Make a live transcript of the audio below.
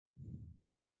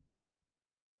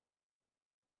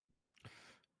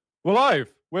We're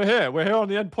live. We're here. We're here on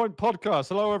the Endpoint Podcast.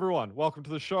 Hello, everyone. Welcome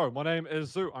to the show. My name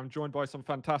is Zoo. I'm joined by some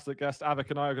fantastic guests. Avik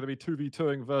and I are going to be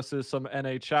 2v2ing versus some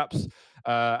NA chaps.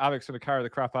 Avik's going to carry the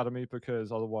crap out of me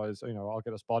because otherwise, I'll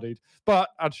get us bodied. But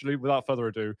actually, without further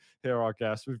ado, here are our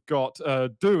guests. We've got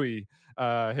Dewey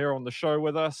here on the show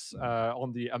with us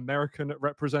on the American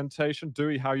representation.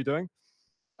 Dewey, how are you doing?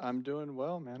 I'm doing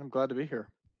well, man. I'm glad to be here.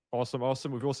 Awesome,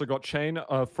 awesome. We've also got Chain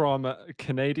from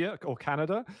Canada or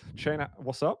Canada. Chain,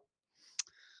 what's up?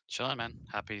 Chilling, man.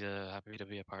 Happy to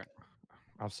be a part.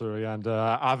 Absolutely. And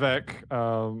Avek,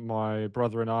 my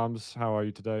brother in arms, how are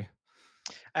you today?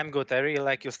 I'm good. I really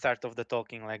like your start of the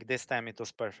talking. Like this time, it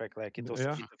was perfect. Like it was a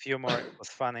Yeah, bit of humor. It was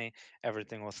funny.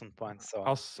 Everything was on point. So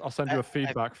I'll send I, you a I,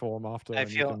 feedback form after, I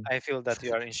and you feel can. I feel that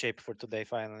you are in shape for today.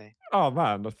 Finally. Oh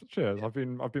man, cheers! I've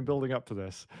been building up to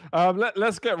this.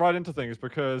 Let's get right into things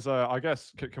because I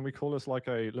guess can we call this like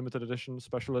a limited edition,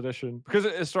 special edition? Because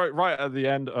it's right at the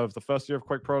end of the first year of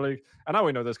Quake Pro League, and now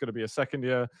we know there's going to be a second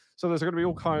year. So there's going to be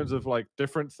all kinds of like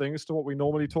different things to what we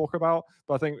normally talk about.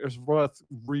 But I think it's worth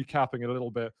recapping a little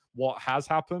bit what has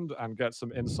happened and get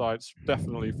some insights,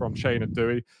 definitely from Shane and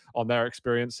Dewey on their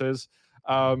experiences.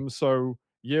 So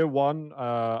year one,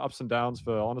 ups and downs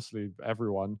for honestly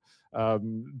everyone.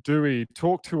 Dewey,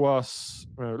 talk to us.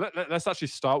 Let's actually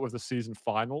start with the season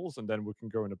finals, and then we can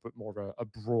go in a bit more of a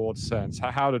broad sense.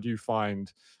 How did you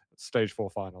find stage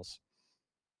four finals?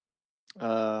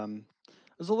 I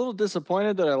was a little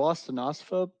disappointed that I lost to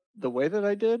Nosfa the way that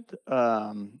I did,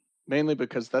 mainly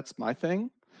because that's my thing.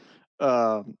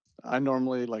 I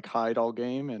normally like hide all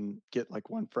game and get like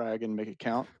one frag and make it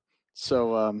count.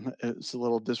 So it's a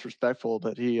little disrespectful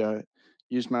that he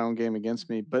used my own game against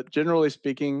me. But generally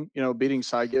speaking, beating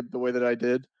Saigib the way that I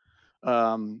did,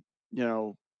 um, you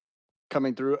know,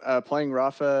 coming through, playing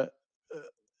Rafa,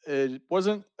 it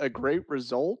wasn't a great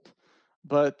result,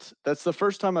 but that's the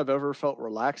first time I've ever felt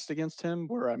relaxed against him,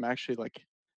 where I'm actually like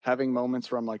having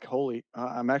moments where I'm like, holy,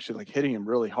 I'm actually like hitting him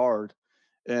really hard,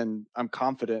 and I'm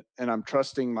confident and I'm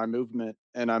trusting my movement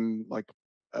and I'm like,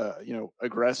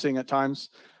 aggressing at times.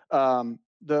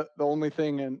 The only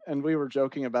thing, and we were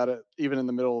joking about it even in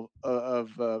the middle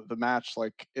of the match,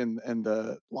 like in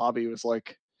the lobby, was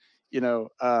like, you know,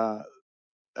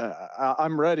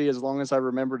 I'm ready as long as I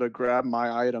remember to grab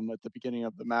my item at the beginning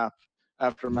of the map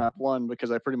after map one,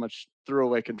 because I pretty much threw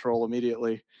away control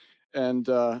immediately and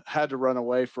had to run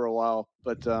away for a while.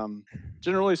 But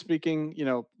generally speaking,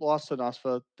 lost to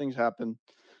Nosfa, things happen.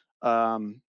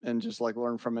 And just like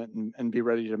learn from it and be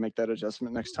ready to make that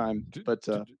adjustment next time. Do, But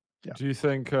do, yeah. do you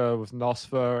think with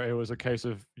Nosfer it was a case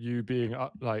of you being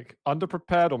like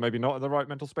underprepared or maybe not in the right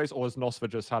mental space, or is Nosfer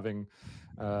just having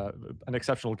an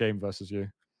exceptional game versus you?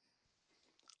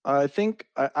 I think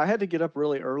I had to get up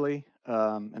really early,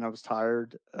 and I was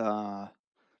tired.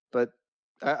 But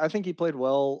I think he played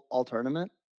well all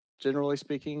tournament, generally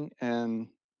speaking. And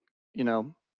you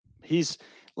know, he's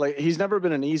he's never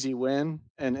been an easy win.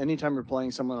 And anytime you're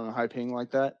playing someone on a high ping like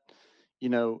that,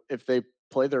 if they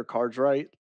play their cards right,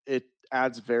 it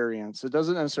adds variance. It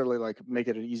doesn't necessarily like make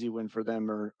it an easy win for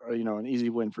them, or an easy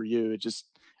win for you. It just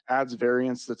adds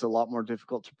variance that's a lot more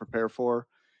difficult to prepare for.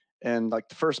 And like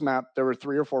the first map, there were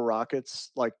 3 or 4 rockets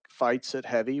like fights at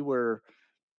heavy where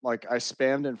like I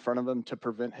spammed in front of him to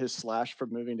prevent his slash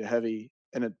from moving to heavy,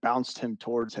 and it bounced him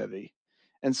towards heavy.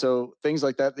 And so things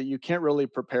like that you can't really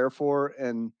prepare for,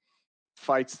 and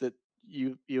fights that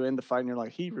you end the fight and you're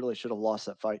like, he really should have lost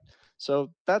that fight. So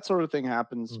that sort of thing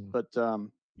happens, Mm. but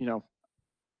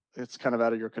it's kind of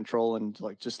out of your control. And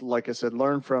like, just like I said,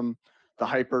 learn from the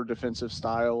hyper defensive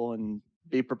style and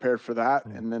be prepared for that.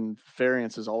 Mm. And then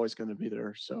variance is always going to be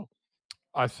there. So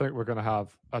I think we're going to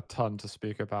have a ton to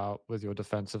speak about with your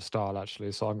defensive style,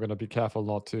 actually. So I'm going to be careful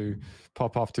not to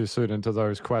pop off too soon into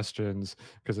those questions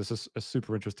because it's a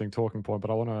super interesting talking point.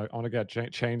 But I want to get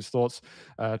Chain's thoughts.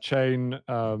 Chain,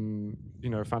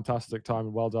 fantastic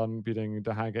time, well done beating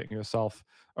Dehang, getting yourself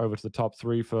over to the top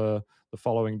three for the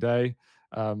following day.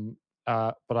 But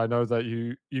I know that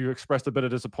you expressed a bit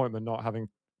of disappointment not having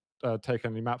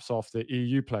taken any maps off the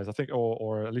EU players, I think,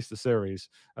 or at least the series.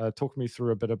 Talk me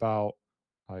through a bit about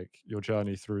like your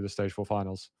journey through the stage four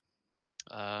finals.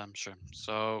 Sure.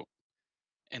 So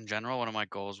in general, one of my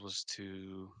goals was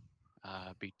to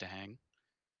beat the hang.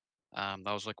 That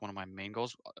was like one of my main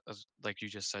goals, like you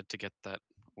just said, to get that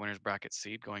winners bracket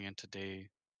seed going into day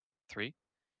three.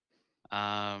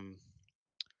 Um,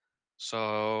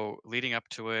 so leading up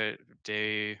to it,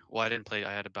 I didn't play.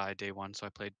 I had to buy day one, so I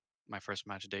played my first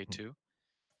match day two,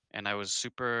 and I was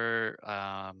super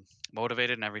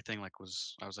motivated and everything. I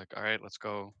was like, all right, let's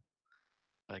go.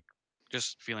 Like,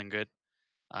 just feeling good.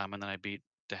 And then I beat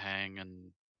the hang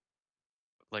and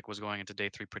like was going into day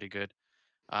 3 pretty good.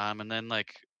 And then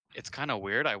like it's kind of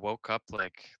weird. I woke up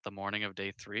like the morning of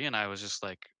day 3 and I was just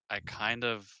like I kind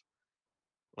of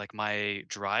like my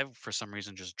drive for some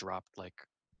reason just dropped like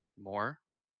more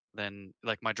than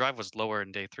like my drive was lower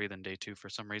in day 3 than day 2 for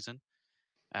some reason.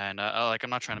 And like I'm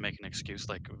not trying to make an excuse.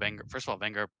 Like Vanguard, first of all,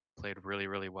 Vanguard played really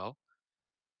really well.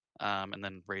 And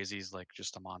then Razy's like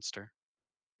just a monster.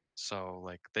 So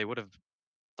like they would have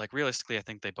like realistically, I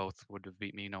think they both would have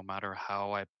beat me no matter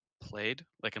how I played.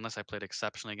 Like unless I played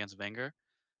exceptionally against Wenger,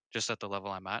 just at the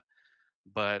level I'm at.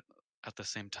 But at the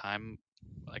same time,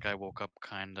 like I woke up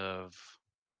kind of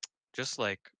just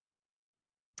like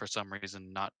for some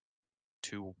reason not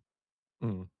too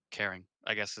Mm. caring,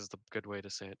 I guess is the good way to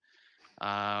say it.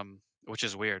 Which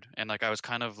is weird. And like I was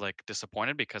kind of like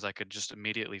disappointed because I could just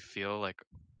immediately feel like,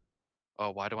 oh,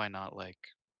 why do I not like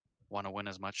want to win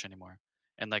as much anymore?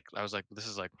 And like I was like this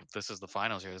is the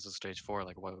finals here. This is stage 4.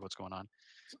 Like what's going on?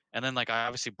 And then like I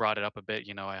obviously brought it up a bit.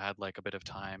 You know, I had like a bit of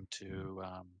time to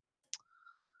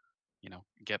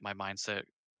get my mindset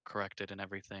corrected and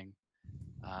everything.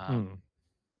 Mm. Um,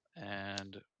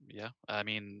 and yeah, I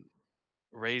mean,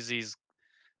 Razy's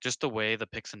just the way the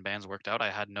picks and bans worked out.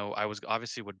 I was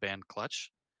obviously would ban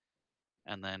Clutch,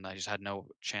 and then I just had no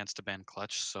chance to ban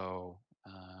Clutch, so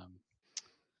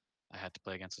I had to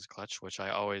play against his Clutch, which I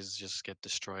always just get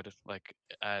destroyed. Like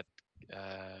at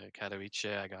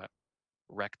Katowice, I got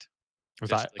wrecked. Was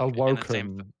Just that like a in the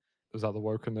same, Woken? Was that the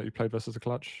Woken that you played versus the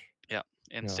Clutch? yeah,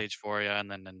 in Yeah. stage 4, yeah, and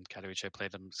then in Katowice, I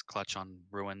played him Clutch on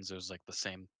Ruins. It was like the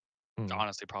same. Mm.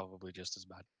 Honestly, probably just as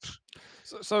bad.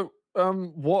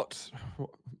 What?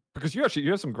 Because you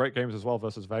had some great games as well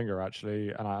versus Wenger actually,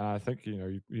 and I think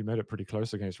you made it pretty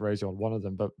close against Razy on one of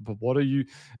them. But what are you?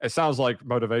 It sounds like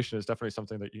motivation is definitely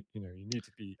something that you need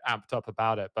to be amped up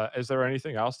about it. But is there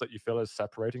anything else that you feel is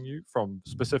separating you from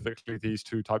specifically these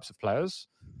two types of players?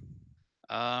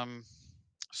 Um,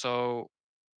 so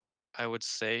I would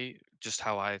say just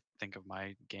how I think of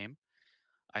my game.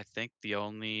 I think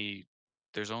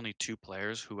there's only two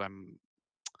players who I'm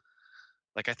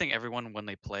like. I think everyone when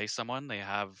they play someone, they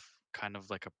have kind of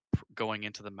like going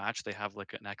into the match, they have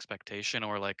like an expectation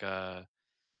or like a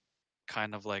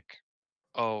kind of like,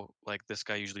 oh, like this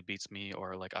guy usually beats me,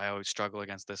 or like I always struggle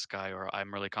against this guy, or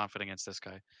I'm really confident against this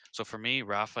guy. So for me,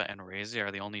 Rafa and Razy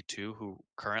are the only two who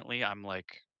currently I'm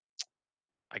like,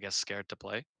 I guess, scared to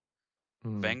play.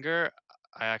 Mm. Wenger,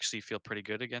 I actually feel pretty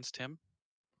good against him.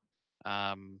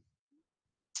 Um,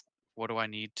 what do I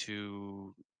need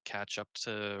to catch up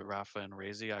to Rafa and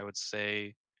Razy? I would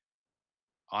say,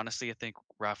 honestly, I think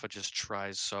Rafa just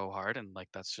tries so hard, and like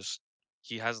that's just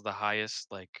he has the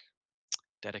highest like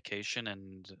dedication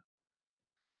and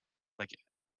like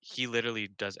he literally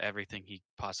does everything he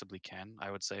possibly can.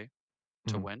 I would say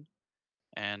to Mm. win,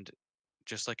 and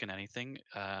just like in anything,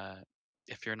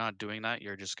 if you're not doing that,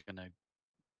 you're just gonna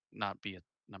not be a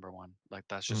number one. Like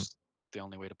that's Mm. just the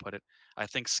only way to put it. I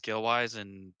think skill wise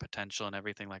and potential and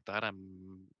everything like that,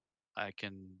 I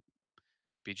can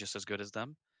be just as good as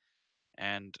them.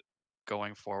 And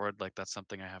going forward, like that's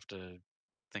something I have to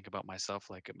think about myself.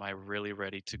 Like, am I really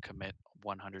ready to commit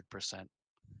 100%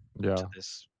 to Yeah.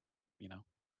 this? You know?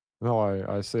 No,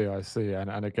 I see,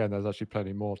 and again, there's actually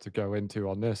plenty more to go into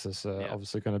on this. There's Yeah.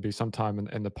 obviously going to be some time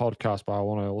in the podcast, but I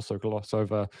want to also gloss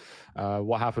over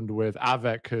what happened with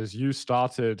Avec because you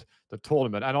started the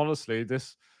tournament, and honestly,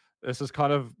 this is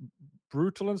kind of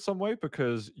brutal in some way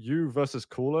because you versus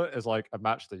Cooler is like a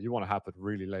match that you want to happen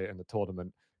really late in the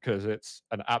tournament because it's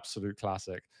an absolute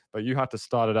classic. But you had to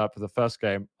start it up for the first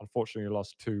game. Unfortunately, you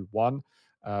lost 2-1.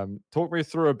 Talk me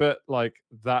through a bit like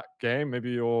that game,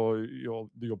 maybe your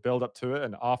build up to it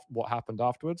and what happened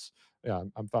afterwards. Yeah,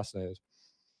 I'm fascinated.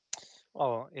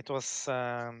 Well, it was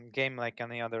game like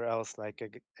any other else, like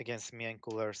against me and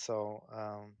Cooler. So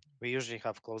we usually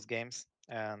have close games,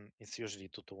 and it's usually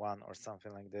 2-1 or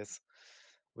something like this.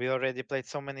 We already played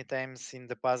so many times in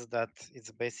the past that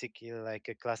it's basically like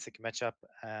a classic matchup,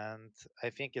 and I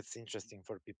think it's interesting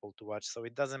for people to watch. So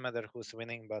it doesn't matter who's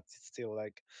winning, but it's still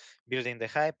like building the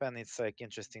hype, and it's like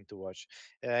interesting to watch.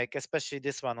 Like especially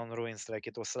this one on Ruins, like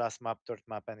it was last map, third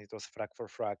map, and it was frag for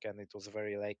frag, and it was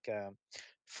very like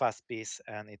fast piece,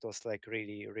 and it was like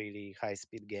really really high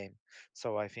speed game.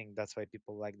 So I think that's why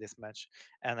people like this match.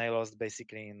 And I lost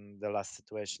basically in the last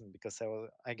situation because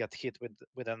I got hit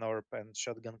with an orb and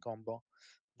shotgun combo.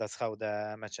 That's how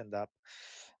the match ended up.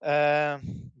 uh,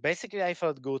 Basically I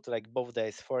felt good like both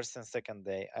days, first and second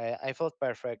day. I felt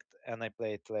perfect, and I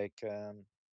played like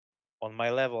on my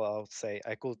level. I would say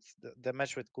I could the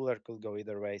match with Cooler could go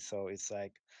either way, so it's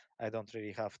like I don't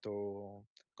really have to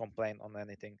complain on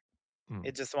anything. Mm.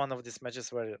 It's just one of these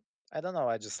matches where I don't know.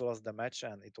 I just lost the match,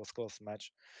 and it was close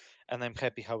match, and I'm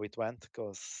happy how it went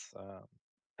because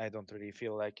I don't really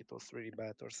feel like it was really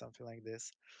bad or something like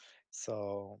this.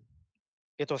 So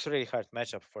it was really hard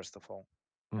matchup first of all,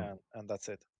 Hmm. and that's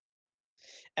it.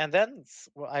 And then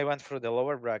I went through the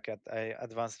lower bracket. I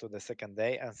advanced to the second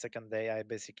day, and second day I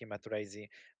basically met Razy,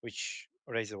 which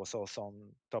Razy was also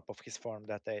on top of his form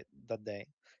that day.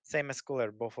 Same as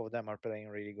Cooler, both of them are playing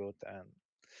really good. And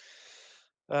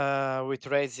with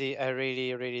Razy, I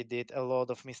really did a lot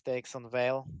of mistakes on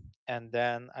Veil, and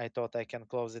then I thought I can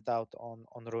close it out on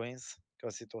Ruins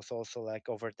because it was also like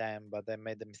overtime, but I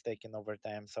made the mistake in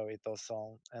overtime, so it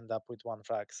also ended up with one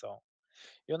frag. So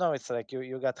it's like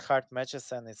you got hard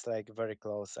matches and it's like very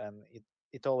close, and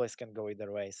it always can go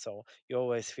either way, so you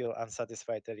always feel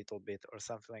unsatisfied a little bit or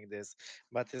something like this,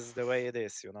 but it's the way it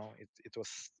is. It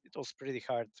was pretty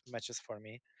hard matches for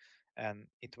me, and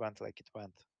it went like it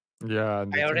went. Yeah,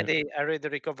 and I it's, already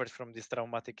recovered from this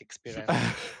traumatic experience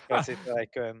because it's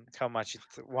like how much it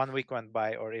 1 week went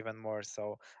by or even more,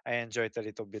 so I enjoyed a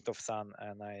little bit of sun,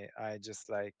 and I just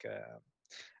like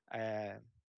uh,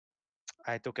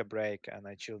 I took a break and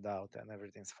I chilled out and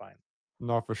everything's fine.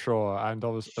 no, for sure. And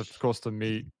of course, to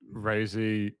meet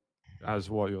Razy as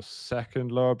what your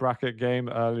second lower bracket game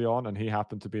early on, and he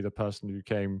happened to be the person who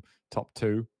came top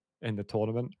 2 in the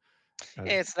tournament. Yeah,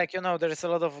 As, it's like there's a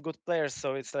lot of good players,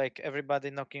 so it's like everybody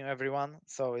knocking everyone.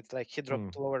 So it's like he Hmm.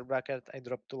 dropped to lower bracket, I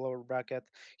dropped to lower bracket.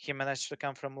 He managed to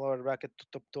come from lower bracket to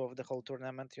top two of the whole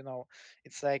tournament.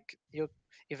 It's like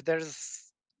if there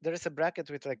is a bracket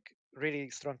with like really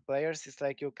strong players, it's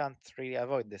like you can't really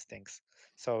avoid these things.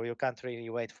 So you can't really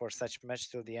wait for such match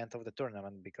till the end of the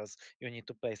tournament because you need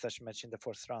to play such match in the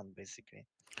first round basically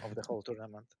of the whole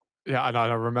tournament. Yeah, and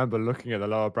I remember looking at the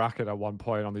lower bracket at one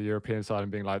point on the European side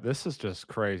and being like, "This is just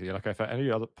crazy." Like, if at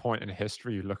any other point in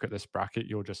history you look at this bracket,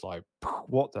 you're just like,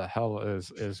 "What the hell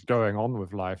is going on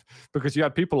with life?" Because you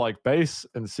had people like Base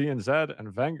and CNZ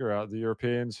and Wenger out the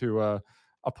Europeans who were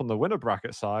up on the winner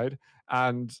bracket side,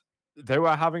 and they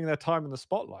were having their time in the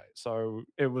spotlight. So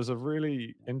it was a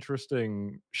really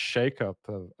interesting shakeup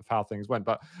of how things went.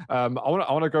 But I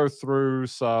want to go through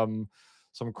some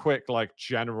quick like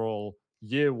general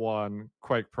year one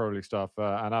Quake Pro League stuff.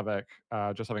 And Avek,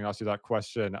 just having asked you that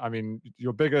question, I mean,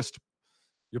 your biggest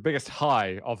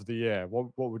high of the year,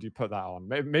 what would you put that on?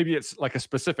 Maybe it's like a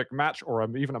specific match or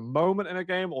even a moment in a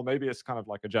game, or maybe it's kind of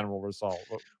like a general result.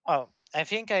 Well, I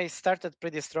think I started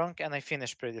pretty strong and I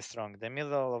finished pretty strong. The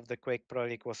middle of the Quake Pro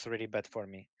League was really bad for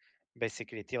me,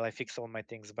 basically, till I fixed all my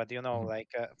things. But Mhm.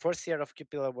 like first year of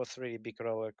QPL was really big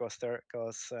roller coaster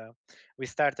because we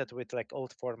started with like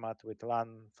old format with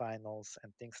LAN finals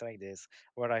and things like this,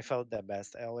 where I felt the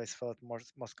best. I always felt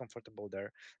most comfortable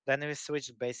there. Then we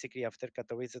switched basically after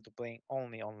Katowice to playing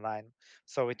only online.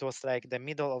 So it was like the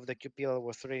middle of the QPL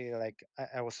was really like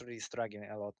I was really struggling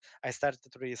a lot. I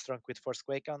started really strong with Force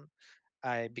QuakeCon.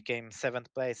 I became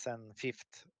seventh place and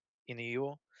fifth in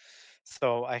EU,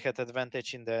 so I had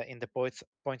advantage in the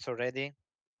points already.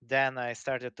 Then I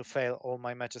started to fail all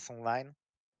my matches online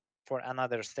for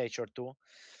another stage or two.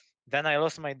 Then I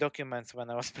lost my documents when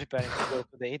I was preparing to go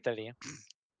to the Italy,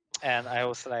 and I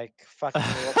was like, "Fuck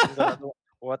me, what I'm gonna do?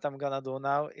 What I'm gonna do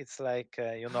now?" It's like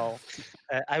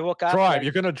I woke up Drive. like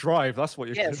You're gonna drive. That's what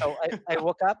you're yeah, gonna so do. I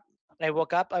woke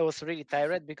up, I was really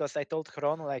tired because I told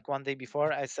Hron like one day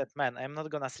before, I said, man, I'm not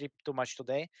gonna sleep too much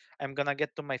today. I'm gonna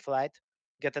get to my flight,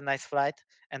 get a nice flight,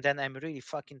 and then I'm really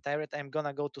fucking tired. I'm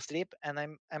gonna go to sleep and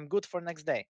I'm good for next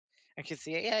day. And he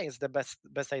said, yeah, it's the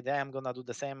best idea. I'm gonna do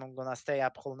the same. I'm gonna stay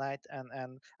up whole night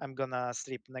and I'm gonna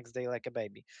sleep next day like a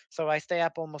baby. So I stay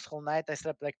up almost whole night. I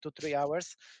slept like 2-3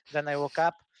 hours. Then I woke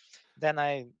up. Then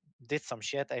I did some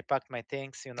shit. I packed my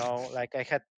things, like I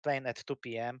had plane at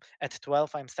 2 p.m. At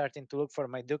 12, I'm starting to look for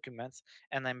my documents,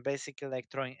 and I'm basically like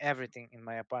throwing everything in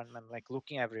my apartment, like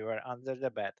looking everywhere, under the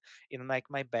bed, in like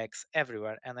my bags,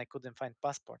 everywhere, and I couldn't find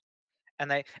passport.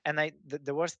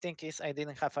 The worst thing is I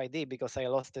didn't have ID because I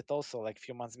lost it also like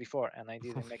few months before, and I Oh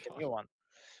didn't my make a god. new one.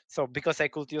 So because I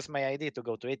could use my ID to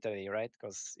go to Italy, right?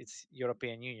 Because it's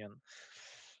European Union.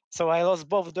 So I lost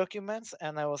both documents,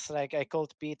 and I was like, I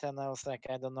called Pete, and I was like,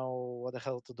 I don't know what the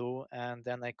hell to do. And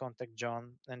then I contacted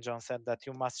John, and John said that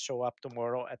you must show up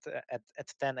tomorrow at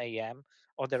 10 a.m.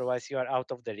 Otherwise, you are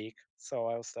out of the league. So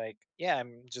I was like, yeah,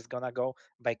 I'm just gonna go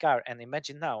by car. And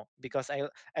imagine now, because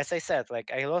as I said,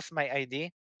 like I lost my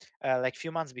ID like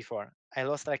few months before. I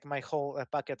lost like my whole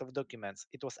packet of documents.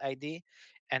 It was ID,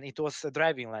 and it was a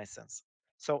driving license.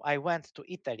 So I went to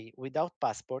Italy without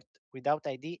passport, without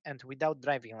ID, and without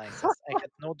driving license. I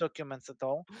had no documents at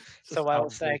all. It's just So I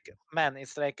was like, outrageous. man,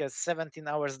 it's like a 17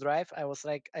 hours drive. I was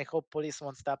like, I hope police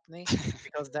won't stop me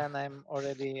because then I'm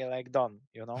already like done,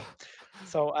 you know.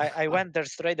 So I went there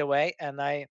straight away, and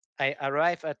I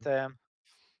arrived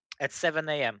at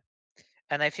 7 a.m.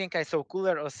 And I think I saw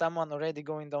Cooler or someone already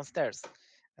going downstairs.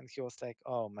 And he was like,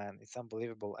 oh man, it's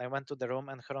unbelievable. I went to the room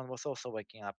and Heron was also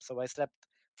waking up. So I slept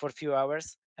for a few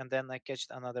hours and then I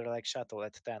catched another like shuttle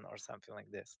at 10 or something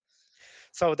like this.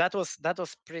 So that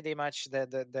was pretty much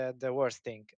the worst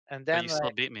thing. And But then you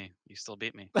still like beat me. You still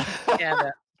beat me. yeah,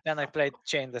 then I played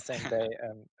Chain the same day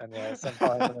and yeah,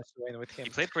 somehow I managed to win with him.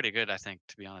 You played pretty good, I think,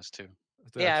 to be honest, too.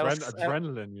 The Yeah,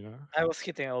 adrenaline, you know. I was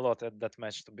hitting a lot at that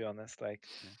match, to be honest, like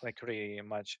Yeah. like really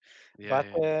much. Yeah, But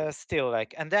yeah. still,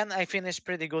 like, and then I finished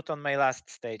pretty good on my last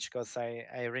stage because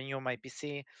I renew my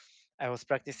PC. I was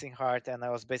practicing hard, and I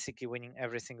was basically winning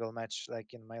every single match,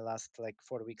 like in my last like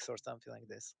 4 weeks or something like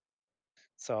this.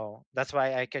 So that's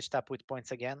why I catched up with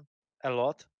points again a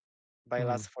lot by Mhm.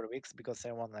 last 4 weeks because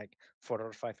I won like 4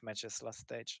 or 5 matches last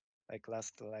stage, like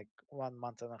last like 1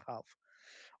 month and a half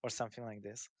or something like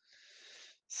this.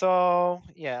 So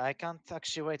yeah, I can't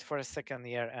actually wait for a second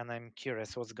year, and I'm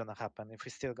curious what's gonna happen. If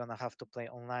we're still gonna have to play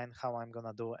online, how I'm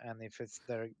gonna do, and if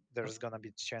there's gonna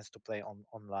be chance to play on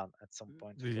LAN at some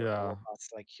point for all Yeah, of us.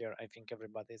 Like here, I think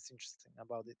everybody is interested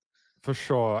about it. for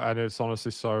sure. And it's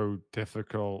honestly so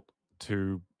difficult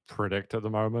to predict at the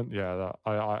moment. Yeah,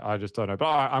 I just don't know. But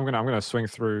I'm gonna swing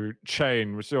through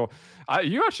Chain, which you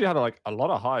actually had like a lot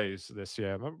of highs this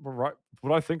year. Remember, right?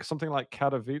 Would I think something like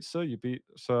Katowice? You beat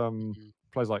some Mhm.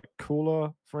 plays like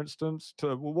Cooler, for instance.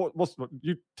 What's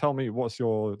you tell me? What's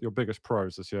your biggest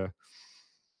pros this year?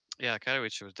 Yeah,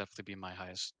 Katowice would definitely be my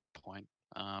highest point.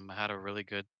 I had a really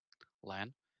good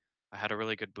LAN. I had a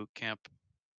really good boot camp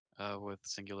with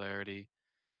Singularity.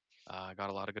 I got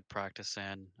a lot of good practice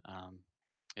in.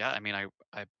 Yeah, I mean,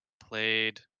 I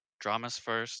played Dramas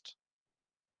first,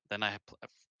 then I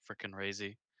freaking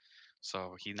Razy.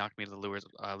 So he knocked me to the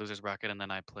losers bracket, and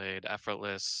then I played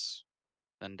Effortless,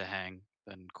 then Dehang,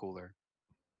 then Cooler,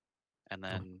 and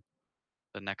then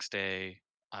the next day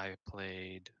I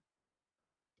played,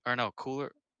 or no,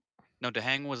 Cooler. No,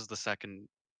 Dehang was the second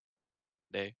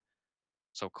day.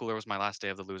 So Cooler was my last day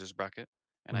of the losers bracket,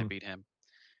 and I Mhm. beat him.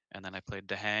 And then I played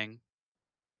Dehang,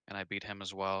 and I beat him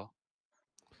as well.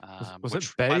 Was it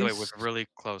Which, by the way, was based? really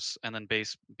close. And then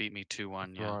Base beat me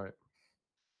 2-1. Yeah. Right.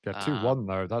 Yeah, Um, 2-1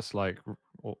 though. That's like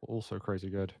also crazy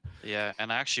good. yeah,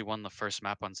 and I actually won the first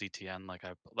map on ZTN. Like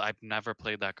I've never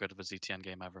played that good of a ZTN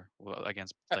game ever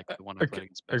against like the one I played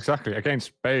against Base. Exactly,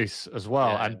 against Base as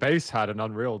well. Yeah, And Base had an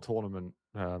Unreal tournament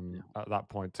yeah. at that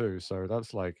point too. So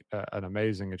that's like an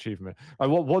amazing achievement.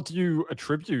 What do you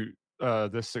attribute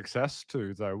this success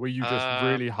to though? Were you just Um,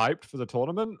 really hyped for the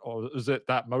tournament, or is it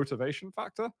that motivation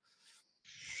factor?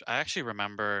 I actually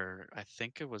remember. I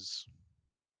think it was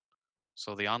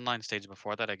so the online stage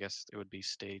before that. I guess it would be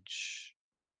stage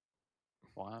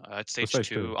one. So Stage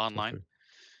stage two two, stage online. two.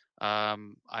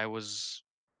 I was.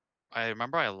 I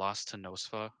remember I lost to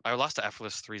Nosfa. I lost to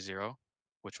Effortless 3-0,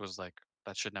 which was like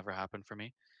that should never happen for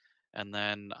me. And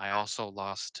then I also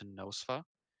lost to Nosfa.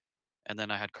 And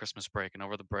then I had Christmas break. And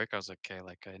over the break, I was like, okay,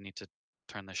 like I need to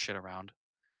turn this shit around.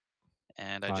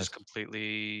 And I just Nice.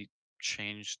 completely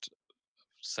changed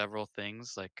several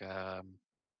things. Like I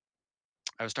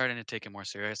was starting to take it more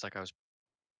serious. Like I was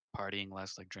partying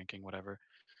less, like drinking, whatever.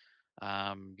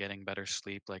 Getting better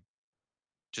sleep, like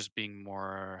just being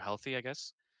more healthy, I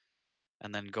guess.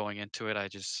 And then going into it, I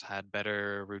just had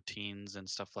better routines and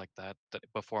stuff like that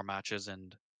before matches,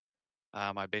 and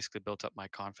I basically built up my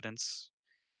confidence.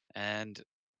 And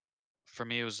for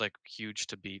me, it was like huge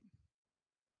to beat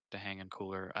Dehang and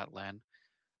Cooler at LAN.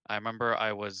 I remember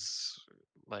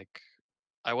like,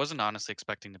 I wasn't honestly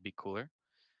expecting to beat Cooler,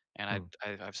 and Hmm.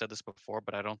 I've said this before,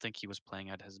 but I don't think he was playing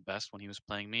at his best when he was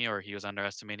playing me, or he was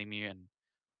underestimating me, and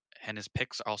his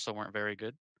picks also weren't very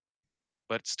good.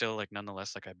 But still, like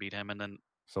nonetheless, like I beat him, and then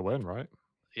It's a win, right?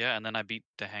 yeah, and then I beat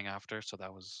Dehang after, so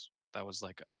that was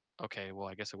like okay. Well,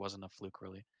 I guess it wasn't a fluke,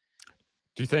 really.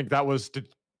 Do you think that was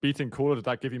beating Cooler? Did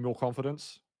that give you more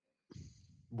confidence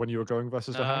when you were going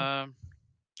versus the Hang?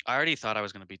 I already thought I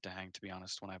was going to beat Dehang, to be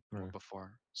honest, Really?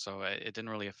 before, so it didn't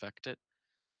really affect it.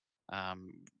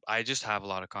 I just have a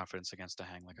lot of confidence against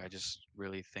Dehang. Like I just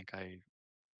really think I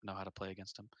know how to play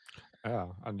against him. Yeah,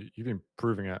 and you've been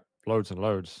proving it loads and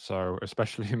loads. So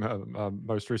especially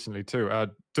most recently too.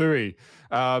 Dewey,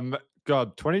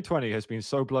 God, 2020 has been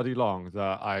so bloody long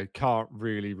that I can't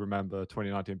really remember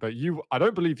 2019. But I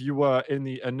don't believe you were in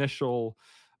the initial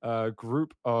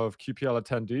group of QPL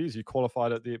attendees. You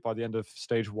qualified by the end of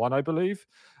stage 1, I believe.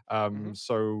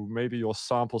 So maybe your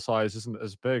sample size isn't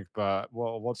as big, but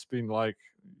what's been like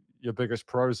your biggest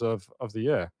pros of the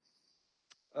year?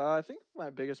 I think my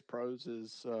biggest pros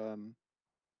is, I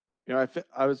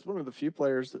was one of the few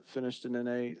players that finished in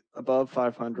NA above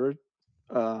 500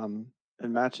 in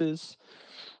matches.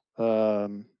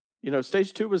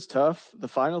 Stage 2 was tough. The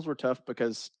finals were tough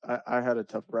because I had a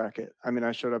tough bracket. I mean,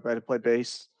 I showed up, I had to play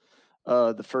base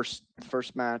the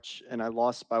first match, and I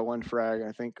lost by 1 frag,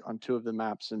 I think, on 2 of the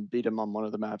maps, and beat him on 1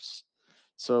 of the maps.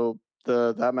 So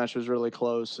that match was really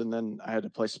close, and then I had to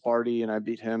play Sparty, and I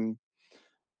beat him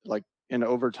like in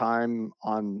overtime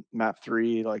on map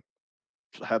 3, like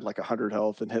had like 100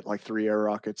 health and hit like 3 air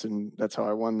rockets, and that's how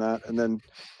I won that. And then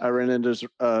I ran into to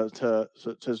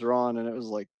Zron, and it was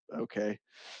like, okay.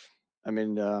 I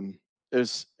mean,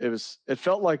 it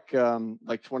felt like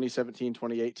 2017,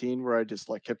 2018, where I just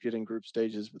like kept getting group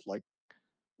stages with like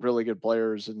really good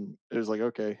players, and it was like,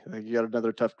 okay, like, you got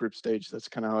another tough group stage. That's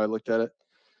kind of how I looked at it.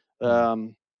 But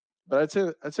I'd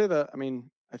say that, I mean,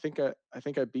 I think I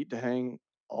beat Dahang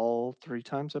all 3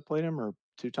 times I played him, or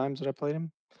 2 times that I played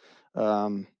him.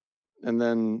 And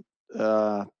then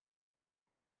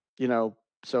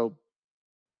so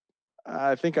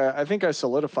I think I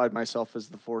solidified myself as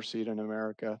the 4 seed in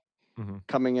America,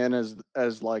 coming in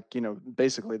as like,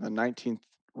 basically the 19th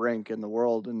rank in the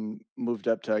world, and moved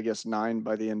up to, I guess, 9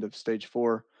 by the end of stage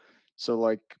 4. So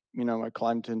like, I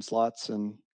climbed 10 slots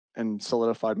and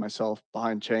solidified myself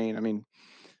behind Chain. I mean,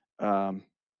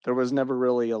 there was never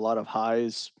really a lot of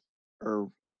highs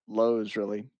or lows,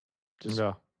 really. Just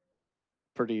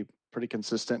pretty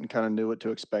consistent, and kind of knew what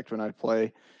to expect when I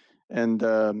play. And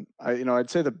I'd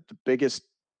say the biggest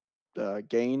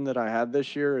gain that I had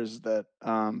this year is that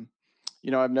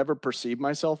I've never perceived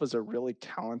myself as a really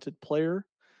talented player,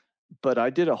 but I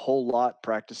did a whole lot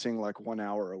practicing like 1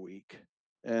 hour a week,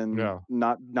 and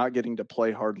not getting to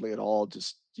play hardly at all,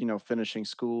 just finishing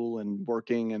school and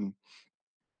working, and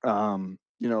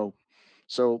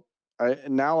so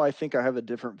I think I have a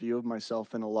different view of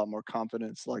myself and a lot more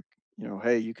confidence. Like,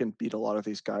 hey, you can beat a lot of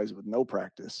these guys with no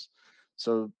practice.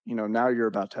 So, now you're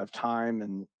about to have time,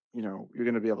 and, you're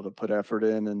going to be able to put effort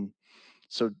in. And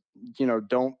so,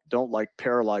 don't like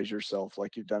paralyze yourself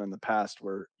like you've done in the past,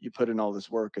 where you put in all this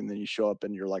work and then you show up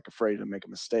and you're like afraid to make a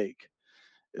mistake.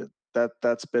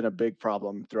 That's been a big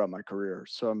problem throughout my career.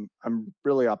 So I'm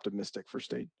really optimistic for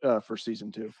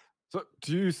season 2. So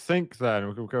do you think then,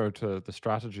 we'll go to the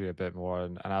strategy a bit more,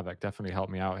 and Avek definitely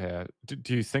helped me out here.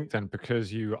 Do you think then,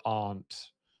 because you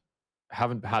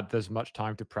haven't had as much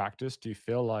time to practice, do you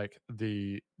feel like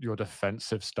your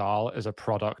defensive style is a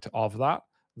product of that?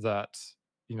 That,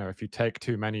 if you take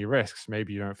too many risks,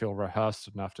 maybe you don't feel rehearsed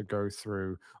enough to go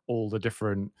through all the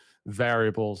different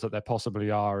variables that there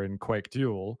possibly are in Quake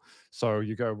Duel. So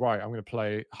you go, right, I'm going to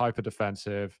play hyper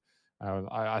defensive.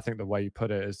 I think the way you put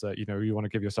it is that, you want to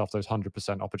give yourself those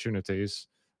 100% opportunities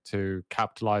to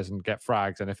capitalize and get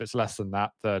frags. And if it's less than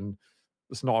that, then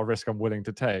it's not a risk I'm willing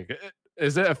to take.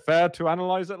 Is it fair to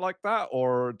analyze it like that,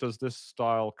 or does this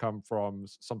style come from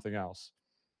something else?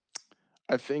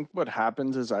 I think what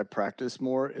happens as I practice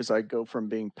more is I go from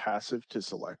being passive to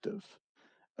selective.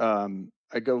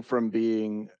 I go from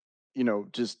being,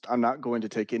 just I'm not going to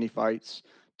take any fights,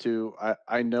 to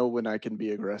I know when I can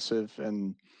be aggressive.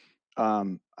 And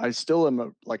I still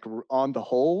am on the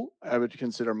whole, I would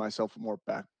consider myself a more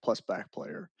back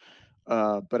player.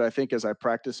 But I think as I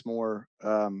practice more,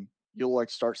 you'll like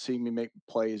start seeing me make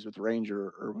plays with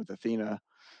Ranger or with Athena.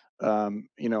 And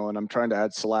I'm trying to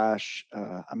add Slash.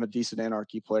 I'm a decent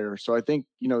Anarchy player. So I think,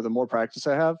 the more practice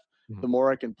I have, the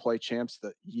more I can play champs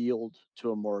that yield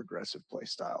to a more aggressive play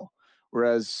style.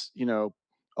 Whereas,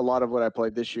 a lot of what I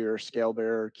played this year,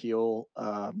 Scalebearer, Keel,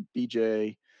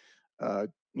 BJ,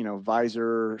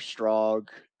 Visor, Strog,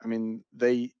 I mean,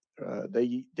 they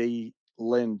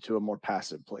lend to a more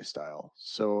passive play style.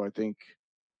 So I think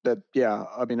that,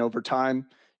 over time,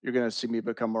 you're going to see me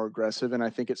become more aggressive. And I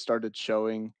think it started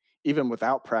showing even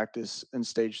without practice in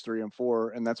stage 3 and 4.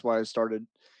 And that's why I started,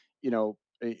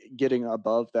 getting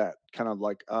above that kind of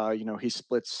like, he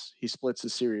splits the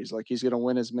series. Like, he's going to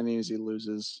win as many as he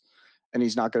loses, and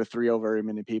he's not going to 3-0 very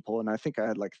many people. And I think I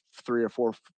had like 3 or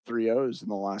 4 3-0s in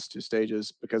the last 2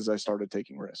 stages because I started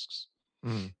taking risks.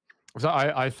 So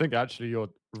I think actually you're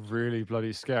really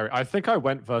bloody scary. I think I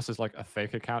went versus like a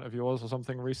fake account of yours or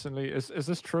something recently. Is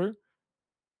this true?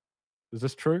 Is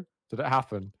this true? Did it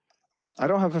happen? I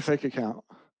don't have a fake account.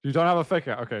 You don't have a fake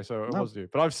account? Okay, so it No. was you.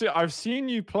 But I've seen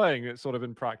you playing it sort of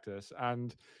in practice,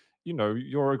 and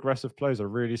your aggressive plays are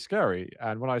really scary.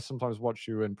 And when I sometimes watch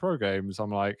you in pro games,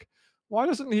 I'm like, why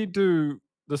doesn't he do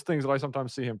those things that I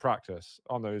sometimes see him practice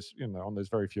on those, on those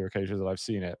very few occasions that I've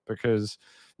seen it? Because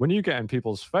when you get in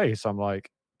people's face, I'm like,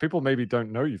 people maybe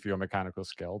don't know you for your mechanical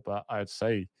skill, but I'd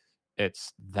say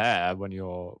it's there when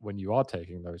you are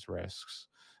taking those risks.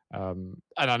 And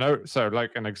I know, so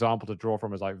like an example to draw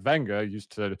from is like Wenger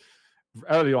used to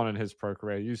early on in his pro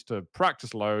career used to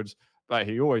practice loads, but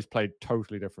he always played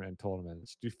totally different in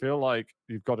tournaments. Do you feel like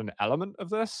you've got an element of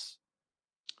this?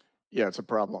 Yeah, it's a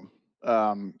problem.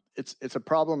 It's a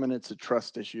problem and it's a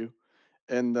trust issue.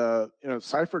 And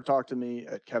Cypher talked to me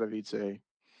at Katowice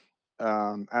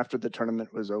after the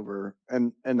tournament was over,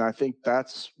 and I think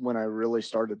that's when I really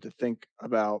started to think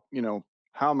about,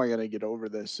 how am I going to get over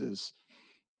this? Is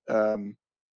the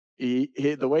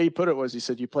way he put it was, he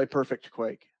said, "You play perfect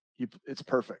Quake. It's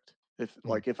perfect.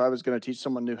 If I was going to teach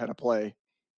someone new how to play,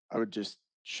 I would just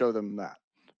show them that.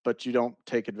 But you don't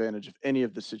take advantage of any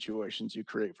of the situations you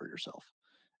create for yourself."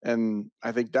 And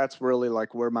I think that's really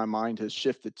like where my mind has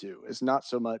shifted to. It's not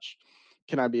so much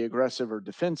can I be aggressive or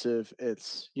defensive.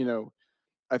 It's,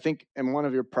 I think in one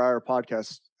of your prior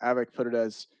podcasts, Avik put it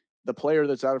as the player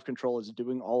that's out of control is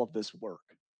doing all of this work.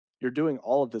 You're doing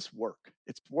all of this work.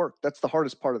 It's work. That's the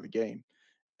hardest part of the game.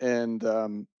 And,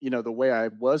 the way I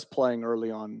was playing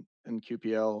early on in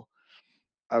QPL,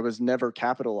 I was never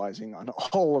capitalizing on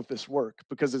all of this work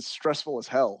because it's stressful as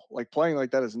hell. Like playing like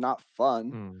that is not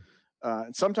fun.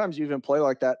 And sometimes you even play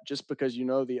like that just because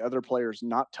the other player's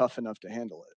not tough enough to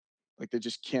handle it. Like they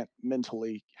just can't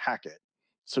mentally hack it.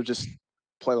 So just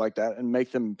play like that and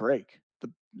make them break.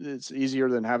 It's easier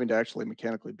than having to actually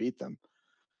mechanically beat them.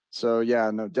 So yeah,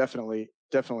 no, definitely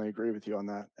agree with you on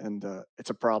that. And it's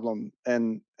a problem,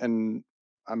 and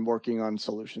I'm working on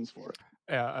solutions for it.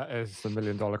 Yeah, it's the $1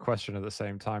 million question at the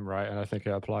same time, right? And I think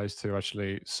it applies to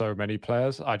actually so many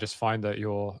players. I just find that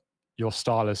your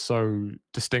style is so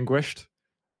distinguished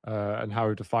and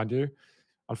how to find you.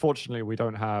 Unfortunately, we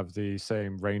don't have the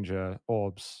same Ranger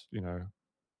orbs, that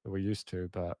we used to,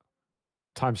 but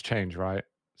times change, right?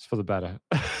 It's for the better.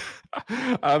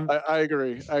 I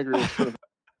agree. It's for the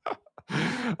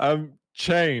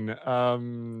Chain, I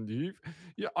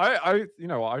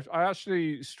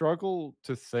actually struggle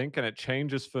to think, and it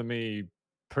changes for me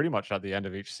pretty much at the end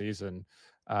of each season,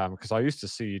 because I used to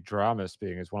see Dramus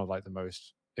being as one of like the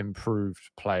most improved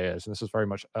players, and this was very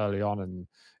much early on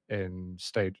in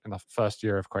the first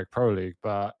year of Quake Pro League,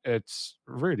 but it's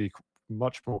really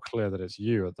much more clear that it's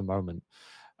you at the moment.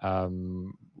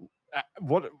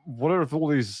 What are all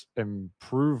these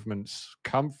improvements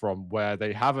come from, where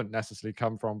they haven't necessarily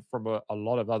come from a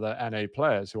lot of other NA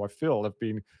players who I feel have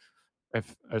been,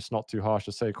 if it's not too harsh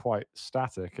to say, quite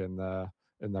static in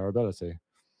their ability?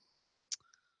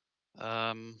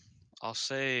 I'll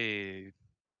say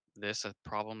this: a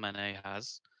problem NA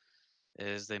has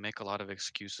is they make a lot of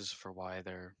excuses for why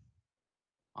they're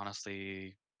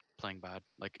honestly playing bad.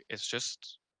 Like it's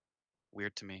just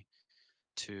weird to me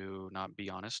to not be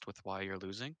honest with why you're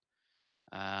losing,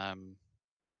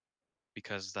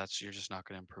 because you're just not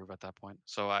going to improve at that point.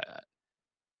 So I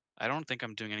don't think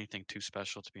I'm doing anything too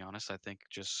special, to be honest. I think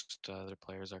just the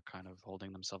players are kind of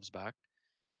holding themselves back.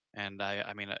 And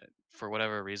I mean, for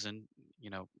whatever reason,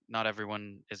 not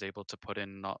everyone is able to put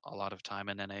in a lot of time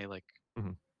in NA. Like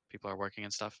Mhm. people are working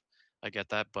and stuff. I get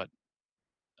that, but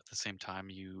at the same time,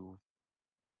 you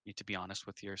need to be honest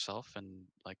with yourself and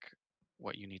like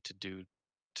what you need to do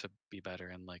to be better.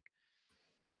 And like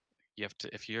you have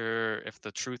to, if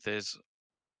the truth is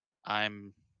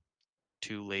I'm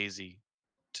too lazy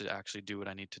to actually do what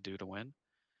I need to do to win,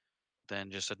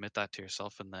 then just admit that to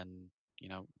yourself, and then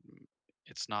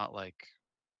it's not like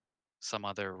some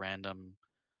other random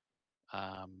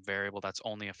variable that's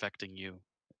only affecting you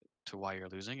to why you're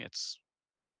losing. It's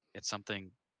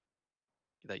something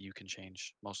that you can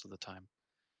change most of the time.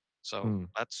 So Mm.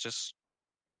 that's just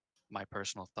my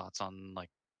personal thoughts on like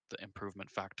the improvement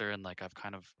factor, and like I've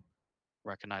kind of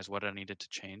recognized what I needed to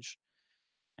change,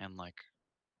 and like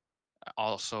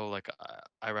also like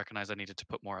I recognize I needed to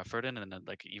put more effort in, and then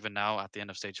like even now at the end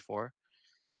of stage 4,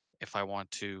 if I want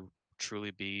to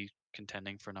truly be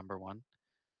contending for number 1,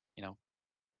 you know,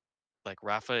 like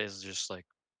Rafa is just like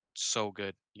so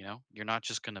good, You're not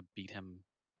just gonna beat him.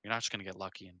 You're not just gonna get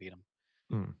lucky and beat him.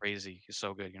 Mm. Crazy, he's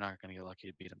so good. You're not gonna get lucky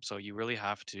to beat him. So you really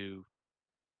have to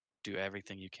do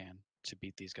everything you can to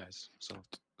beat these guys. So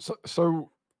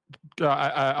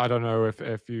I don't know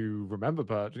if you remember,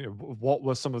 but what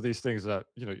were some of these things that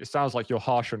it sounds like you're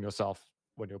harsh on yourself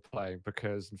when you're playing,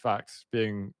 because in fact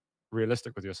being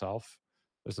realistic with yourself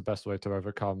is the best way to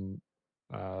overcome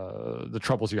the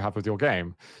troubles you have with your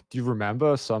game. Do you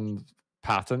remember some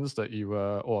patterns that you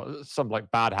were, or some like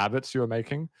bad habits you were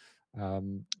making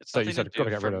It's that you nothing to said got do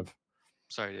to get rid from. of?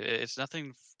 Sorry, it's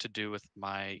nothing to do with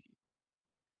my.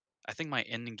 I think my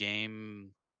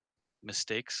in-game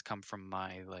mistakes come from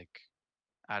my like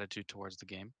attitude towards the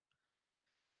game.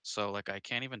 So like I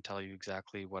can't even tell you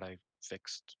exactly what I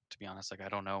fixed, to be honest. Like I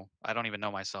don't know. I don't even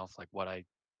know myself like what I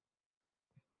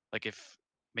like if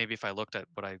maybe if I looked at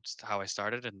how I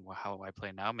started and how I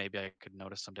play now, maybe I could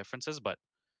notice some differences, but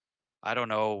I don't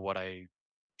know what I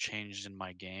changed in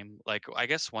my game. Like I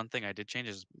guess one thing I did change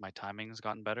is my timing's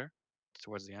gotten better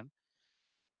towards the end.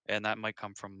 And that might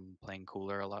come from playing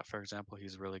Cooler a lot, for example.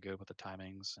 He's really good with the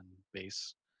timings and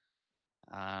bass.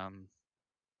 Um,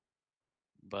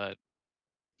 but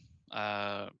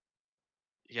uh,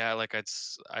 yeah, like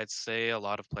I'd say a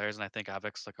lot of players, and I think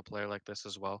Avic's like a player like this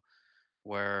as well,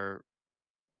 where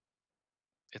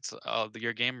it's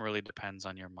your game really depends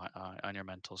on on your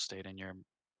mental state and your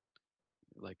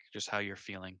like just how you're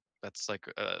feeling. That's like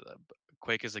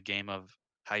Quake is a game of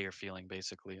how you're feeling,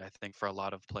 basically. I think for a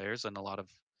lot of players and a lot of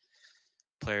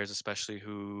players, especially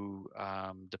who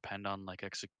depend on like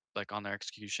on their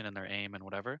execution and their aim and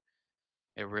whatever,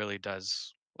 it really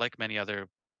does. Like many other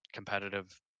competitive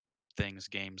things,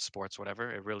 games, sports,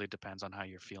 whatever, it really depends on how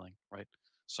you're feeling, right?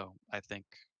 So I think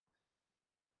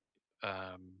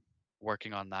um,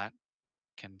 working on that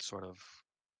can sort of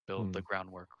build the Hmm.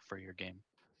 groundwork for your game.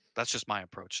 That's just my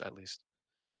approach, at least.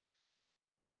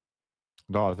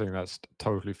 No, I think that's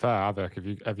totally fair. Avik,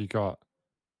 have you got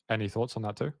any thoughts on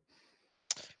that too?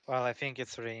 Well, I think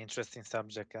it's a really interesting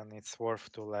subject, and it's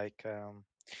worth to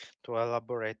to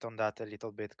elaborate on that a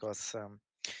little bit, because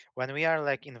when we are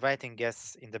like inviting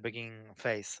guests in the beginning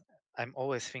phase, I'm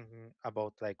always thinking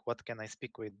about like what can I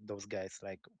speak with those guys,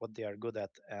 like what they are good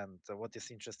at, and what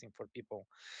is interesting for people.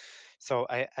 So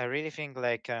I really think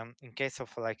like in case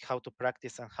of like how to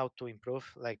practice and how to improve,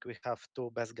 like we have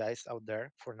two best guys out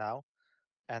there for now,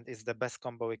 and it's the best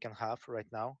combo we can have right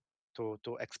now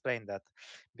to explain that.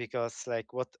 Because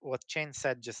like what Chain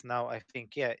said just now, I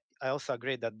think, yeah, I also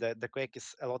agree that the Quake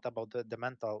is a lot about the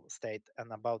mental state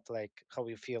and about like how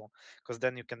you feel, because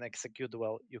then you can execute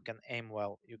well, you can aim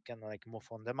well, you can like move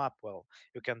on the map well,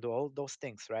 you can do all those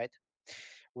things, right?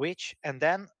 Which, and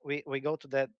then we go to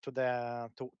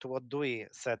to what Dewey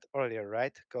said earlier,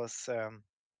 right? Because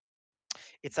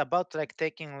it's about like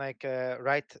taking like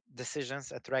right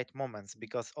decisions at right moments,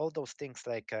 because all those things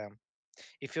like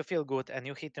if you feel good and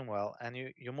you hitting well and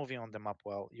you're moving on the map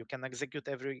well, you can execute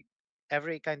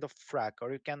every kind of frag,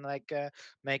 or you can like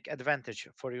make advantage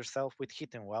for yourself with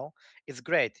hitting well. It's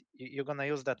great. You're gonna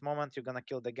use that moment, you're gonna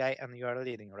kill the guy, and you are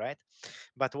leading, right?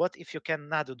 But what if you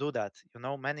cannot do that? You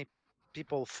know, many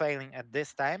people failing at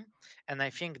this time, and I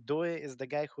think Dewey is the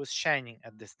guy who's shining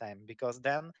at this time, because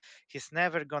then he's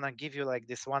never gonna give you like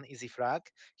this one easy frag.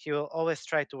 He will always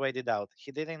try to wait it out.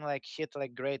 He didn't like hit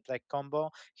like great like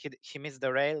combo. He missed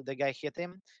the rail. The guy hit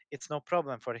him. It's no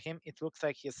problem for him. It looks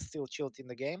like he's still chilled in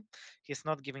the game. He's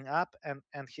not giving up, and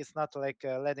he's not like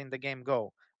letting the game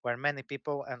go. Where many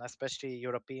people, and especially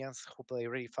Europeans who play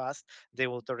really fast, they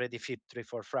would already fit 3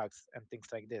 4 frags and things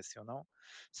like this, you know.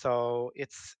 So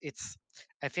it's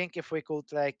I think if we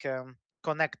could like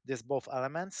connect these both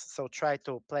elements, so try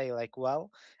to play like well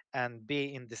and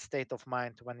be in the state of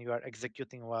mind when you are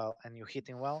executing well and you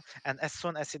hitting well, and as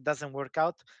soon as it doesn't work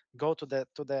out, go to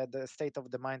the state of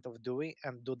the mind of Dewey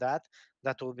and do that.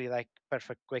 That will be like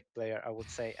perfect quick player, I would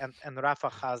say. And Rafa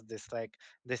has this like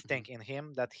this thing Hmm. in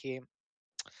him that he,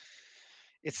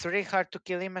 it's really hard to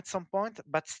kill him at some point,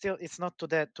 but still it's not to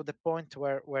the point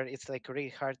where it's like really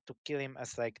hard to kill him,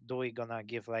 as like Dewey gonna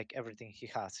give like everything he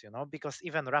has, you know, because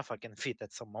even Rafa can fit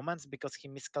at some moments because he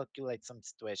miscalculates some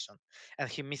situation and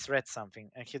he misread something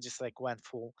and he just like went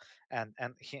full, and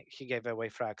he gave away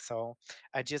frag. So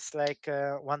I just like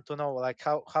want to know like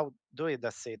how Dewey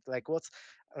does it, like what's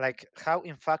like how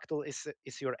impactful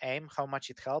is your aim, how much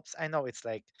it helps. I know it's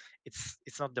like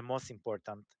it's not the most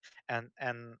important, and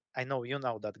I know you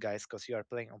know that, guys, because you are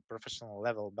playing on professional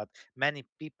level, but many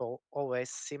people always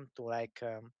seem to like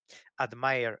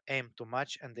admire aim too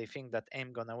much, and they think that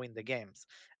aim gonna win the games,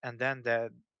 and then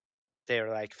their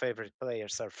like favorite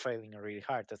players are failing really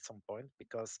hard at some point,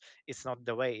 because it's not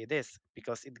the way it is,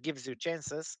 because it gives you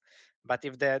chances, but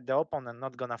if the opponent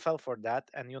not gonna fall for that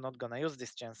and you're not gonna use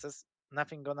these chances,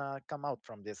 nothing gonna come out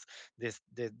from this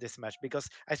match. Because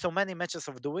I saw many matches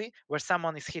of Dewey where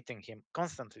someone is hitting him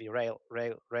constantly, rail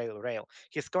rail rail rail,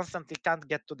 he's constantly can't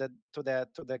get to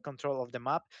the control of the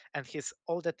map, and he's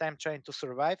all the time trying to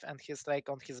survive, and he's like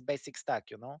on his basic stack,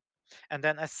 you know. And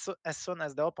then as soon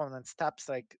as the opponent stops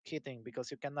like hitting,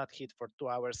 because you cannot hit for 2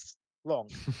 hours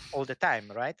long all the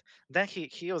time, right? Then he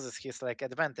uses his like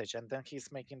advantage, and then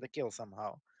he's making the kill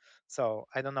somehow. So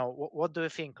I don't know. What do you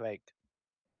think? Like,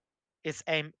 is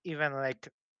aim even like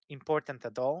important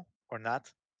at all or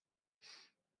not?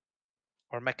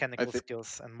 Or mechanical think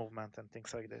skills and movement and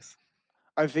things like this?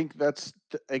 I think that's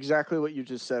exactly what you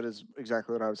just said is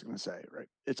exactly what I was going to say, right?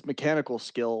 It's mechanical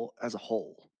skill as a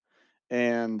whole.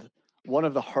 And one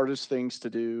of the hardest things to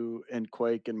do in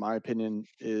Quake, in my opinion,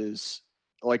 is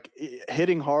like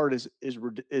hitting hard is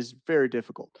very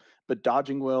difficult, but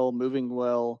dodging well, moving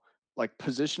well, like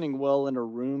positioning well in a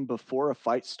room before a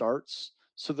fight starts,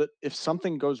 so that if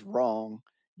something goes wrong,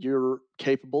 you're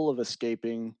capable of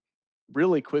escaping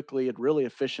really quickly and really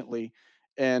efficiently.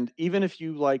 And even if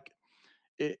you like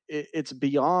it's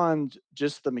beyond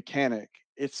just the mechanic.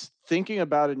 It's thinking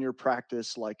about in your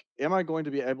practice, like, am I going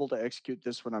to be able to execute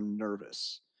this when I'm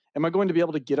nervous? Am I going to be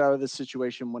able to get out of this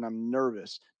situation when I'm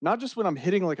nervous? Not just when I'm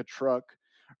hitting like a truck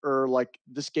or like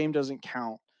this game doesn't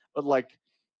count, but like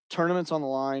tournaments on the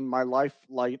line, my life,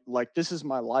 like this is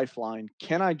my lifeline.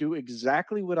 Can I do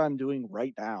exactly what I'm doing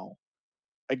right now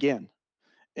again?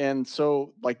 And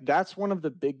so like that's one of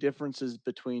the big differences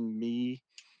between me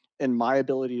and my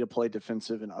ability to play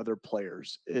defensive and other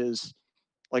players is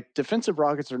like defensive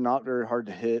rockets are not very hard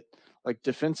to hit. Like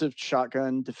defensive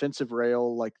shotgun, defensive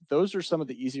rail, like those are some of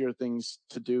the easier things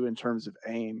to do in terms of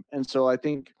aim. And so I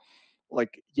think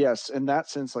like yes, in that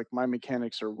sense like my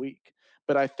mechanics are weak,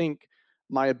 but I think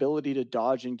my ability to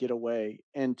dodge and get away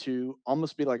and to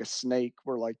almost be like a snake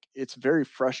where like it's very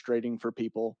frustrating for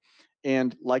people.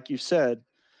 And like you said,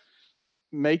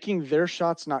 making their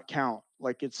shots not count.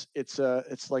 Like it's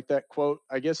like that quote.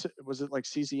 I guess was it like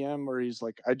CCM where he's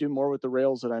like, "I do more with the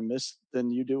rails that I miss than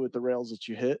you do with the rails that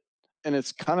you hit." And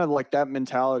it's kind of like that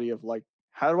mentality of like,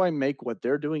 how do I make what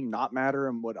they're doing not matter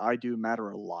and what I do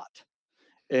matter a lot,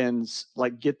 and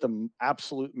like get the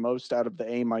absolute most out of the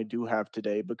aim I do have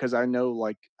today because I know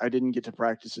like I didn't get to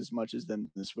practice as much as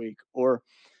them this week, or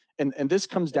and this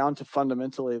comes down to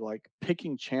fundamentally like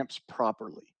picking champs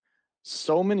properly.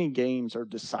 So many games are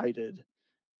decided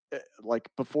like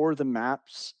before the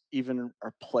maps even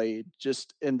are played,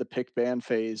 just in the pick ban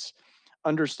phase,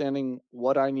 understanding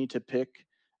what I need to pick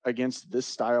against this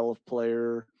style of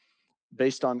player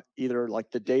based on either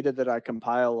like the data that I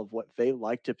compile of what they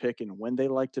like to pick and when they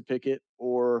like to pick it,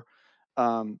 or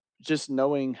just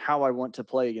knowing how I want to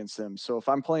play against them. So if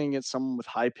I'm playing against someone with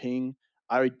high ping,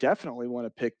 I definitely want to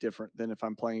pick different than if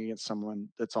I'm playing against someone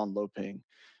that's on low ping,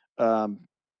 um,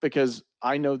 because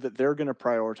I know that they're going to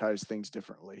prioritize things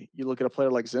differently. You look at a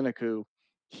player like Zeniku,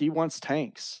 he wants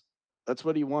tanks. That's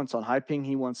what he wants on high ping.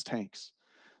 He wants tanks.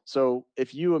 So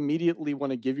if you immediately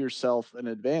want to give yourself an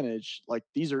advantage, like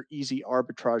these are easy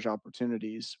arbitrage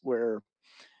opportunities where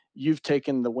you've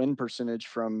taken the win percentage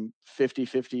from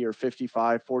 50-50 or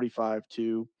 55-45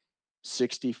 to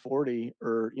 60-40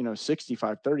 or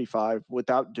 65-35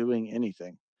 without doing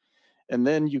anything. And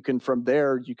then you can, from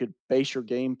there, you could base your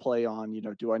gameplay on,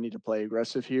 do I need to play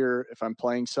aggressive here? If I'm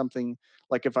playing something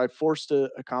like if I forced a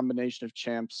combination of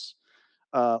champs,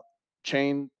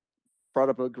 Chain brought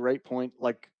up a great point,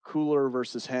 like Cooler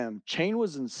versus him. Chain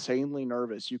was insanely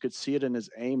nervous. You could see it in his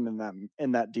aim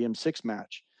in that DM6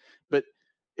 match, but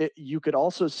you could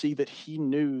also see that he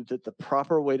knew that the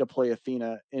proper way to play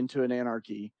Athena into an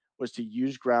Anarchy was to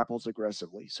use grapples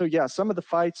aggressively. So yeah, some of the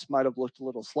fights might have looked a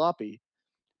little sloppy,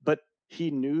 but he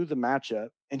knew the matchup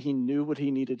and he knew what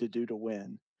he needed to do to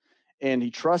win. And he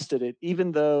trusted it,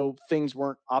 even though things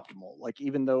weren't optimal. Like,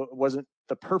 even though it wasn't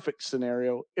the perfect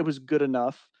scenario, it was good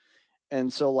enough.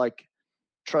 And so, like,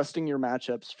 trusting your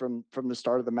matchups from the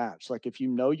start of the match. Like, if you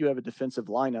know you have a defensive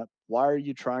lineup, why are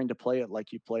you trying to play it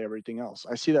like you play everything else?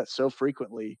 I see that so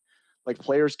frequently. Like,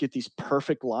 players get these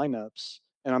perfect lineups,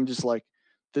 and I'm just like,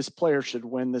 this player should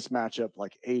win this matchup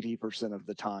like 80% of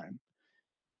the time,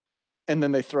 and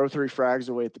then they throw 3 frags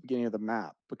away at the beginning of the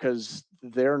map because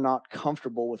they're not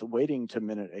comfortable with waiting to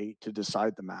minute 8 to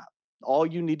decide the map. All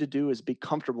you need to do is be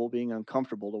comfortable being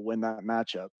uncomfortable to win that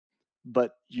matchup,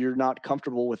 but you're not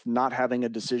comfortable with not having a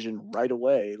decision right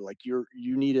away. Like, you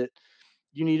need it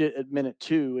at minute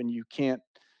 2, and you can't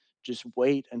just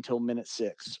wait until minute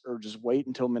 6 or just wait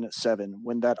until minute 7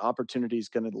 when that opportunity is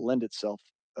going to lend itself.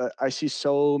 I see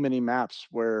so many maps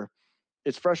where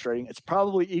it's frustrating. It's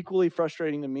probably equally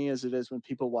frustrating to me as it is when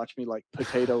people watch me like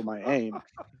potato my aim,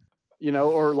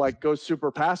 or like go super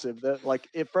passive. That, like,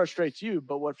 it frustrates you,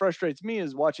 but what frustrates me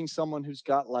is watching someone who's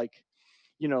got like,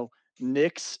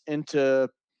 Nyx into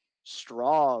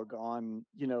Strog on,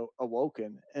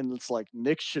 Awoken, and it's like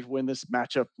Nyx should win this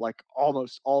matchup like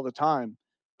almost all the time,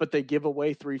 but they give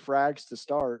away 3 frags to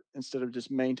start instead of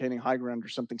just maintaining high ground or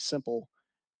something simple,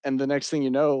 and the next thing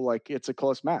you know, like, it's a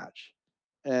close match.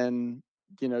 And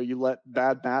you let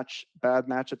bad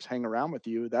matchups hang around with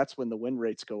you, that's when the win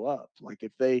rates go up. Like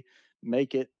if they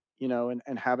make it,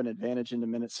 and have an advantage into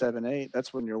minute 7, 8,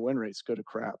 that's when your win rates go to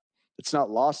crap. It's not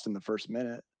lost in the first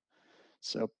minute.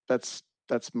 So that's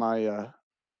my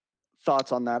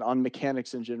thoughts on that, on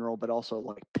mechanics in general, but also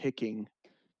like picking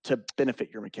to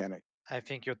benefit your mechanic. I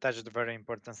think you touched a very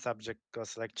important subject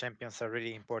because like champions are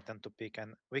really important to pick,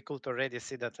 and we could already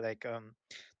see that like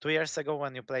 2 years ago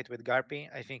when you played with Garpy,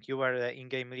 I think you were the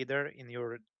in-game leader in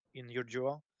your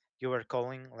duo. You were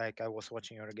calling, like I was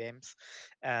watching your games,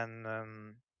 and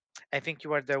I think you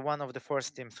were the one of the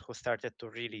first teams who started to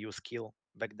really use kill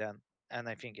back then. And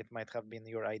I think it might have been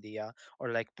your idea,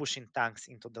 or like pushing tanks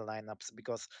into the lineups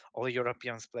because all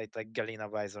Europeans played like Galina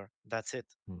Visor. That's it.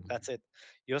 That's it.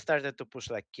 You started to push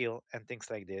like kill and things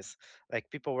like this. Like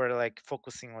people were like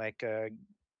focusing like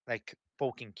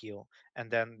poking kill,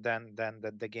 and then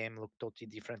the game looked totally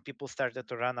different. People started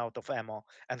to run out of ammo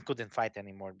and couldn't fight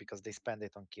anymore because they spent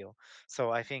it on kill.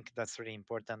 So I think that's really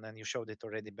important, and you showed it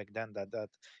already back then that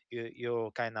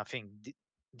you kind of think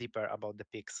deeper about the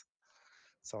picks.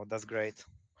 So that's great.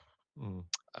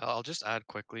 I'll just add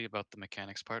quickly about the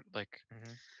mechanics part. Like,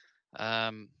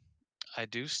 Mhm. I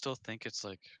do still think it's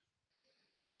like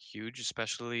huge,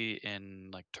 especially in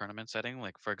like tournament setting.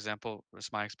 Like for example,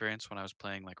 it's my experience when I was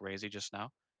playing like Razy just now.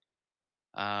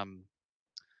 Um,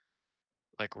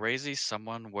 like Razy's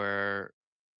someone where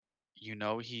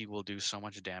he will do so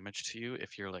much damage to you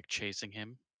if you're like chasing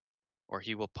him, or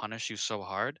he will punish you so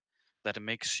hard that it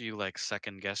makes you like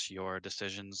second guess your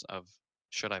decisions of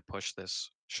should I push this?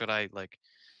 Should I like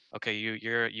okay,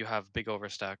 you have big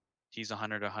overstack. He's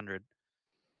 100.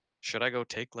 Should I go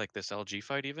take like this LG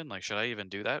fight even? Like should I even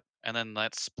do that? And then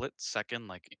that split second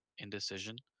like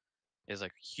indecision is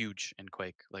like huge in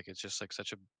Quake. Like it's just like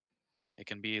it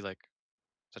can be like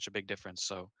such a big difference.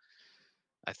 So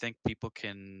I think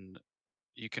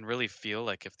you can really feel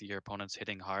like if your opponent's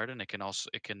hitting hard, and it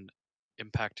can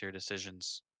impact your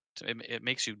decisions. It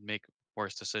makes you make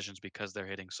worse decisions because they're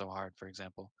hitting so hard, for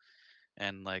example.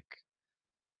 And like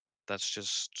that's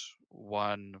just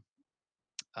one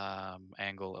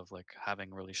angle of like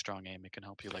having really strong aim. It can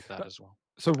help you like that as well.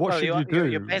 So what Well, should you do?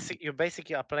 you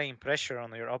basically applying pressure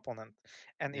on your opponent,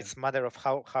 and Yeah. it's matter of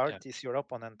how hard Yeah. is your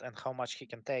opponent and how much he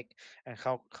can take and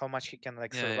how much he can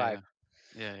like Yeah. survive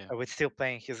Yeah. with still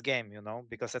playing his game.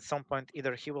 Because at some point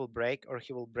either he will break or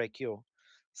he will break you.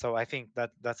 So I think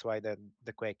that's why the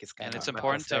Quake is And kind it's of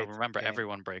important to safe remember game.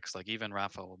 everyone breaks. Like even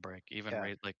Rafa will break. Even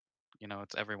Yeah. like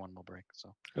it's everyone will break.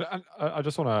 So And I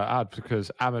just want to add, because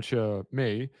amateur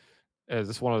me is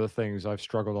this one of the things I've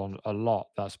struggled on a lot.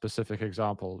 That specific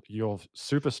example, you're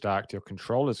super stacked, your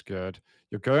control is good,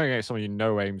 you're going against someone you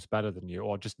know aims better than you,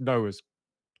 or just know has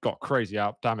got crazy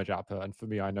damage output. And for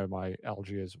me, I know my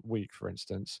LG is weak, for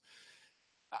instance.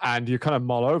 And you kind of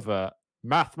mull over.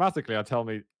 Mathematically, I tell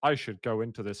me I should go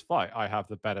into this fight. I have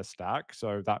the better stack,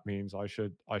 so that means I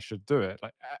should do it.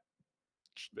 Like,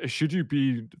 should you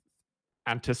be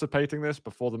anticipating this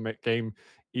before the game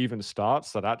even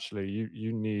starts, that actually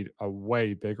you need a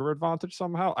way bigger advantage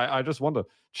somehow? I just wonder,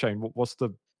 Shane, what's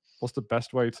the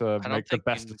best way to I don't make the think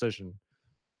best decision?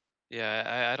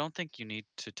 Yeah, I don't think you need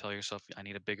to tell yourself I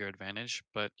need a bigger advantage,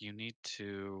 but you need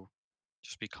to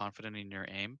just be confident in your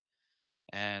aim,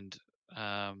 and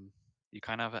um, you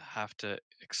kind of have to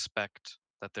expect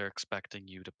that they're expecting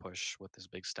you to push with this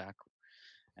big stack,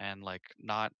 and like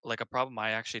not like a problem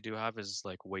I actually do have is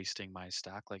like wasting my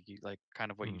stack, like you like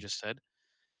kind of what you just said,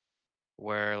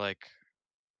 where like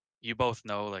you both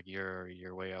know like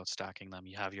you're way out stacking them,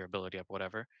 you have your ability up,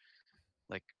 whatever.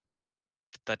 Like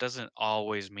that doesn't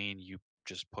always mean you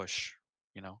just push,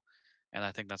 you know. And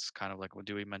I think that's kind of like what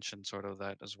Dewey mentioned, sort of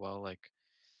that as well. Like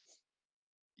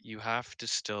you have to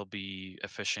still be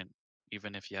efficient,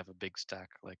 even if you have a big stack.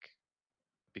 Like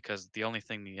because the only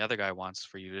thing the other guy wants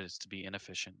for you is to be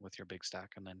inefficient with your big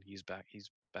stack, and then he's back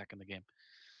in the game.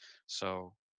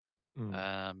 So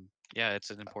yeah, it's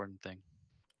an important thing.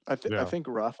 I think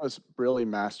Rafa's really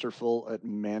masterful at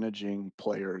managing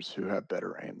players who have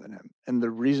better aim than him. And the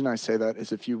reason I say that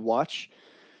is if you watch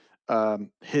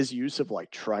his use of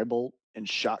like tribal and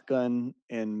shotgun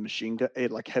and machine gun,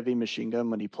 like heavy machine gun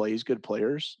when he plays good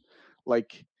players,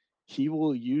 like he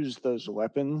will use those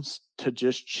weapons to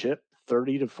just chip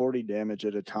 30 to 40 damage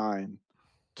at a time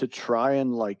to try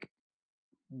and like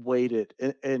weight it,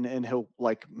 and he'll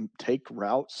like take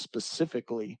routes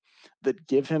specifically that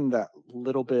give him that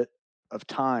little bit of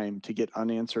time to get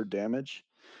unanswered damage.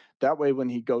 That way when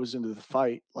he goes into the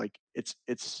fight, like it's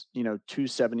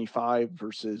 275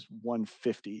 versus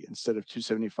 150 instead of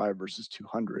 275 versus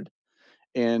 200.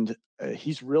 and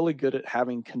he's really good at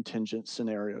having contingent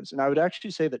scenarios. And I would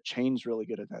actually say that Chain's really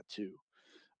good at that too.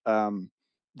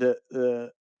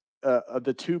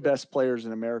 The two best players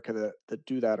in America that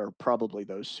do that are probably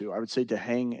those two. I would say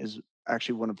Dehang is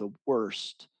actually one of the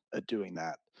worst at doing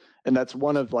that, and that's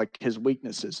one of like his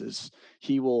weaknesses. Is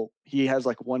he has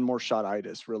like one more shot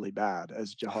itis really bad,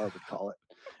 as Jahar would call it,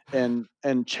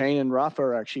 and Chain and Rafa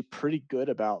are actually pretty good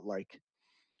about like,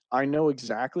 I know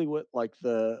exactly what like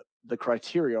the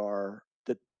criteria are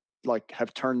that like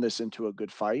have turned this into a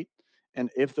good fight, and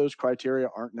if those criteria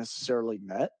aren't necessarily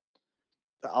met,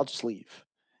 I'll just leave.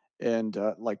 And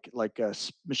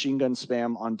machine gun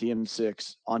spam on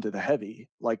DM6 onto the heavy.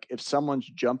 Like if someone's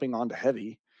jumping onto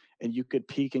heavy and you could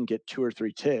peek and get 2 or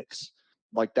 3 ticks,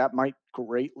 like that might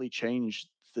greatly change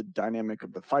the dynamic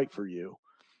of the fight for you,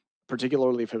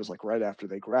 particularly if it was like right after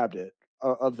they grabbed it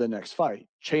of the next fight.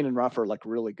 Chain and Ruff are like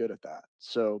really good at that.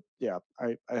 So yeah,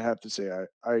 I have to say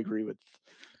I agree with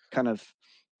kind of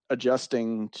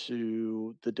adjusting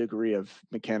to the degree of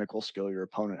mechanical skill your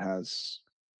opponent has.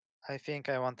 I think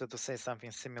I wanted to say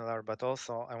something similar, but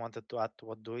also I wanted to add to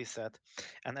what Dewey said,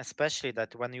 and especially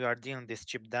that when you are dealing this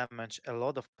chip damage, a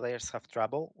lot of players have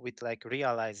trouble with like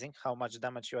realizing how much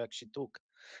damage you actually took.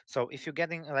 So if you're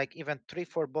getting like even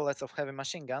 3-4 bullets of heavy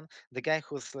machine gun, the guy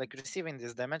who's like receiving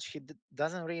this damage, he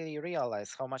doesn't really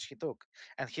realize how much he took,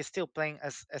 and he's still playing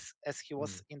as he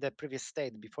was in the previous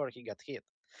state before he got hit.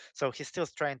 So he's still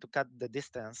trying to cut the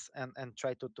distance and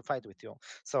try to fight with you.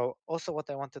 So also what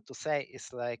I wanted to say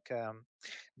is like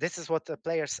this is what the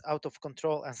players out of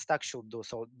control and stuck should do.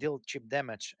 So deal cheap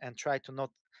damage and try to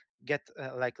not get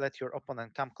like let your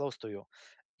opponent come close to you.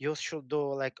 You should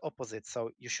do like opposite. So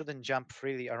you shouldn't jump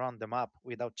freely around the map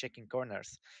without checking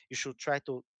corners. You should try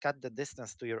to cut the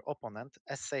distance to your opponent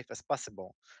as safe as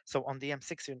possible. So on the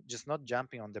M6, you're just not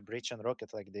jumping on the bridge and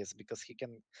rocket like this because he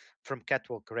can from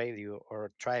catwalk rail you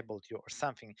or tribal you or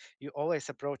something. You always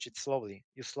approach it slowly.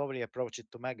 You slowly approach it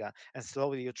to mega and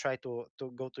slowly you try to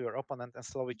go to your opponent and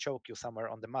slowly choke you somewhere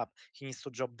on the map. He needs to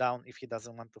drop down if he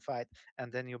doesn't want to fight,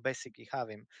 and then you basically have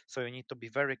him. So you need to be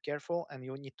very careful, and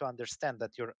you need to understand that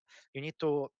you need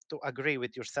to agree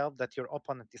with yourself that your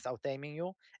opponent is out aiming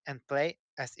you and play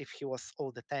as if he was all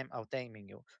the time out aiming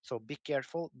you. So be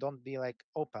careful, don't be like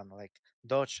open, like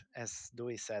dodge, as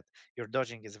Dewey said. Your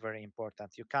dodging is very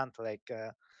important. You can't like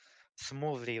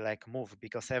smoothly like move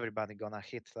because everybody gonna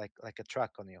hit like a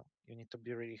truck on you. You need to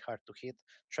be really hard to hit,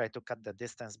 try to cut the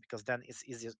distance, because then it's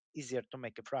easier to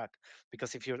make a frag.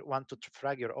 Because if you want to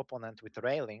frag your opponent with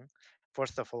railing,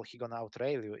 first of all he gonna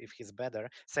outrail you if he's better.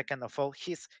 Second of all,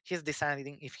 he's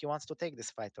deciding if he wants to take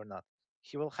this fight or not.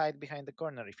 He will hide behind the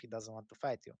corner if he doesn't want to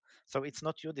fight you. So it's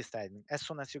not you deciding. As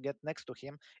soon as you get next to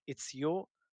him, it's you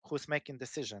who's making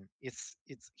decision. It's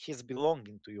he's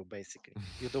belonging to you basically.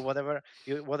 You do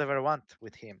whatever want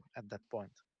with him at that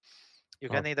point. You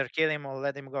Oh, can either kill him or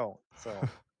let him go. So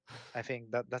I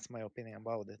think that's my opinion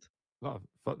about it. no,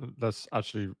 that's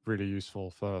actually really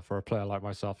useful for a player like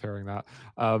myself hearing that.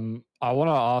 I want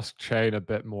to ask Chain a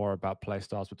bit more about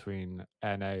playstyles between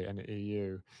NA and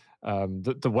EU.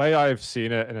 The way I've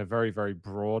seen it in a very, very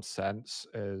broad sense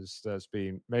is there's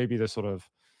been maybe the sort of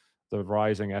the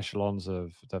rising echelons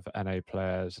of the NA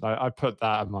players. And I put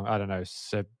that among, I don't know,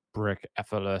 Sibrick,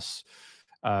 Effortless,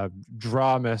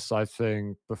 Dramis, I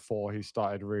think, before he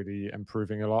started really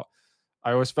improving a lot.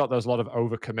 I always felt there was a lot of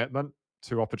overcommitment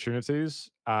to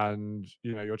opportunities, and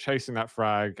you're chasing that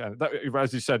frag, and that,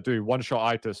 as you said, do one shot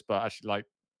itis, but actually like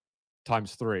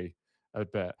times 3 a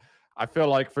bit. I feel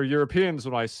like for Europeans,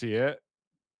 when I see it,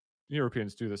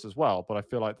 Europeans do this as well, but I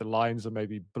feel like the lines are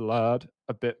maybe blurred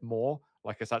a bit more.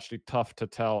 Like it's actually tough to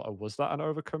tell, was that an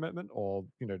overcommitment, or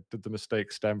did the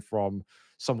mistake stem from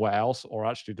somewhere else, or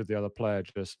actually did the other player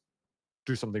just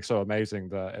do something so amazing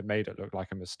that it made it look like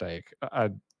a mistake?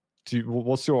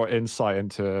 What's your insight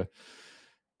into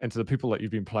the people that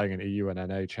you've been playing in EU and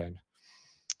NA, Chain?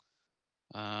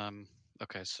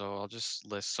 Okay, so I'll just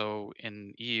list. So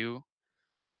in EU,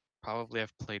 probably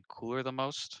I've played Cooler the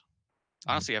most.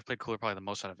 Honestly, I've played Cooler probably the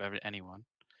most out of anyone,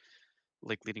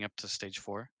 like leading up to stage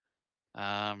 4.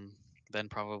 Then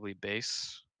probably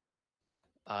Base.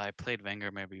 I played Wenger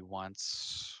maybe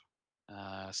once.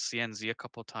 CNZ a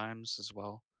couple times as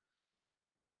well.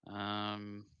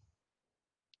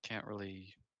 Can't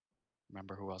really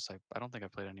remember who else. I don't think I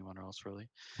played anyone else really.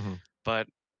 But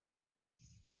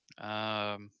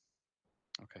okay,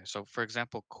 so for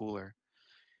example, Cooler.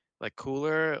 Like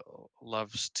Cooler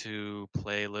loves to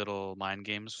play little mind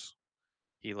games.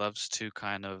 He loves to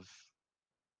kind of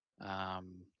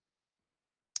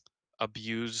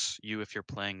abuse you if you're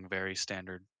playing very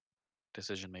standard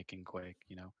decision making Quake,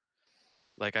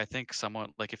 like I think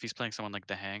someone like if he's playing someone like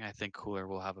Dehang, I think Cooler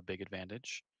will have a big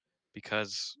advantage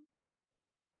because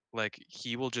like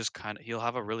he'll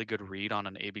have a really good read on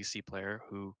an ABC player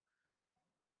who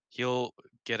he'll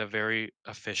get a very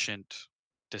efficient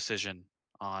decision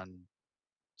on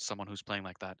someone who's playing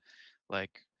like that.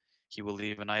 Like he will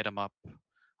leave an item up.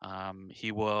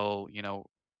 He will,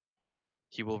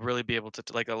 he will really be able to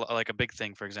like a big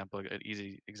thing. For example, an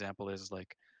easy example is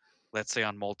like, let's say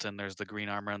on Molten, there's the green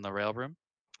armor and the rail room,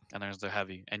 and there's the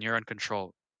heavy, and you're in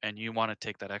control, and you want to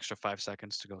take that extra 5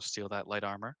 seconds to go steal that light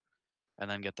armor, and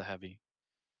then get the heavy.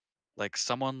 Like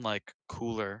someone like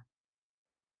Cooler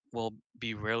will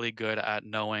be really good at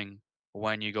knowing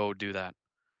when you go do that.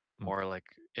 Mm. Or like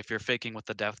if you're faking with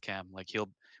the death cam, like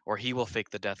he will fake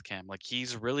the death cam. Like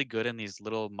he's really good in these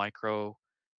little micro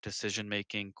decision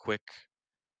making, quick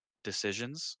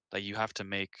decisions that you have to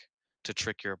make to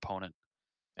trick your opponent.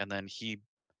 And then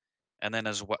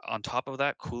as well on top of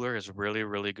that, Cooler is really,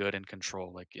 really good in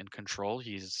control. Like in control,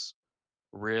 he's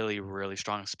really, really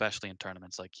strong, especially in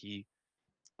tournaments. Like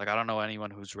I don't know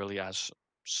anyone who's really as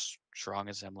strong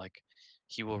as him. Like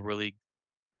he will really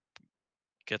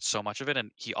get so much of it,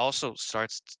 and he also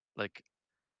starts like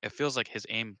it feels like his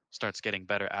aim starts getting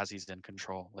better as he's in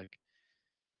control. Like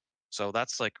so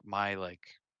that's like my like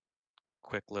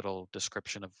quick little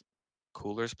description of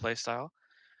Cooler's playstyle.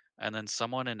 And then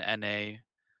someone in NA,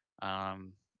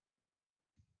 um,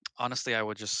 honestly, I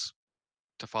would just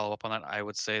to follow up on that, I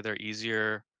would say they're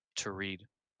easier to read.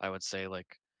 I would say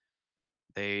like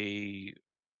they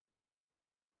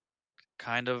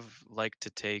kind of like to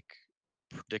take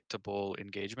predictable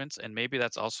engagements, and maybe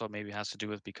that's also maybe has to do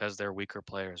with because they're weaker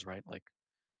players, right? Like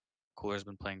Cooler's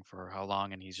been playing for how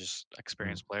long, and he's just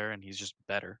experienced player, and he's just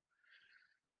better.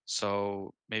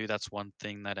 So maybe that's one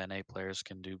thing that NA players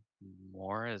can do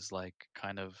more is like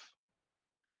kind of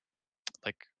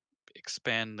like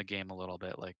expand the game a little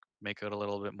bit, like make it a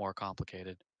little bit more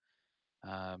complicated.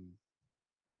 Um,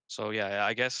 so yeah,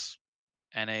 I guess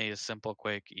NA is simple,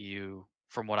 quick. EU,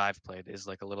 from what I've played, is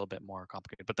like a little bit more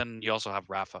complicated. But then you also have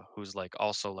Rafa, who's like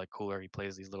also like Cooler. He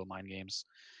plays these little mind games,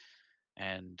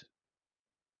 and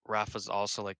Rafa's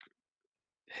also like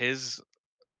his.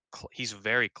 He's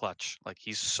very clutch. Like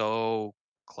he's so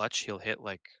clutch. He'll hit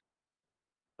like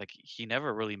he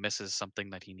never really misses something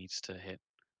that he needs to hit.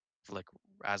 Like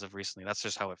as of recently, that's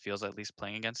just how it feels. At least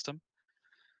playing against him.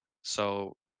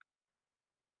 So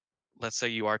let's say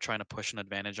you are trying to push an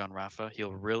advantage on Rafa,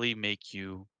 he'll really make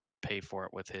you pay for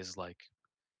it with his like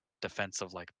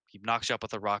defensive, like he knocks you up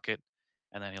with a rocket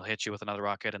and then he'll hit you with another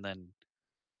rocket and then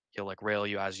he'll like rail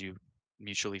you as you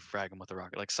mutually frag him with a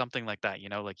rocket, like something like that,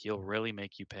 like he'll really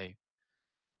make you pay.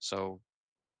 So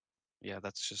yeah,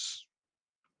 that's just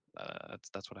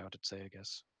that's what I would say, I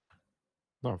guess.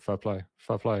 No, fair play,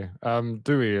 fair play.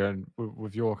 Dewey, and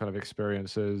with your kind of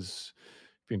experiences,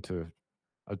 been to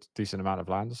a decent amount of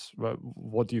lands.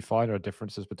 What do you find are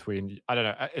differences between? I don't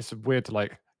know. It's weird to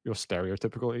like your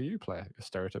stereotypical EU player, your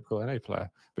stereotypical NA player,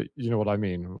 but you know what I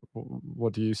mean.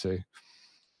 What do you see?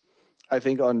 I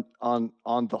think on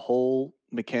the whole,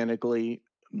 mechanically,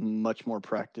 much more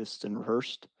practiced and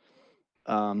rehearsed.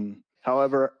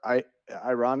 However,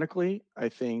 ironically, I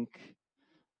think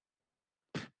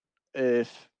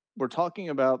if we're talking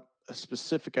about a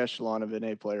specific echelon of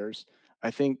NA players,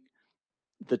 I think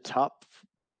the top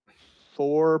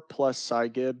 4 plus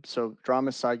Cygib, so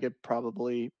Drama Cygib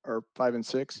probably are 5 and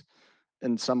 6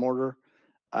 in some order.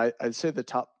 I'd say the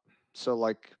top, so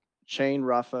like Chain,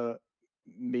 Rafa,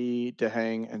 me,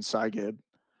 Dehang, and Cygib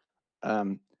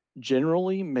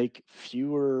generally make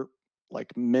fewer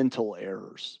like mental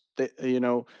errors.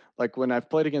 Like when I've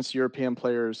played against European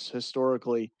players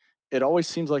historically, it always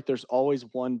seems like there's always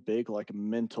one big like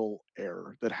mental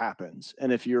error that happens.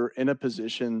 And if you're in a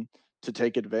position to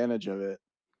take advantage of it,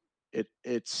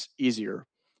 it's easier.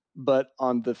 But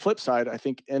on the flip side, I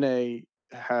think NA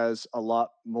has a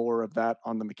lot more of that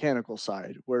on the mechanical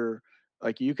side, where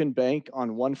like you can bank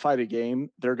on one fight a game,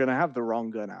 they're going to have the wrong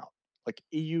gun out. Like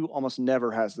EU almost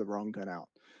never has the wrong gun out.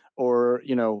 Or,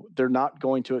 they're not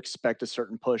going to expect a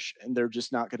certain push and they're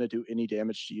just not going to do any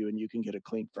damage to you and you can get a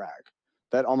clean frag.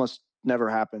 That almost never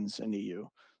happens in EU.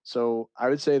 So I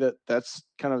would say that that's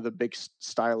kind of the big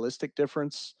stylistic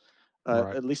difference,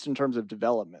 Right. at least in terms of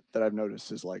development, that I've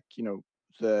noticed is like,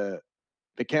 the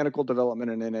mechanical development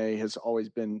in NA has always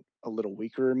been a little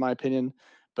weaker in my opinion,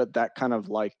 but that kind of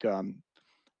like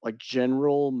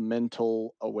general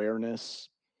mental awareness,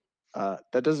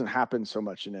 that doesn't happen so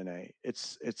much in NA.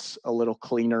 It's a little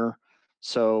cleaner.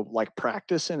 So like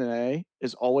practice in NA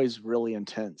is always really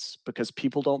intense because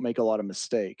people don't make a lot of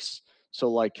mistakes. So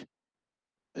like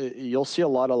you'll see a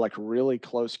lot of like really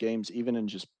close games, even in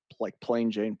just like plain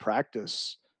Jane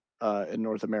practice in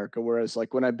North America. Whereas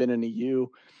like when I've been in EU,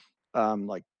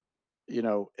 like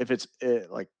if it's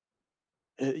like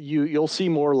you'll see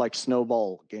more like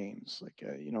snowball games. Like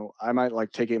I might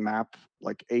like take a map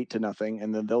like 8-0,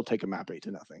 and then they'll take a map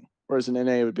 8-0. Whereas in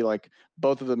NA it would be like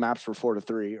both of the maps were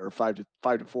 4-3 or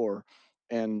 5-4,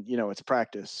 and it's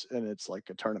practice and it's like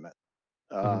a tournament.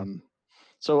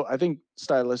 So I think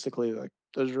stylistically, like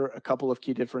those are a couple of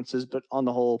key differences, but on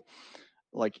the whole,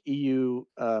 like EU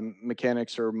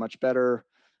mechanics are much better.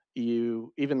 EU,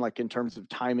 even like in terms of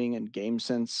timing and game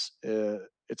sense,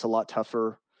 it's a lot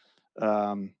tougher.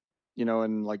 And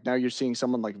like now you're seeing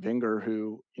someone like Vinger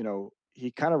who,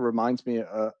 he kind of reminds me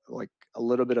like a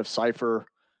little bit of Cypher,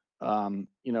 and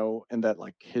that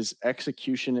like his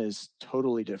execution is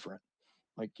totally different.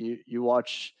 Like you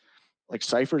watch like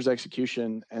Cypher's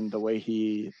execution and the way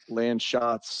he lands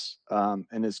shots,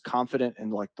 and is confident in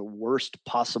like the worst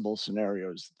possible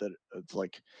scenarios. That it's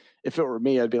like, if it were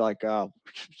me, I'd be like, oh,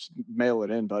 mail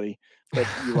it in, buddy. But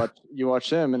you watch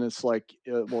him, and it's like,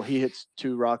 well, he hits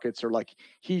 2 rockets, or like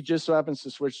he just so happens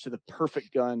to switch to the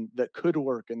perfect gun that could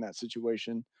work in that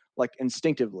situation, like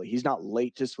instinctively. He's not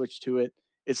late to switch to it.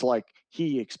 It's like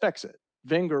he expects it.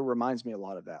 Vinger reminds me a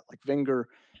lot of that. Like Vinger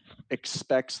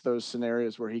expects those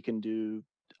scenarios where he can do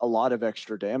a lot of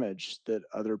extra damage that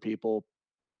other people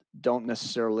don't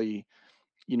necessarily,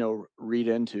 read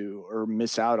into or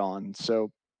miss out on.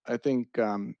 So I think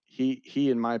he,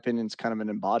 in my opinion, is kind of an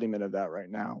embodiment of that right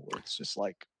now, where it's just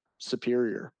like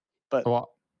superior. But Well,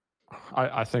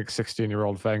 I think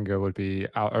 16-year-old Wenger would be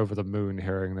out over the moon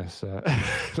hearing this,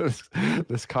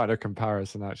 this kind of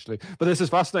comparison, actually. But this is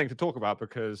fascinating to talk about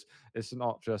because it's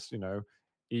not just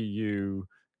EU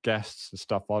guests and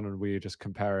stuff on, and we're just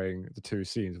comparing the two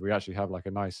scenes. We actually have like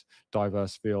a nice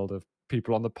diverse field of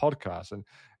people on the podcast. And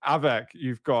Avec,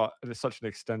 you've got such an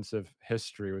extensive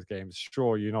history with games.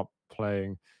 Sure, you're not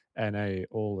playing NA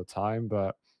all the time,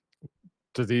 but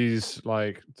do these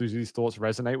thoughts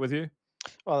resonate with you?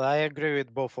 Well, I agree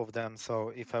with both of them.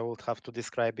 So if I would have to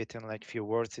describe it in like few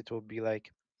words, it would be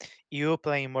like EU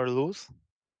playing more loose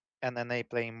and NA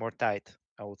playing more tight.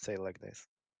 I would say like this.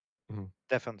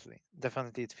 Definitely,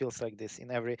 it feels like this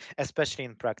in every, especially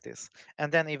in practice,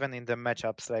 and then even in the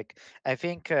matchups. Like I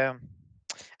think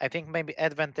maybe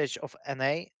advantage of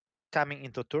NA coming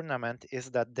into tournament is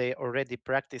that they already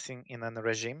practicing in a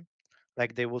regime,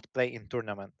 like they would play in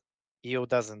tournament. EU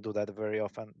doesn't do that very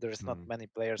often. There's not many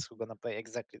players who gonna play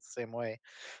exactly the same way.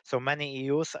 So many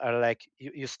EUs are like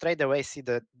you straight away see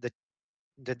the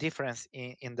difference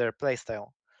in their playstyle.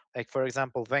 Like for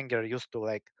example, Wenger used to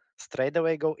like straight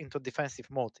away go into defensive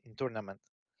mode in tournament.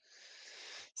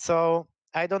 So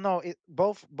I don't know.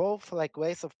 Both like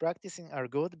ways of practicing are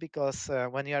good because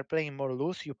when you are playing more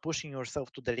loose, you're pushing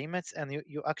yourself to the limits, and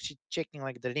you actually checking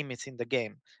like the limits in the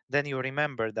game. Then you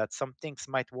remember that some things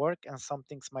might work and some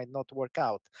things might not work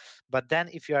out. But then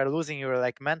if you are losing your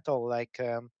like mental like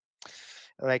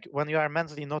when you are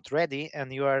mentally not ready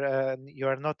and you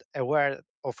are not aware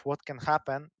of what can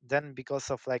happen, then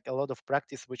because of like a lot of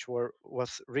practice which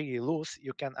was really loose,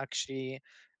 you can actually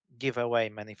give away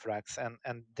many frags,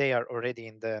 and they are already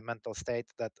in the mental state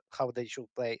that how they should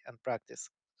play and practice.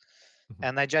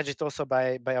 And I judge it also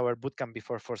by our bootcamp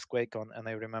before Force QuakeCon, and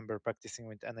I remember practicing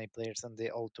with NA players, and they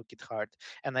all took it hard.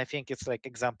 And I think it's like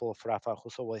example of Rafa,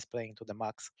 who's always playing to the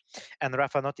max. And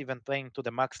Rafa not even playing to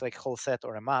the max like whole set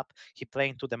or a map. He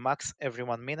playing to the max every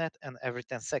 1 minute and every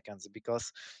 10 seconds because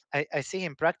I see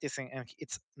him practicing, and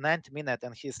it's 9th minute,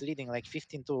 and he's leading like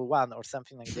 15-1 or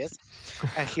something like this,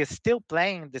 and he's still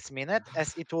playing this minute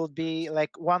as it will be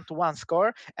like 1-1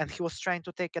 score, and he was trying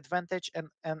to take advantage and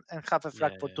have a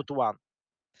frag for 2-1,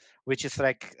 which is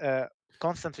like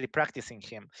constantly practicing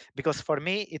him. Because for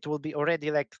me, it will be already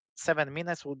like 7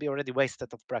 minutes will be already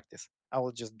wasted of practice. I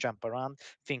will just jump around,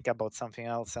 think about something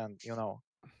else, and Yeah,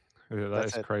 that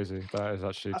that's is it. crazy. That is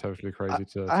actually totally crazy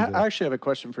to I do. actually have a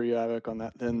question for you, Avik, on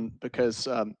that then, because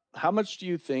how much do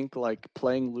you think like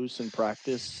playing loose in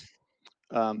practice,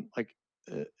 like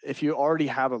if you already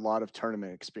have a lot of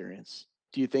tournament experience,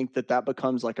 do you think that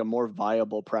becomes like a more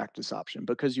viable practice option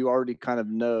because you already kind of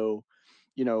know,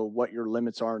 what your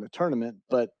limits are in a tournament,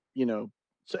 but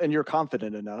and you're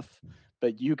confident enough,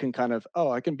 but you can kind of,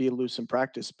 oh, I can be loose in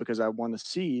practice because I want to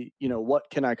see, what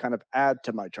can I kind of add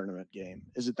to my tournament game?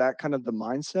 Is it that kind of the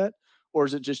mindset, or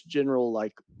is it just general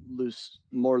like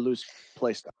more loose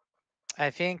play style? I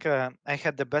think I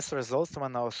had the best results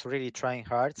when I was really trying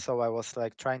hard. So I was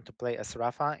like trying to play as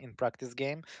Rafa in practice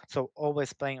game. So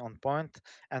always playing on point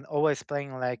and always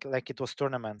playing like it was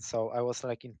tournament. So I was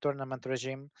like in tournament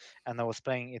regime and I was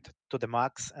playing it to the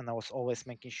max and I was always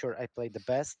making sure I play the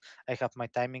best. I have my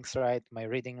timings right, my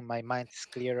reading, my mind is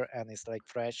clear and it's like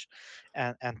fresh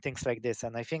and things like this.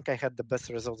 And I think I had the best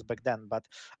results back then. But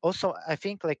also I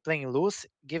think like playing loose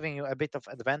giving you a bit of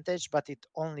advantage, but it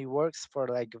only works for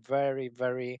like very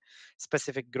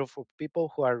specific group of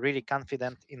people who are really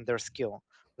confident in their skill.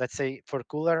 Let's say for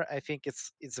Cooler, I think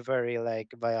it's very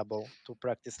like viable to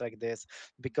practice like this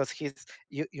because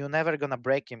you're never gonna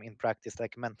break him in practice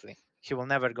like mentally. He will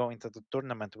never go into the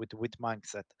tournament with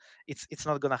mindset. It's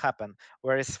not gonna happen.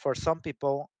 Whereas for some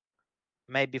people,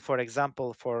 maybe for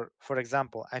example,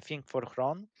 I think for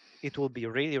Hron, it will be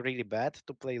really bad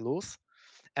to play loose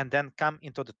and then come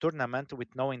into the tournament with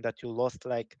knowing that you lost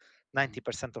like Mhm.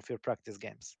 90% of your practice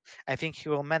games. I think he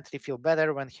will mentally feel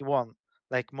better when he won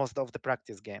like most of the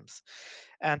practice games.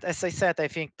 And as I said, I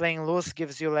think playing loose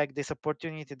gives you like this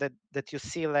opportunity that you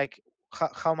see like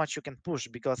how much you can push,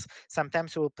 because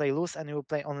sometimes you will play loose and you will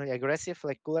play only aggressive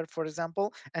like Cooler for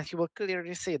example, and he will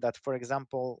clearly see that for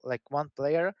example like one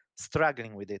player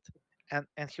struggling with it,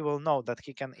 and he will know that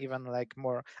he can even like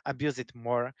more abuse it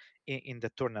more in the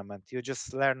tournament. You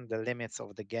just learn the limits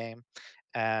of the game.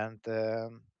 And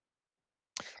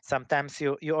sometimes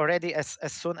you already, as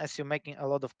soon as you're making a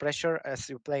lot of pressure, as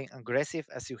you're playing aggressive,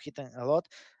 as you're hitting a lot,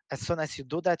 as soon as you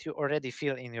do that, you already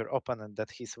feel in your opponent that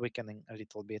he's weakening a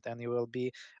little bit, and you will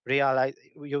be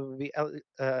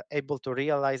able to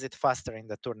realize it faster in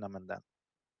the tournament then.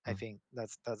 I Mm. think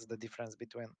that's the difference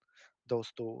between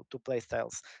those two play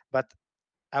styles. But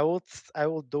I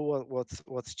would do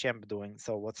what's Champ doing,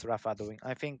 so what's Rafa doing.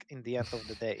 I think in the end of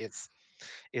the day, it's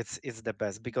the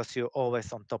best because you're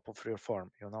always on top of your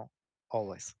form,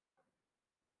 always.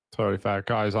 Totally fair,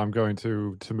 guys. I'm going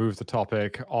to move the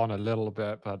topic on a little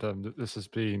bit, but this has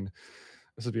been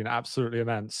absolutely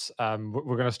immense. We're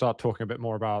going to start talking a bit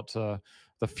more about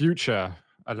the future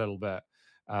a little bit,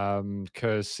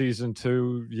 because season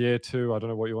two, year two, I don't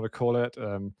know what you want to call it.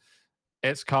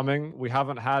 It's coming. We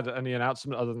haven't had any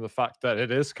announcement other than the fact that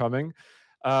it is coming,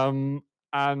 um,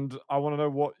 and I want to know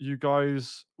what you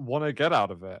guys want to get out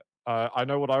of it. I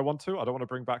know what I want to. I don't want to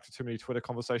bring back to too many Twitter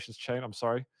conversations, Chain. I'm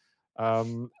sorry.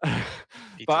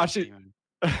 But actually, PTSD, man.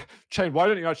 Chain, why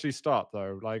don't you actually start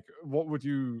though? Like,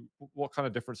 what kind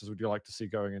of differences would you like to see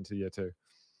going into year two?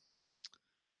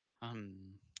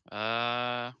 Um,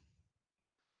 uh,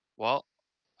 well,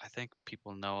 I think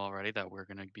people know already that we're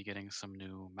gonna be getting some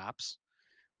new maps,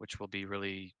 which will be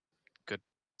really good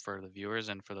for the viewers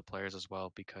and for the players as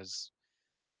well, because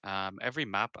every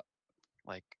map,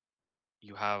 like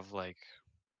you have like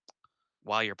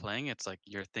while you're playing, it's like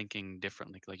you're thinking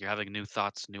differently. Like you're having new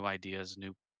thoughts, new ideas,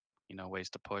 new ways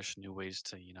to push, new ways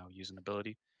to use an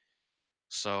ability.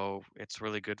 So it's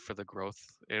really good for the growth.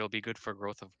 It'll be good for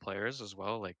growth of players as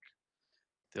well. Like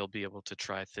they'll be able to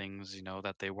try things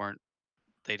that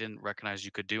they didn't recognize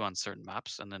you could do on certain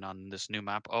maps, and then on this new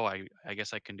map, oh, I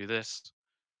guess I can do this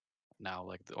now.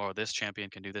 Like or this champion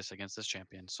can do this against this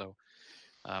champion. So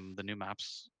the new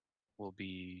maps will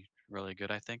be really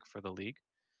good, I think, for the league.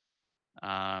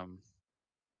 Um,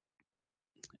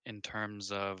 in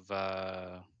terms of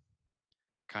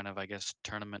kind of, I guess,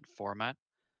 tournament format.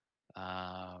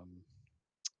 Um,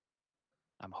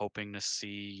 I'm hoping to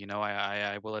see,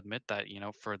 I will admit that,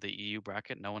 for the EU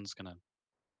bracket, no one's gonna,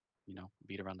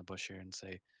 beat around the bush here and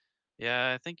say,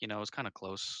 yeah, I think, it was kind of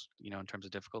close, in terms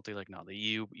of difficulty. Like, no, the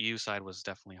EU side was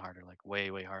definitely harder, like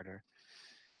way harder.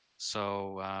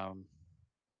 So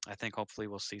I think hopefully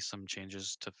we'll see some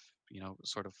changes to,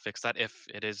 sort of fix that if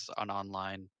it is an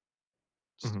online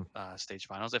Mhm. stage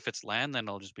finals. If it's LAN, then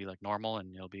it'll just be like normal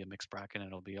and it'll be a mixed bracket and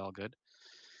it'll be all good.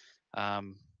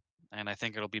 Um, and I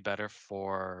think it'll be better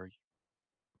for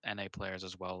NA players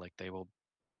as well. Like they will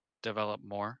develop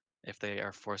more if they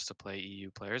are forced to play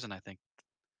EU players. And I think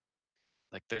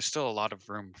like there's still a lot of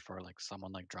room for like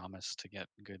someone like Dramas to get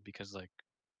good because like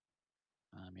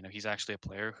he's actually a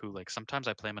player who like sometimes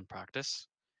I play him in practice.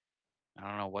 I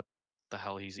don't know what the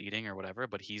hell he's eating or whatever,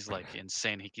 but he's like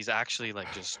insane. He's actually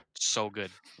like just so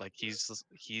good. Like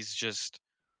he's just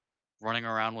running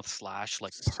around with Slash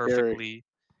like Scary.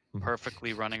 Mhm.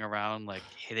 perfectly running around like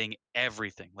hitting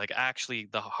everything. Like actually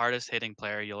the hardest hitting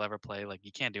player you'll ever play. Like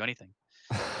you can't do anything.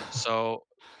 So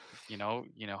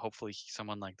hopefully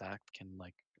someone like that can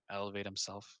like elevate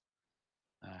himself.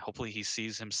 Hopefully he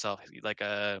sees himself like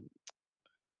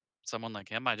someone like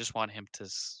him. I just want him to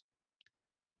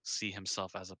see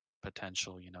himself as a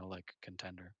potential, like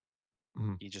contender.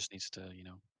 Mhm. He just needs to,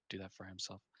 do that for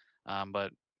himself.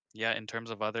 But yeah, in terms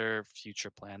of other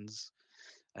future plans,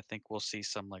 I think we'll see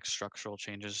some like structural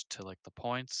changes to like the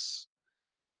points.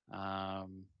 Yeah,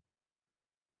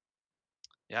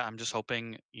 I'm just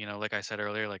hoping, like I said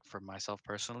earlier, like for myself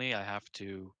personally, I have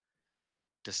to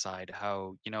decide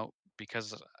how,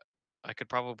 because I could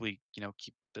probably,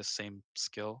 keep the same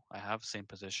skill I have, same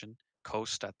position,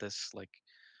 coast at this like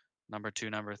number 2,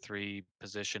 number 3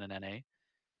 position in NA.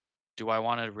 Do I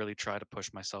want to really try to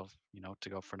push myself, to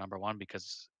go for number 1?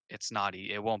 Because it's not,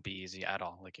 it won't be easy at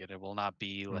all. Like it will not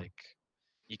be like,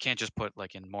 you can't just put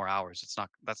like in more hours.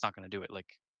 That's not going to do it. Like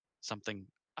something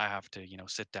I have to,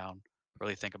 sit down,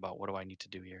 really think about what do I need to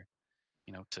do here,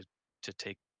 to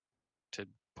take, to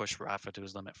push Rafa to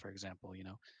his limit, for example,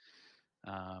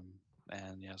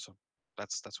 and yeah, so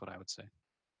that's what I would say.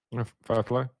 Fair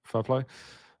play, fair play.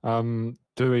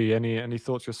 Dewey, any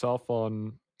thoughts yourself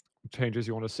on changes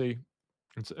you want to see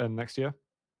in next year?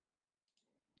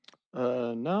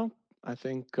 No, I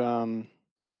think I Wasn't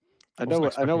know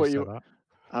expecting you what to say you that.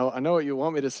 I know what you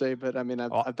want me to say, but I mean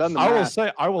I've done the I math.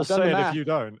 I will I've done say the it if math. you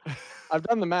don't. I've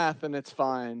done the math and it's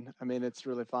fine. I mean it's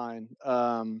really fine.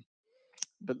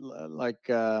 But like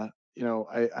I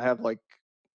have like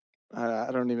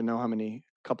I don't even know how many,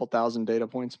 couple thousand data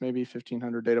points, maybe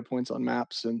 1,500 data points on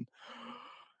maps and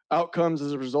outcomes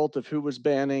as a result of who was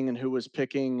banning and who was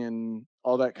picking and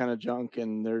all that kind of junk.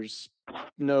 And there's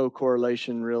no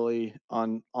correlation really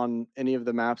on any of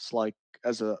the maps, like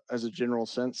as a general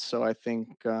sense. So I think,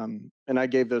 and I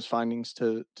gave those findings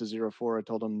to 04. I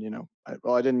told him,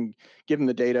 I didn't give him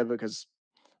the data because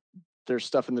there's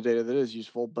stuff in the data that is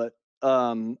useful, but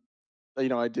I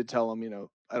did tell him,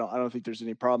 I don't think there's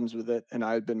any problems with it, and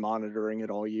I had been monitoring it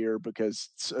all year because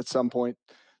at some point,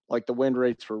 like the win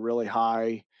rates were really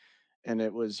high, and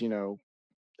it was,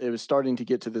 it was starting to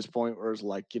get to this point where it's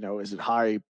like, is it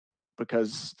high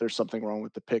because there's something wrong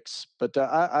with the picks? But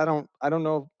I don't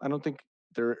know. I don't think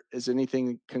there is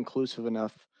anything conclusive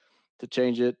enough to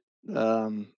change it.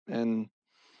 And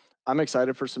I'm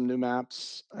excited for some new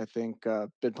maps. I think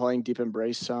been playing Deep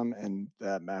Embrace some, and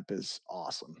that map is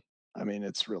awesome. I mean,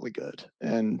 it's really good,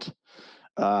 and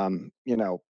I'm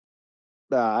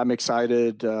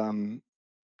excited to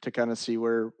kind of see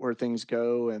where things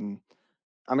go, and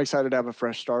I'm excited to have a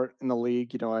fresh start in the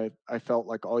league. I felt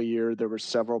like all year there were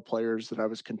several players that I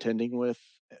was contending with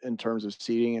in terms of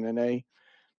seeding in NA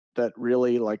that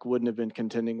really like wouldn't have been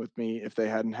contending with me if they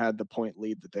hadn't had the point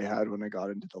lead that they had when I got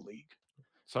into the league.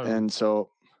 So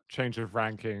change of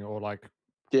ranking or like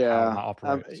how yeah, that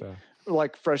operates.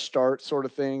 like fresh start sort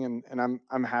of thing, and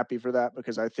I'm happy for that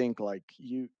because I think like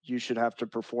you should have to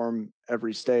perform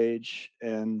every stage,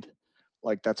 and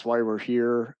like that's why we're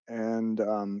here. And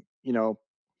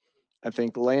I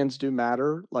think lands do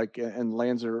matter, like, and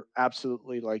lands are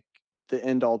absolutely like the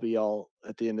end all be all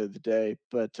at the end of the day.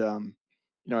 But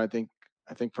I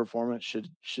think performance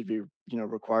should be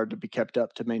required to be kept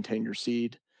up to maintain your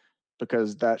seed,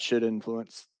 because that should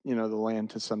influence the land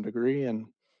to some degree. And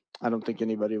I don't think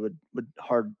anybody would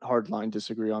hard line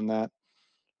disagree on that.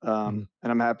 And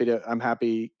I'm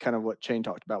happy kind of what Chain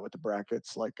talked about with the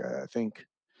brackets. Like I think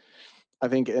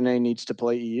NA needs to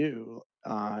play EU.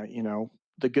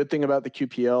 The good thing about the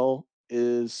QPL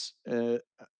is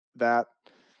that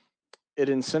it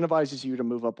incentivizes you to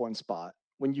move up one spot.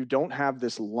 When you don't have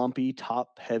this lumpy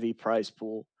top heavy prize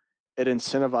pool, it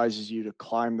incentivizes you to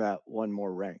climb that one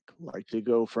more rank, like to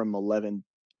go from 11,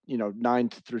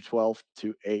 9th through 12th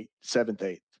to 8th,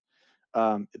 7th,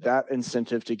 8th. That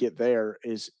incentive to get there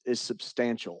is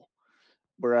substantial.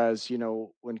 Whereas,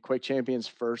 when Quake Champions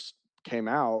first came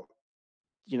out,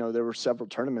 there were several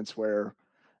tournaments where,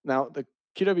 now the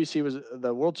QWC was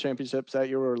the World Championships that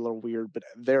year were a little weird, but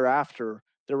thereafter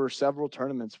there were several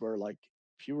tournaments where like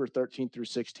if you were 13th through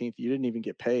 16th, you didn't even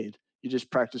get paid. You just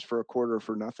practiced for a quarter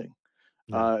for nothing.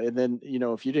 And then,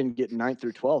 if you didn't get 9th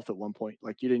through 12th at one point,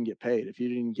 like you didn't get paid. If you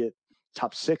didn't get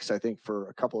top 6, I think for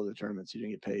a couple of the tournaments, you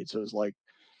didn't get paid. So it was like,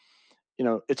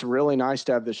 it's really nice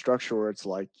to have this structure where it's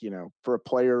like, for a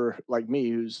player like me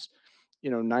who's,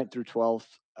 9th through 12th,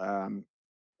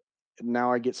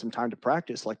 now I get some time to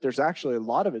practice. Like there's actually a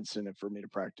lot of incentive for me to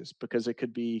practice, because it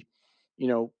could be,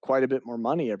 quite a bit more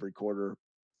money every quarter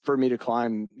for me to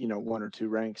climb, 1 or 2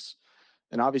 ranks.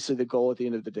 And obviously the goal at the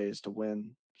end of the day is to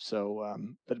win. So,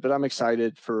 but I'm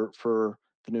excited for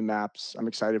the new maps. I'm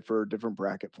excited for a different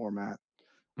bracket format,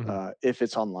 if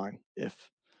it's online,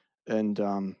 and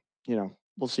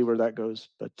we'll see where that goes.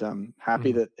 But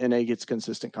happy that NA gets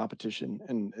consistent competition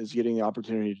and is getting the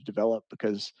opportunity to develop,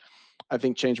 because I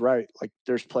think Chain's right. Like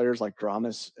there's players like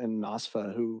Dramas and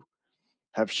Nosfa who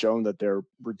have shown that they're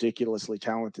ridiculously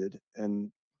talented,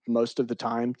 and most of the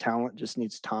time, talent just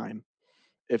needs time.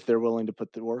 If they're willing to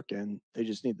put the work in, they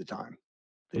just need the time.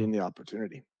 They need the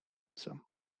opportunity. So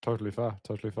Totally fair.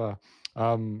 Totally fair.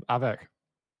 Avec,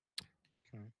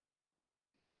 Hmm.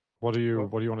 what do you You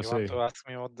want to want see? to ask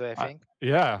me what do I think?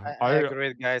 Yeah, I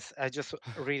agree, guys. I just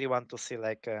really want to see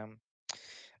like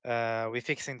we're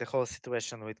fixing the whole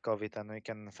situation with COVID, and we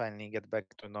can finally get back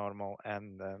to normal.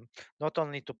 And not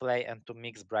only to play and to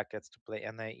mix brackets to play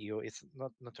NAU. It's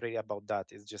not really about that.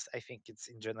 It's just I think it's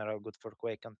in general good for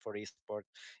Quake and for esport.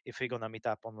 If we're gonna meet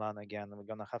up on LAN again,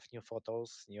 we're gonna have new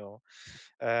photos, new.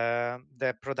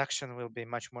 The production will be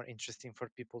much more interesting for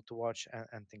people to watch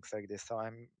and things like this. So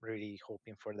I'm really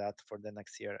hoping for that for the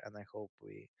next year, and I hope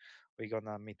we're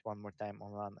gonna meet one more time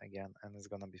on LAN again, and it's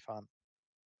gonna be fun.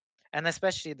 And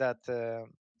especially that,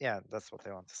 yeah, that's what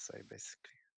I want to say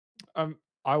basically.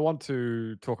 I want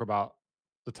to talk about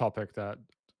the topic that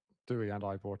Dewey and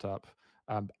I brought up,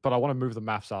 but I want to move the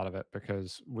maths out of it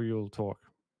because we'll talk,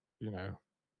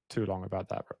 too long about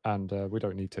that, and we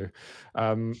don't need to.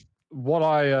 What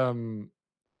I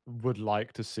would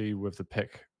like to see with the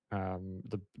pick,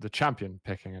 the champion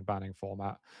picking and banning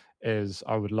format, is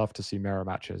I would love to see mirror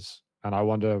matches, and I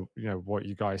wonder, what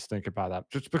you guys think about that.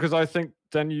 Just because I think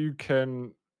then you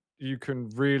can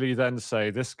really then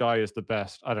say this guy is the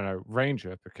best, I don't know,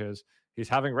 ranger, because he's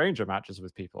having ranger matches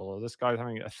with people, or this guy's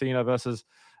having Athena versus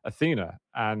Athena.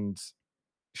 And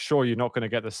sure, you're not going to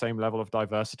get the same level of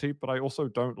diversity, but I also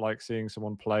don't like seeing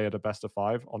someone play at a best of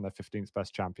 5 on their 15th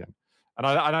best champion. And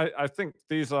I think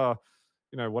these are,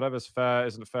 whatever's fair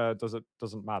isn't fair,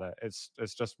 doesn't matter. It's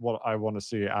just what I want to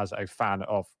see as a fan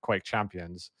of Quake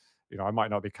Champions. I might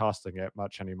not be casting it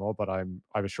much anymore, but I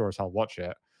was sure as hell watch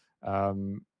it. I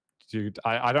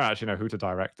don't actually know who to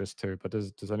direct this to, but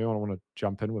does anyone want to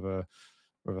jump in with a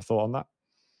thought on that?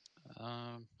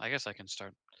 I guess I can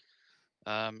start.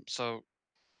 So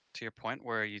to your point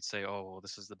where you'd say, "Oh, well,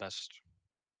 this is the best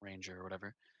ranger" or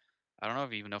whatever. I don't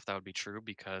know even know if that would be true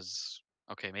because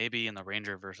okay, maybe in the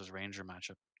ranger versus ranger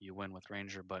matchup you win with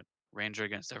ranger, but ranger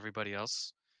against everybody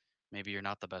else, maybe you're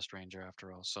not the best ranger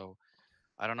after all. So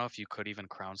I don't know if you could even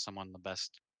crown someone the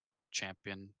best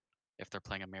champion if they're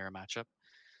playing a mirror matchup.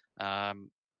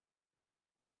 Um,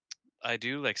 I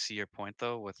do like see your point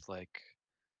though with like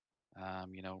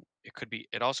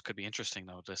it also could be interesting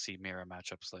though to see mirror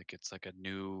matchups. Like it's like a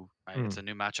new it's a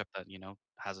new matchup that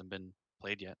hasn't been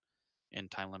played yet in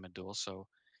time limit duels. So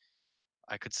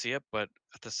I could see it, but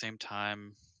at the same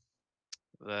time,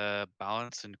 the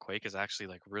balance in Quake is actually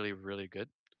like really, really good.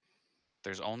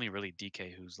 There's only really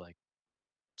DK who's like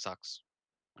sucks.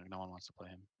 Like no one wants to play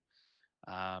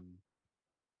him. Um,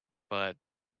 but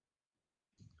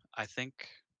I think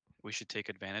we should take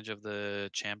advantage of the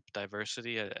champ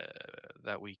diversity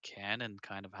that we can and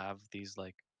kind of have these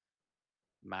like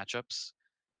matchups.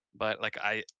 But like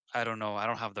I don't know. I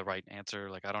don't have the right answer.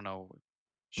 Like I don't know.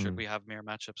 Should we have mirror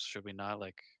matchups? Should we not?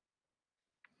 Like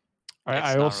I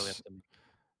it's not really up also to me.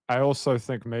 I also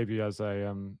think maybe as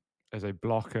a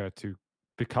blocker to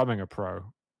becoming a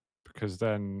pro, because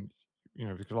then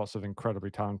because lots of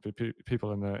incredibly talented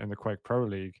people in the Quake Pro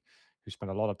League who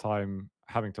spend a lot of time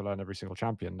having to learn every single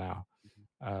champion now.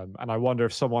 And I wonder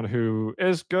if someone who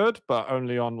is good but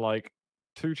only on like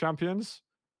 2 champions,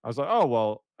 I was like, oh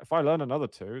well, if I learn another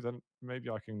 2, then maybe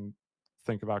I can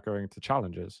think about going to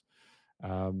challenges.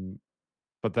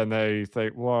 But then they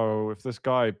think, whoa, if this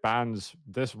guy bans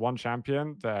this one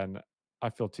champion, then I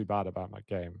feel too bad about my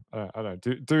game. I don't know.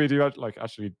 Do we do like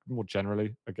actually more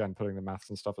generally, again, putting the maths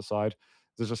and stuff aside,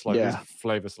 there's just like these Yeah.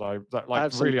 flavors that I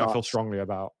have some really I feel thoughts. strongly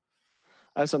about.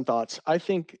 I have some thoughts. I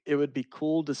think it would be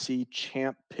cool to see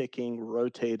champ picking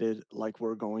rotated like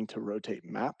we're going to rotate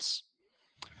maps,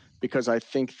 because I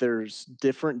think there's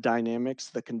different dynamics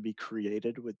that can be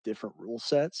created with different rule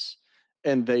sets,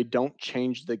 and they don't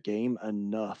change the game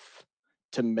enough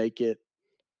to make it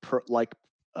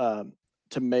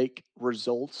to make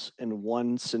results in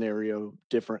one scenario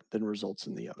different than results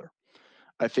in the other.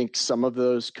 I think some of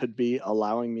those could be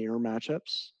allowing mirror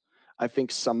matchups. I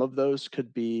think some of those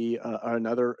could be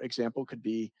another example could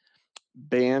be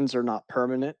bans are not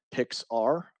permanent, picks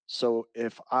are. So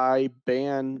if I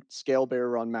ban Scale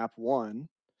Bearer on map 1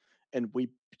 and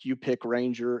you pick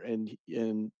Ranger and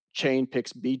Chain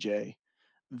picks BJ,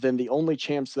 then the only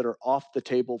champs that are off the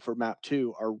table for map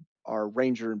 2 are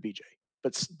Ranger and BJ.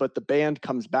 But the ban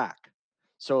comes back.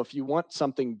 So if you want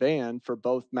something banned for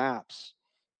both maps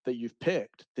that you've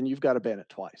picked, then you've got to ban it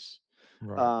twice.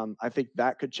 Right. I think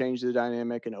that could change the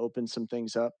dynamic and open some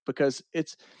things up, because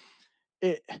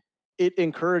it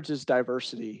encourages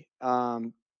diversity,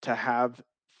 to have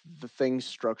the things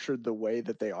structured the way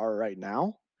that they are right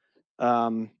now.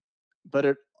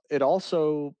 But it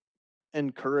also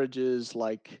encourages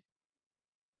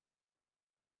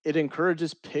it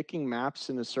encourages picking maps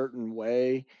in a certain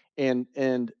way,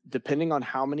 and depending on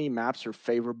how many maps are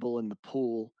favorable in the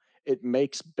pool, it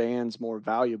makes bans more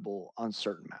valuable on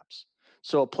certain maps.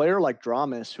 So a player like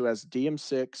Dramus, who has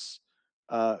DM6,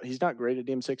 he's not great at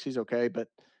DM6, he's okay, but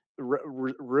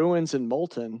Ruins and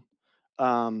Molten,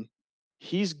 um,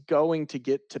 he's going to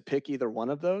get to pick either one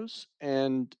of those,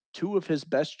 and two of his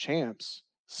best champs,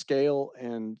 Scale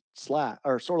and Slash,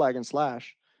 or Sorlag and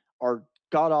Slash, are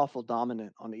god awful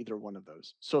dominant on either one of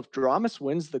those. So if Dramus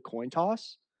wins the coin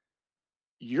toss,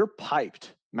 you're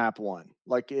piped map one.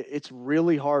 Like it's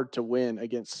really hard to win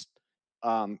against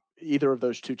either of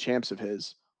those two champs of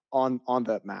his on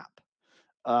that map.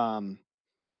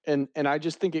 And I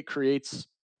just think it creates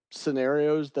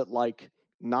scenarios that like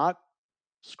not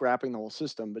scrapping the whole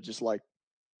system, but just like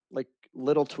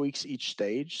little tweaks each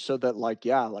stage, so that like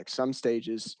like some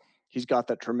stages he's got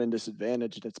that tremendous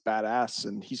advantage and it's badass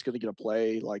and he's going to get to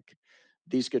play like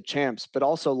these good champs. But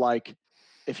also like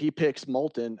if he picks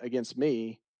Molten against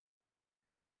me,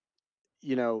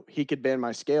 he could ban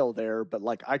my Scale there, but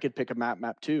like I could pick a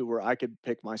map too where I could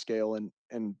pick my Scale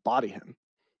and body him.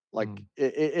 Like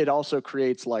it also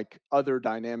creates like other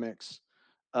dynamics.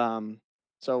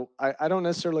 So I don't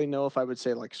necessarily know if I would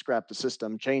say like scrap the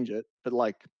system, change it, but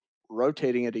like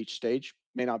rotating at each stage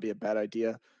may not be a bad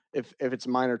idea if it's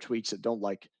minor tweaks that don't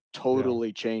like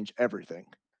totally change everything.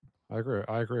 I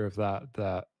agree with that.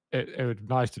 That it would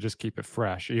be nice to just keep it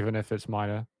fresh, even if it's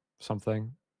minor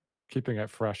something. Keeping it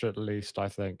fresh at least, I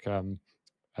think.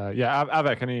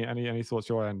 Avek, any thoughts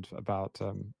your end about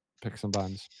picks and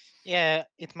bans? Yeah,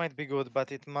 it might be good,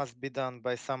 but it must be done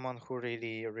by someone who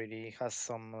really has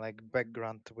some like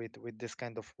background with this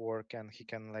kind of work, and he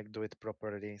can like do it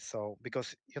properly. So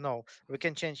because we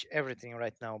can change everything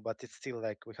right now, but it's still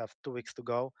like we have 2 weeks to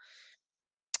go,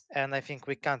 and I think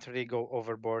we can't really go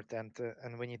overboard, and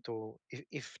we need to,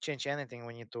 if change anything,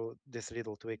 we need to this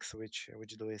little tweaks which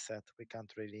Dewey said. We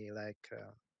can't really like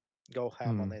go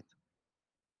ham on it.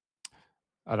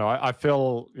 I know. I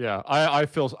feel, I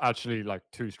feel actually like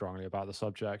too strongly about the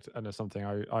subject, and it's something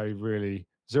I really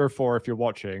 04. If you're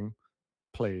watching,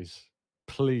 please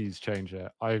change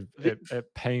it. It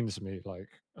pains me like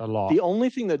a lot. The only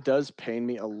thing that does pain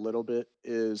me a little bit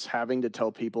is having to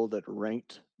tell people that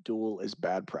ranked duel is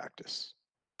bad practice.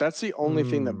 That's the only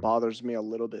thing that bothers me a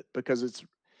little bit, because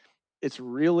it's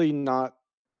really not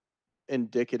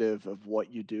indicative of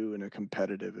what you do in a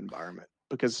competitive environment,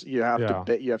 because you have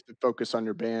to focus on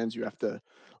your bans. You have to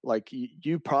like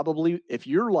you probably, if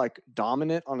you're like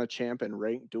dominant on a champ in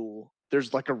ranked duel,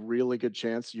 there's like a really good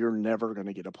chance you're never going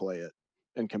to get to play it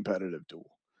in competitive duel.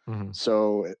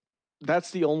 So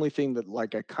that's the only thing that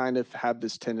like I kind of have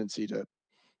this tendency to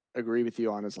agree with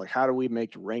you on, is like, how do we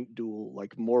make ranked duel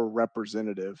like more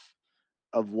representative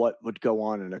of what would go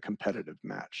on in a competitive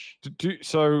match? Do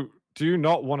you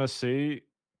not want to see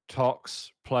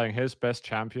Tox playing his best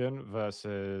champion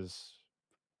versus,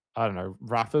 I don't know,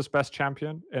 Rafa's best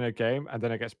champion in a game, and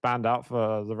then it gets banned out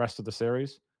for the rest of the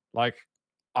series? Like,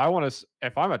 I want to,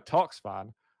 if I'm a Tox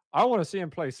fan, I want to see him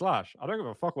play Slash. I don't give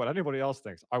a fuck what anybody else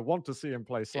thinks. I want to see him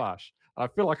play Slash. I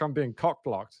feel like I'm being cock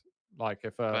blocked. Like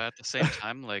if but at the same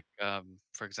time, like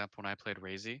for example, when I played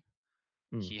Razy,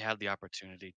 he had the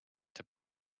opportunity to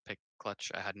pick Clutch.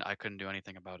 I couldn't do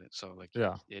anything about it. So like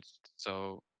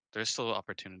so there's still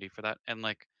opportunity for that. And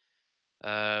like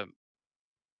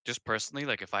just personally,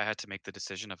 like if I had to make the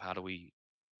decision of how do we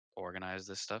organize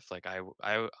this stuff, like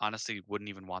I honestly wouldn't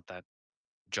even want that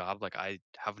job. Like I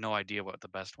have no idea what the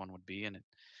best one would be, and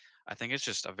I think it's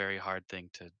just a very hard thing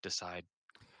to decide.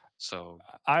 So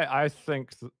I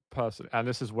think personally, and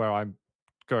this is where I'm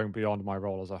going beyond my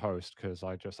role as a host, because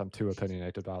I'm too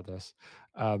opinionated about this.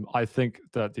 I think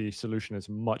that the solution is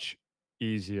much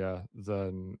easier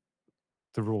than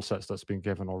the rule sets that's been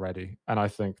given already, and I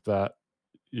think that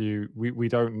we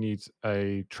don't need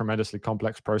a tremendously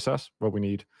complex process where we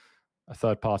need a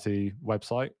third-party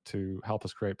website to help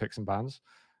us create picks and bans.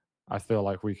 I feel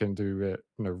like we can do it,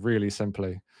 really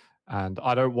simply, and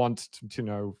I don't want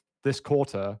to this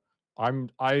quarter. I'm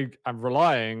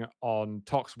relying on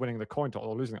Tox winning the coin toss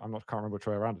or losing it. Can't remember which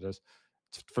way around it is,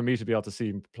 for me to be able to see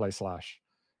him play Slash.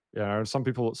 And some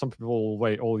people will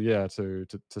wait all year to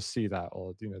see that,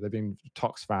 or they've been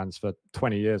Tox fans for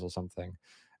 20 years or something,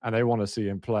 and they want to see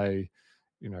him play,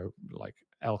 like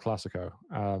El Clasico.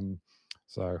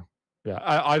 So yeah,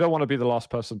 I don't want to be the last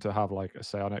person to have like a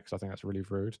say on it, because I think that's really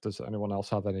rude. Does anyone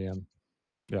else have any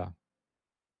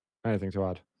anything to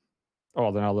add? Oh,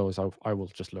 then I will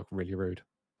just look really rude.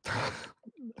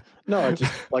 No, I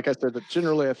just like I said, that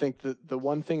generally I think that the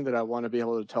one thing that I want to be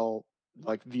able to tell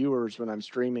like viewers when I'm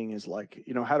streaming is like,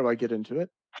 how do I get into it?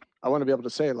 I want to be able to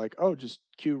say like, oh, just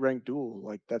queue rank duel.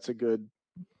 Like that's a good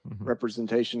Mhm.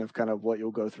 representation of kind of what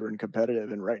you'll go through in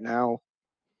competitive. And right now,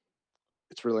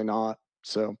 it's really not.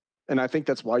 So, and I think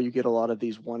that's why you get a lot of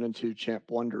these 1 and 2 champ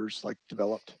wonders like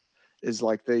developed, is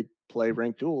like they play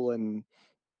rank duel and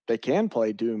they can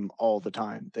play Doom all the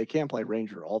time. They can play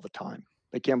Ranger all the time.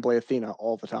 They can play Athena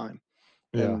all the time.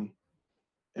 Yeah.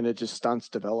 And it just stunts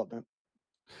development.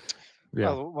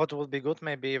 Yeah. Well, what would be good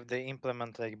maybe if they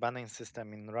implement like banning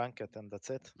system in ranked and that's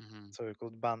it. Hmm. So you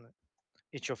could ban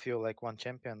each of you like one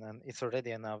champion, and it's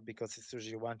already enough because it's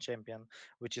usually one champion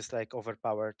which is like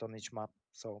overpowered on each map.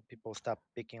 So people stop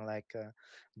picking like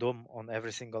Doom on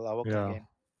every single Awoken Yeah. game.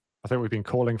 I think we've been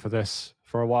calling for this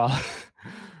for a while.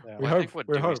 Yeah. We Well, I think hope. what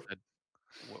We Dewey hope. said,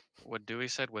 what Dewey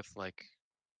said with like,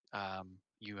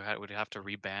 would have to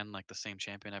reban like the same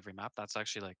champion every map. That's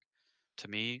actually like, to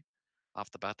me, off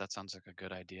the bat, that sounds like a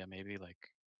good idea. Maybe like,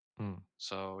 Mm.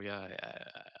 so yeah,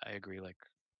 I agree. Like,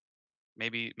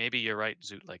 maybe you're right,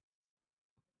 Zoot. Like,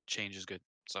 change is good.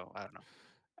 So I don't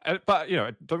know. But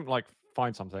don't like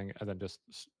find something and then just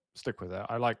stick with it.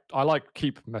 I like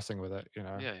keep messing with it.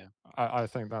 Yeah, yeah. I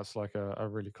think that's like a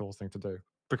really cool thing to do,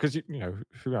 because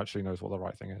who actually knows what the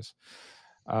right thing is.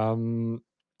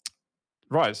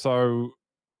 Right, so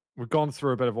we've gone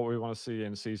through a bit of what we want to see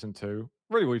in season 2.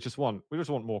 Really, we just want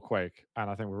more Quake, and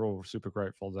I think we're all super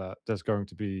grateful that there's going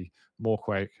to be more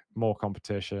Quake, more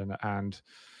competition, and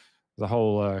the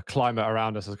whole climate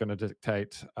around us is going to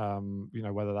dictate,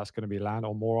 whether that's going to be LAN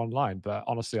or more online. But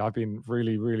honestly, I've been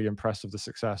really, really impressed with the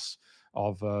success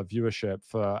of viewership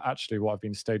for actually what have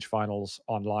been stage finals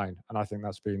online, and I think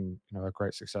that's been a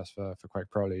great success for Quake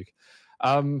Pro League.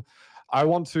 I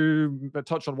want to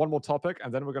touch on one more topic,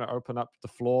 and then we're going to open up the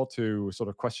floor to sort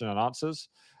of question and answers.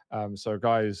 So,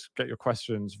 guys, get your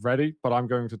questions ready. But I'm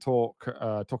going to talk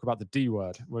about the D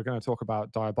word. We're going to talk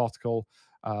about Diabotical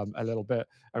a little bit,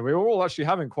 and we were all actually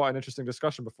having quite an interesting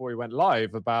discussion before we went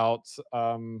live about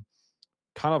kind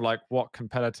of like what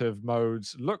competitive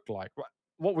modes look like.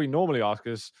 What we normally ask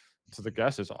is to the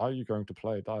guests is, are you going to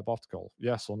play Diabotical?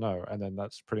 Yes or no? And then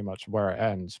that's pretty much where it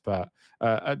ends. But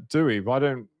Dewey,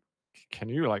 can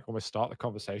you like almost start the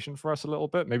conversation for us a little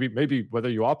bit? Maybe whether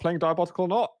you are playing Diabotical or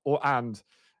not, and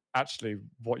actually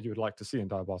what you would like to see in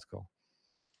Diabotical.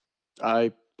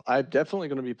 I'm definitely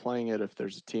going to be playing it if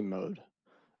there's a team mode.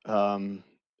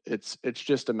 It's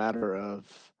just a matter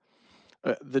of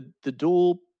the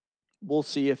duel. We'll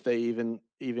see if they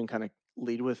even kind of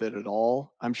lead with it at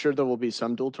all. I'm sure there will be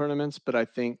some duel tournaments, but I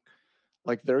think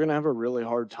like they're going to have a really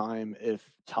hard time if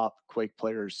top Quake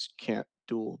players can't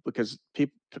duel, because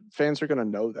fans are going to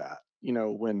know that,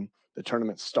 when the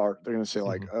tournaments start, they're going to say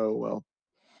like, oh, well,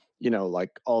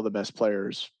 like all the best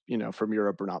players, from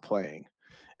Europe are not playing.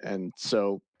 And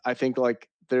so I think like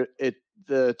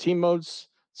the team modes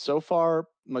so far,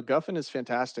 MacGuffin is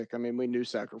fantastic. I mean, we knew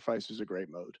Sacrifice was a great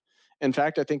mode. In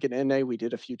fact, I think in NA we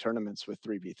did a few tournaments with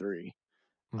 3v3.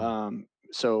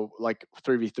 So like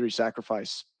 3v3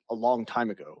 Sacrifice a long time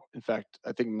ago. In fact,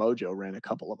 I think Mojo ran a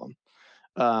couple of them.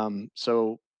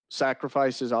 So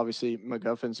Sacrifice is obviously,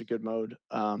 MacGuffin's a good mode.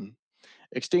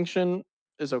 Extinction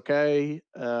is okay.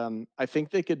 I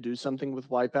think they could do something with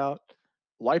Wipeout.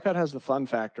 Wipeout has the fun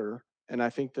factor, and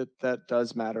I think that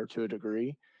does matter to a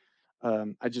degree.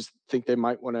 I just think they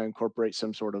might want to incorporate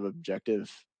some sort of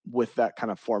objective with that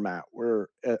kind of format, where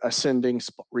ascending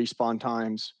respawn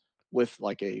times with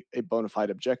like a bona fide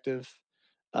objective,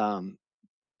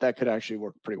 that could actually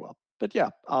work pretty well. But yeah,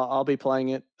 I'll be playing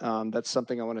it. That's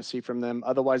something I want to see from them.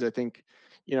 Otherwise, I think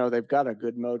they've got a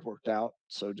good mode worked out,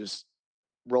 so just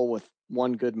roll with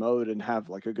one good mode and have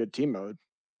like a good team mode.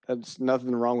 There's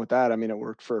nothing wrong with that. I mean, it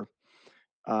worked for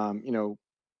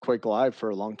Quake Live for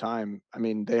a long time. I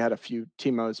mean, they had a few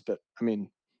team modes, but I mean,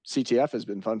 CTF has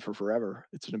been fun for forever.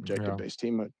 It's an objective-based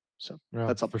team mode. So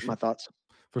that's up my thoughts.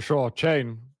 For sure.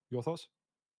 Chain, your thoughts?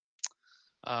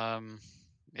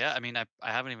 Yeah, I mean, I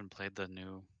haven't even played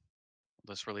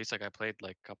this release. Like I played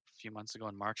like a few months ago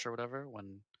in March or whatever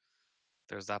when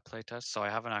there's that playtest. So I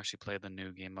haven't actually played the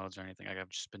new game modes or anything. Like I've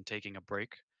just been taking a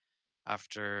break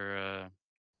after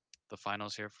the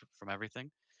finals here from everything.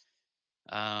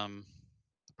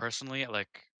 Personally,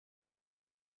 like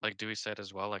Dewey said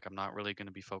as well, like I'm not really going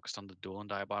to be focused on the duel and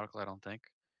Diabotical, I don't think.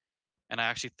 And I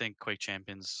actually think Quake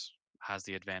Champions has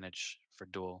the advantage for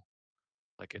duel.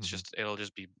 Like it'll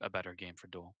just be a better game for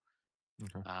duel.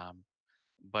 Okay.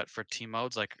 But for team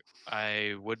modes, like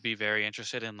I would be very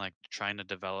interested in like trying to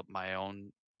develop my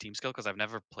own team skill, because I've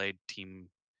never played team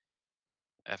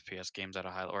FPS games at a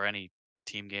high or any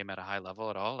team game at a high level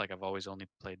at all. Like I've always only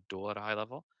played duel at a high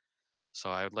level.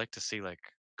 So I would like to see like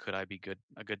could I be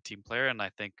a good team player? And I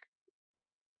think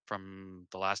from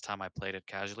the last time I played it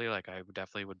casually, like I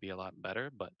definitely would be a lot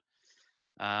better. But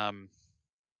um,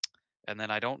 and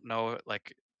then I don't know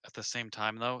like at the same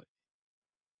time though.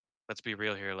 Let's be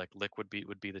real here. Like Liquid Beat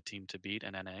would be the team to beat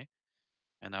in NA,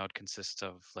 and that would consist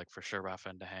of like for sure Rafa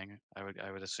and Dehang.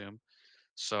 I would assume.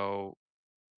 So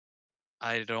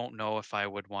I don't know if I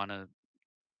would want to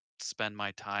spend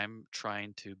my time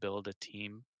trying to build a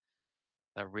team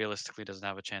that realistically doesn't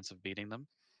have a chance of beating them.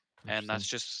 And that's Interesting.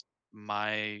 just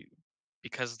my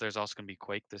because there's also going to be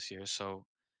Quake this year, so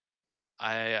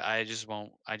I just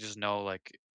won't I just know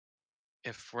like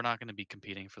if we're not going to be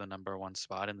competing for the number one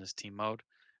spot in this team mode,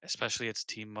 especially it's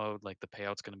team mode, like the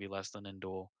payout's going to be less than in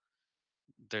duel.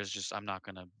 There's just I'm not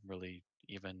going to really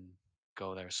even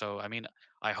go there. So I mean,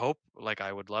 I hope like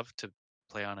I would love to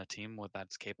play on a team with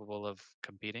that's capable of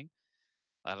competing,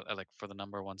 like for the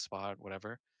number one spot,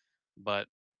 whatever. But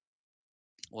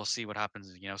we'll see what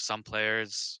happens. You know, some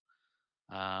players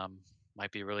um,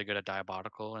 might be really good at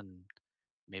diabolical, and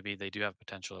maybe they do have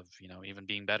potential of even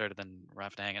being better than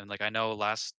Raftang. And like I know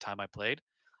last time I played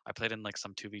in like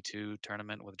some 2v2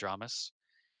 tournament with Dramas,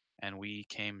 and we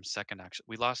came second. Actually,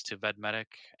 we lost to Vedmedic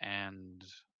and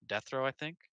Death Row, I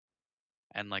think.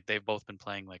 And like they've both been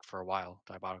playing like for a while,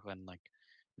 diabolical, and like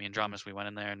me and Mhm. Dramas, we went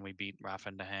in there and we beat Rafa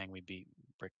and Dehang, we beat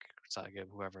Brick Saga,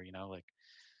 whoever. Like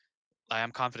I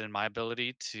am confident in my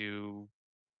ability to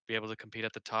be able to compete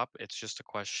at the top. It's just a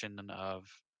question of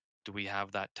do we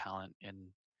have that talent in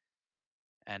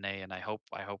NA, and I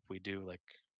hope we do. Like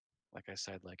I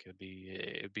said, like it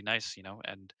would be nice,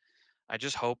 and I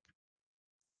just hope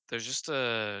there's just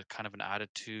a kind of an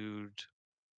attitude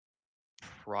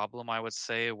problem, I would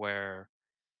say, where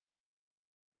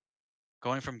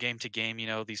going from game to game,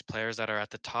 these players that are at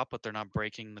the top, but they're not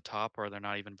breaking the top, or they're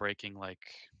not even breaking like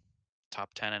top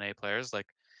 10 NA players, like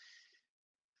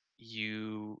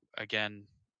you again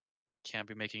can't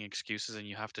be making excuses and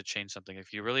you have to change something.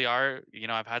 If you really are,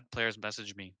 I've had players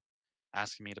message me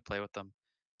asking me to play with them,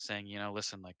 saying,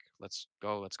 listen, like let's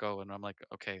go. And I'm like,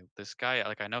 okay, this guy,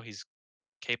 like I know he's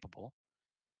capable,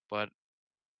 but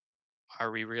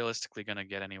are we realistically going to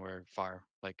get anywhere far?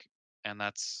 Like, and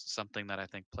that's something that I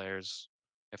think players,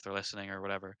 if they're listening or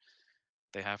whatever,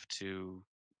 they have to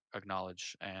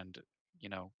acknowledge. And you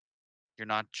know, you're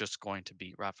not just going to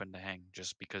beat Rafa and Hang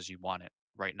just because you want it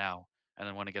right now. And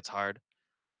then when it gets hard,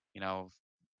 you know,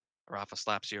 Rafa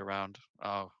slaps you around.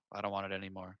 Oh, I don't want it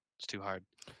anymore. It's too hard.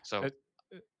 So It,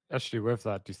 actually, with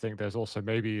that, do you think there's also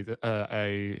maybe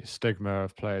a stigma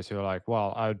of players who are like,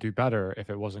 well, I would do better if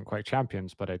it wasn't Quake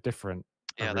Champions, but a different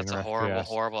yeah, that's a arena horrible, FPS?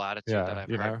 horrible attitude that Yeah,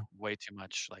 I've heard way too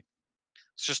much. Like,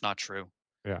 it's just not true.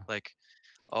 yeah. Like,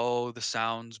 oh, the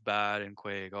sound's bad in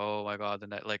Quake. Oh my God, the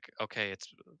net. Like, okay,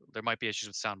 there might be issues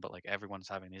with sound, but like everyone's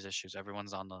having these issues.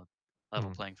 Everyone's on the level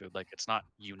Mhm, playing field. Like, it's not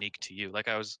unique to you. Like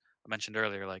I mentioned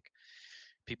earlier, like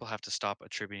people have to stop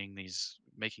attributing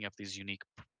making up these unique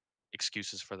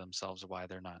excuses for themselves why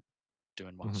they're not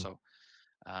doing well. mhm. So,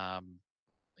 um,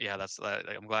 yeah,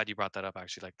 I'm glad you brought that up.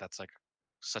 Actually, like that's like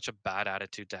such a bad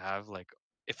attitude to have. Like,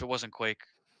 if it wasn't Quake,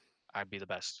 I'd be the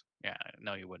best. Yeah,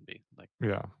 no, you wouldn't be. Like,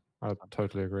 Yeah, I um,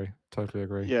 totally agree. Totally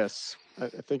agree. Yes, I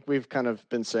think we've kind of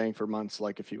been saying for months,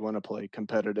 like if you want to play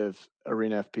competitive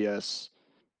arena FPS,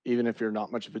 even if you're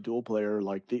not much of a dual player,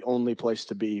 like the only place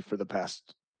to be for the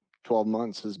past 12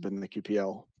 months has been the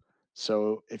QPL.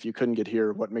 So if you couldn't get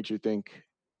here, what makes you think,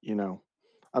 you know,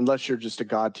 unless you're just a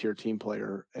god tier team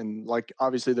player, and like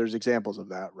obviously there's examples of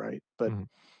that, right? But Mhm,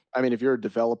 I mean, if you're a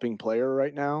developing player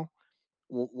right now,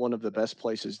 one of the best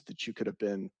places that you could have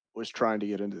been was trying to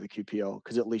get into the QPL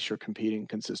because at least you're competing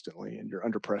consistently and you're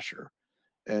under pressure.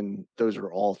 And those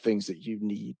are all things that you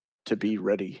need to be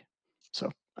ready. So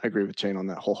I agree with Chain on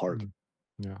that wholeheartedly. mhm.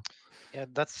 Yeah. Yeah,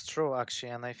 that's true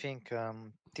actually, and I think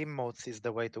team modes is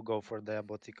the way to go for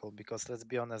Diabotical because let's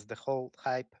be honest, the whole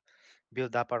hype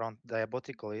build up around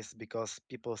Diabotical is because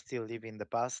people still live in the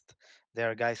past. There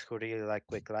are guys who really like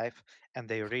Quick Life, and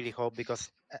they really hope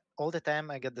because all the time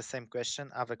I get the same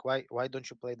question, Avek, why don't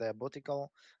you play Diabotical?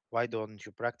 Why don't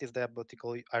you practice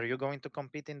Diabotical? Are you going to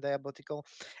compete in Diabotical?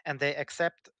 And they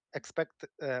expect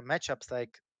matchups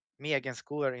like me against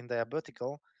Cooler in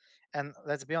Diabotical, and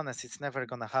let's be honest, it's never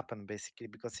gonna happen basically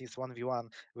because it's 1v1.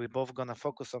 We're both gonna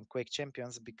focus on Quake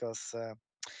Champions because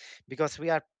we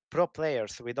are pro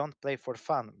players. We don't play for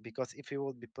fun. Because if we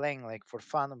would be playing like for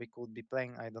fun, we could be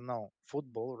playing, I don't know,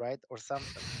 football, right? Or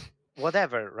something.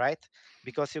 whatever, right?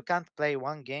 Because you can't play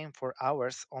one game for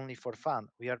hours only for fun.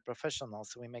 We are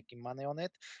professionals, we're making money on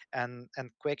it, and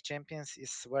Quake Champions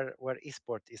is where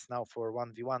esport is now for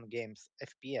 1v1 games,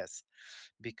 FPS,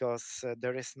 because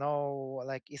there is no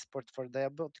like esport for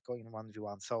Diabotico in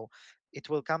 1v1. So it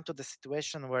will come to the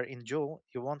situation where in Jewel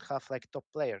you won't have like top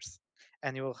players,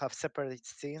 and you will have separate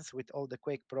scenes with all the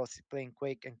Quake pros playing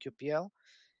Quake and QPL,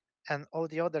 and all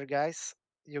the other guys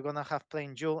you're gonna have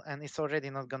playing Jewel, and it's already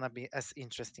not gonna be as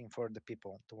interesting for the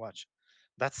people to watch.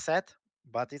 That's sad,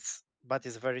 but it's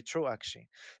very true actually.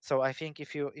 So I think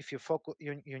if you focus,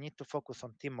 you need to focus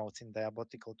on team modes in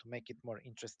Diabotical to make it more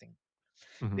interesting.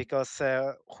 Hmm. Because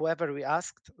whoever we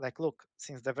asked, like, look,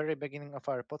 since the very beginning of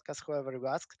our podcast, whoever we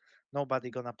asked,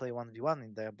 nobody gonna play 1v1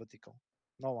 in Diabotical.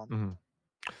 No one. Hmm.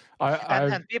 and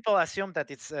I and people assume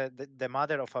that it's the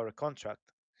mother of our contract.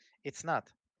 It's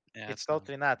not. Yeah, It's it's not.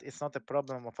 totally not. It's not a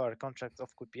problem of our contract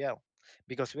of QPL,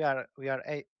 because we are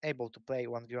able to play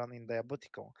 1v1 in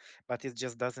Diabotical, but it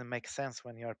just doesn't make sense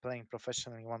when you are playing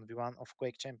professionally 1v1 of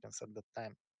Quake Champions at that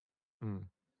time. mm.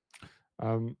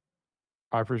 um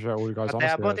I appreciate all you guys' But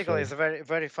honesty Diabotical actually. is very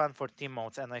very fun for team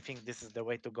modes, and I think this is the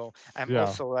way to go. I'm Yeah.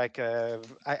 also like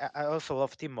I also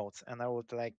love team modes, and I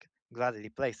would like gladly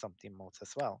play some team modes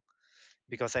as well,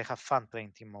 because I have fun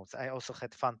playing team modes. I also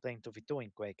had fun playing 2v2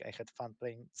 in Quake. I had fun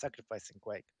playing Sacrifice in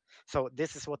Quake. So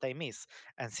this is what I miss.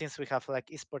 And since we have like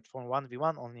esport for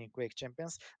 1v1 only in Quake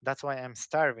Champions, that's why I'm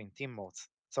starving team modes.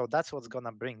 So that's what's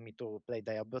gonna bring me to play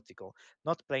Diabotical,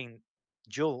 not playing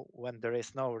Jewel when there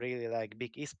is no really like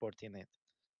big esport in it.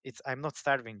 I'm not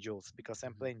starving Jules because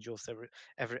I'm Mhm. playing Jules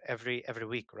every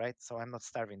week, right? So I'm not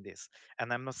starving this,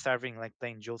 and I'm not starving like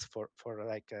playing Jules for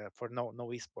like for no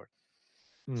esport.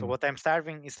 So Mm. what I'm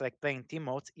starving is like playing team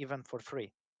modes even for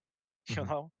free. You Hmm.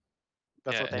 know,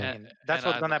 that's Yeah, what I Yeah. mean. That's and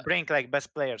what gonna bring like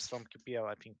best players from QPL,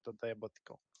 I think, to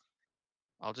Diabotical.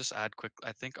 I'll just add quick.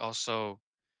 I think also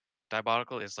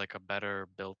Diabolical is like a better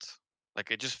built.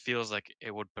 Like it just feels like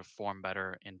it would perform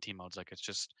better in team modes. Like it's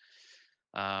just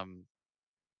um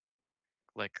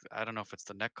like I don't know if it's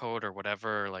the net code or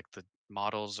whatever, like the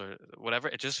models or whatever.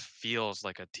 It just feels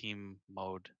like a team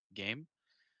mode game.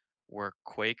 Where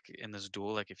Quake in this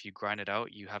duel, like if you grind it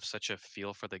out, you have such a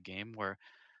feel for the game. Where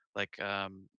like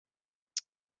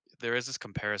there is this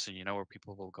comparison, where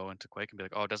people will go into Quake and be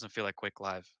like, "Oh, it doesn't feel like Quake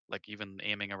Live." Like even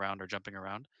aiming around or jumping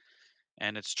around,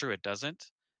 and it's true, it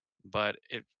doesn't. But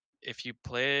if you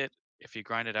play it, if you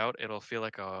grind it out, it'll feel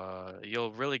like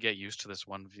you'll really get used to this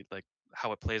like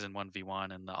how it plays in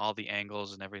 1v1 and all the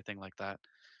angles and everything like that.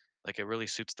 Like it really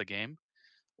suits the game.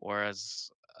 Whereas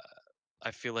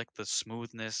I feel like the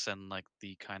smoothness and like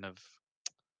the kind of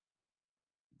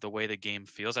the way the game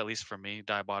feels, at least for me,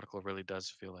 Diabolical really does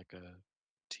feel like a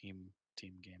team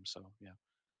game. So yeah.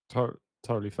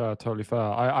 Totally fair. Totally fair.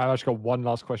 I actually got one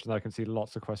last question. I can see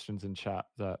lots of questions in chat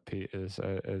that Pete is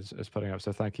putting up.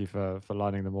 So thank you for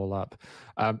lining them all up.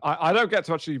 I don't get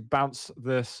to actually bounce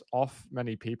this off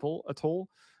many people at all.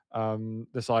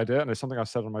 This idea, and it's something I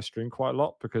said on my stream quite a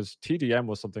lot because TDM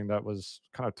was something that was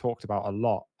kind of talked about a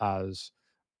lot as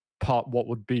what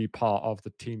would be part of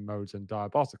the team modes in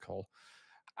Diabotical.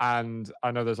 And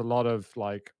I know there's a lot of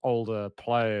like older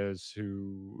players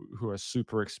who are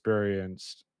super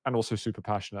experienced and also super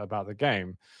passionate about the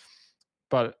game,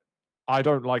 but I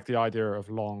don't like the idea of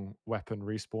long weapon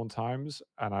respawn times,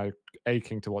 and I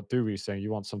aching to what Dewey's saying.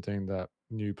 You want something that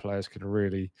new players can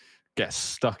really get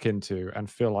stuck into and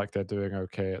feel like they're doing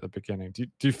okay at the beginning. Do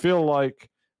you feel like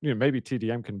maybe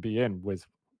TDM can be in with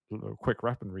quick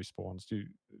weapon respawns? Do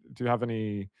you have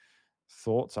any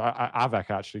thoughts?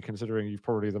 Avek, actually, considering you've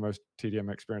probably the most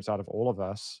TDM experience out of all of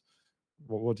us,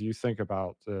 what do you think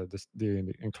about the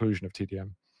inclusion of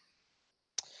TDM?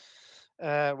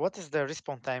 What is the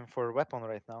respawn time for weapon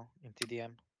right now in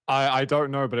TDM? I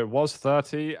don't know, but it was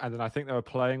 30, and then I think they were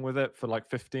playing with it for like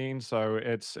 15, so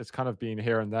it's kind of been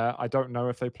here and there. I don't know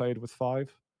if they played with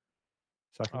 5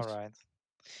 All seconds. right.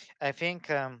 I think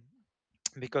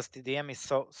because TDM is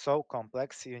so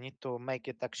complex, you need to make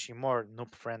it actually more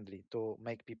noob friendly to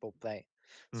make people play.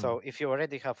 Mm, So if you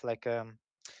already have like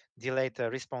delayed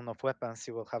respawn of weapons,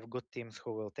 you will have good teams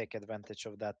who will take advantage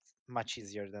of that much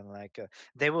easier than like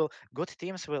they will. Good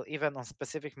teams will even on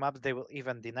specific maps they will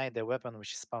even deny the weapon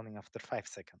which is spawning after 5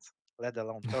 seconds, let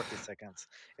alone 30 seconds.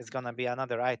 It's gonna be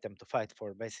another item to fight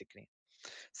for basically.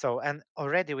 So and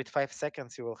already with 5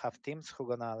 seconds you will have teams who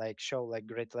gonna like show like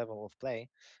great level of play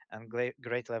and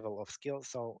great level of skill.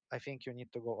 So I think you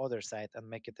need to go other side and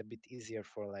make it a bit easier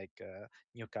for like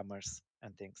newcomers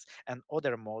and things, and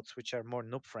other modes which are more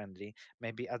noob friendly,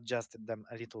 maybe adjust them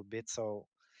a little bit so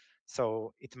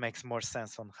it makes more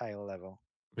sense on higher level.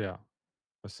 yeah.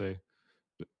 Let's see.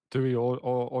 Dewey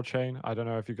or Chain? I don't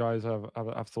know if you guys have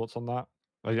thoughts on that.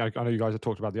 I know you guys have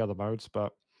talked about the other modes,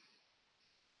 but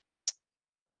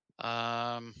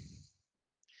Um,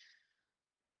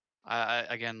 I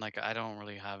again, like, I don't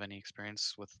really have any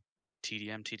experience with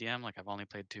TDM. Like, I've only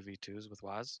played 2v2s with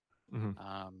Waz. mhm.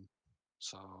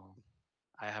 So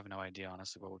I have no idea,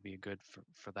 honestly, what would be good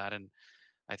for that. And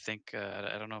I think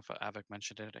I don't know if Avik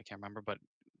mentioned it. I can't remember, but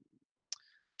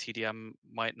TDM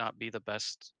might not be the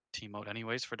best team mode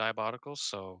anyways for Diaboticals.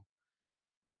 So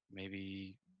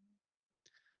maybe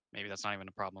that's not even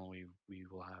a problem we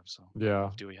will have. So I don't know Yeah.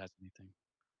 if Dewey has anything.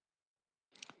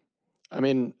 I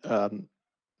mean,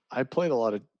 I played a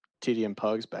lot of TDM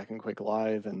Pugs back in Quake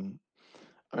Live, and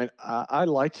I mean, I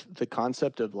liked the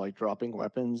concept of like dropping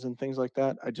weapons and things like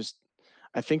that.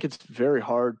 I think it's very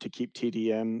hard to keep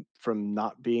TDM from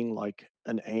not being like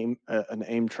an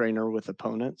aim trainer with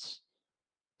opponents.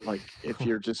 Like if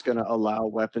you're just going to allow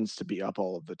weapons to be up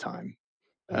all of the time,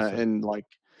 That's it. and like,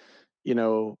 you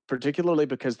know, particularly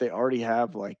because they already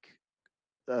have like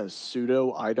a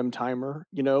pseudo item timer,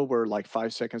 you know, where like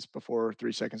 5 seconds before,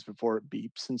 3 seconds before it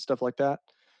beeps and stuff like that.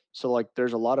 So like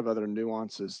there's a lot of other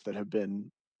nuances that have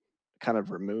been kind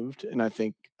of removed, and I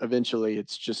think eventually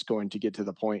it's just going to get to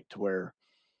the point to where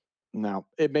now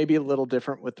it may be a little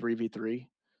different with 3v3.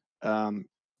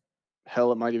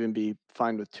 Hell, it might even be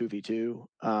fine with 2v2.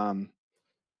 I'm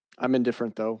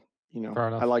indifferent though. You know, Fair I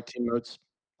enough. like team modes.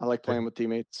 I like playing with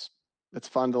teammates. It's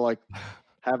fun to like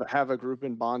have a group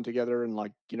and bond together and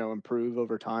like, you know, improve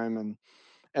over time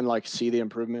and like see the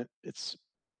improvement. It's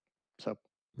so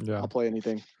Yeah. I'll play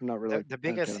anything. I'm not really The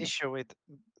biggest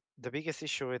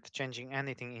issue with changing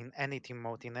anything in any team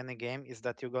mode in any game is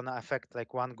that you're gonna affect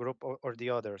like one group or the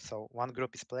other. So one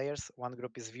group is players, one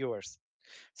group is viewers.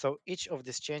 So each of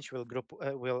this change will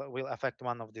affect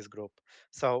one of this group.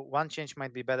 So one change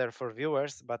might be better for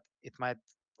viewers, but it might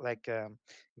like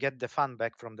get the fun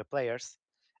back from the players,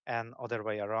 and other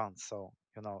way around. So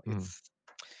you know Mhm.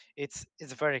 it's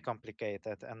very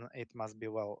complicated, and it must be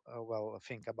well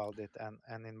think about it,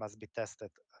 and it must be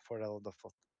tested for a lot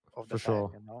of the For time.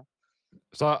 sure. You know.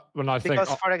 So when I think,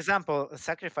 Because, for example,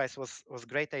 sacrifice was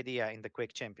great idea in the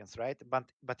Quake Champions, right?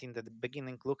 But in the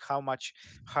beginning, look how much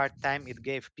hard time it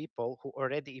gave people who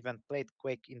already even played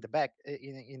Quake in the back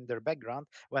in their background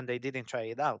when they didn't try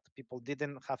it out. People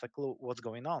didn't have a clue what's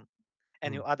going on,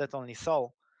 and you added only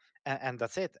Soul, and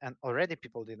that's it. And already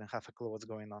people didn't have a clue what's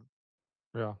going on.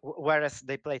 yeah. Whereas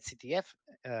they played CTF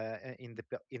in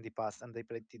the past, and they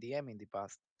played TDM in the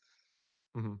past.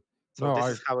 Mhm. So No,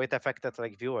 this is how it affected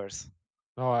like viewers,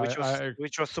 no,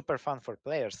 which was super fun for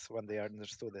players when they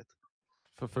understood it.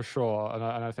 for sure, and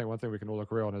I think one thing we can all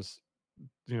agree on is,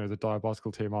 you know, the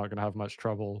Diabolical team aren't going to have much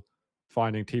trouble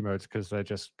finding team modes because they're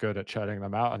just good at churning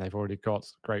them out, and they've already got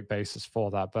great basis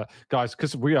for that. But guys,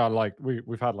 because we are like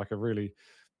we've had like a really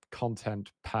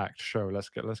content packed show, let's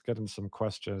get into some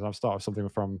questions. I'll start with something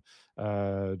from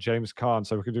James Kahn,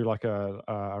 so we can do like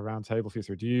a round table for you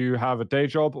three. Do you have a day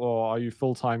job or are you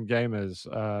full-time gamers?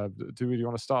 Do you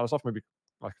want to start us off, maybe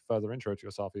like a further intro to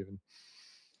yourself even?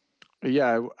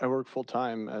 Yeah, I work full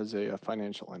time as a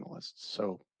financial analyst.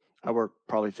 So I work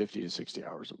probably 50 to 60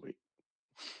 hours a week.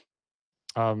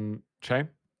 Chain?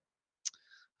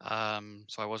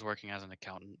 So I was working as an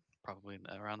accountant probably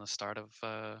around the start of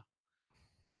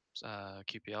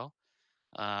QPL,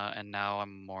 and now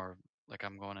I'm more like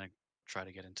I'm going to try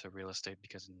to get into real estate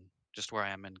because just where I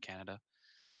am in Canada,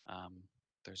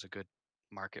 there's a good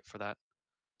market for that.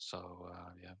 So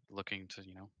yeah, looking to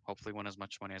hopefully win as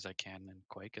much money as I can in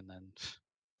Quake, and then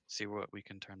see what we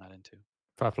can turn that into.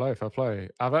 Fair play, fair play.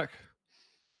 Avik?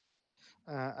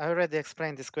 I already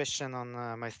explained this question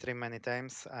on my stream many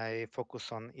times. I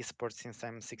focus on esports since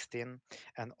I'm 16,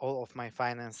 and all of my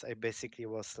finance I basically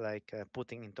was like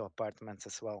putting into apartments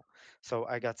as well. So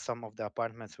I got some of the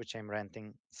apartments which I'm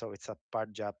renting. So it's a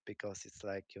part job because it's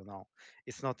like,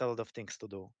 it's not a lot of things to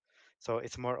do. So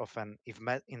it's more of an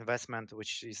investment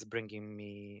which is bringing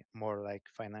me more like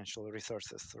financial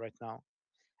resources right now,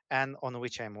 and on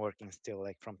which I'm working still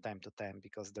like from time to time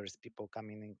because there's people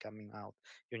coming in, coming out.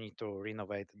 You need to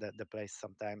renovate the place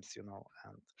sometimes, and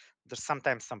there's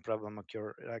sometimes some problem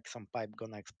occur, like some pipe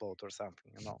gonna explode or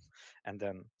something, and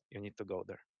then you need to go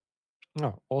there.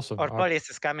 Oh, awesome. Or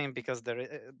police is coming because there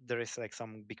is like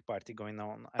some big party going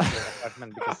on at your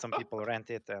apartment because some people rent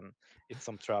it and it's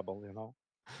some trouble.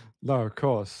 No, of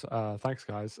course. Thanks,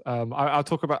 guys. I'll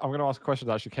talk about. I'm going to ask a question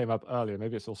that actually came up earlier.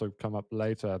 Maybe it's also come up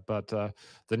later. But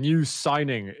the new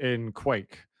signing in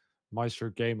Quake, Maestro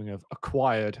Gaming have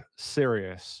acquired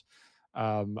Sirius.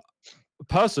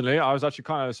 Personally, I was actually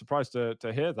kind of surprised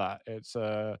to hear that. It's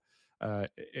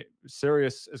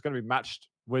Sirius is going to be matched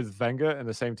with Wenger in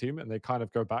the same team, and they kind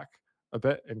of go back a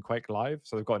bit in Quake Live.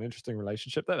 So they've got an interesting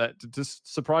relationship there. Does this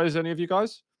surprise any of you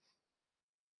guys?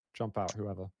 Jump out,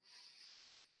 whoever.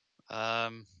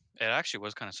 It actually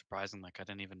was kind of surprising. Like I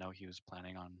didn't even know he was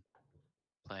planning on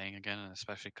playing again, and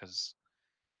especially because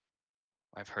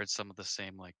I've heard some of the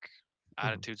same like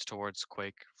attitudes towards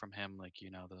Quake from him. Like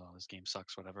oh, this game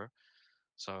sucks, whatever.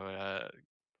 So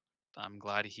I'm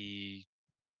glad he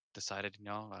decided,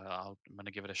 I'm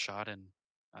gonna give it a shot, and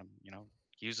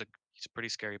he's a pretty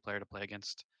scary player to play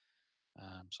against.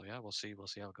 So yeah, we'll see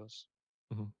how it goes.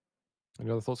 Any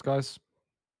other thoughts, guys?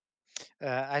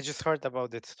 I just heard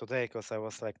about it today because I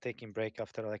was like taking break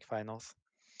after like finals,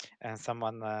 and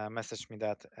someone messaged me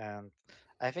that, and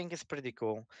I think it's pretty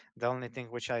cool. The only thing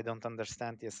which I don't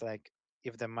understand is like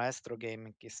if the Maestro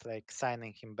Gaming is like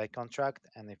signing him by contract,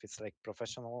 and if it's like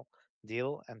professional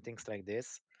deal and things like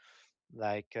this,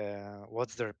 like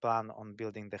what's their plan on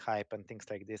building the hype and things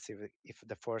like this. If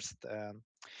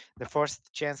the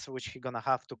first chance which he gonna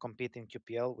have to compete in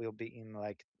QPL will be in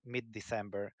like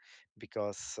mid-December,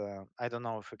 because I don't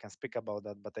know if we can speak about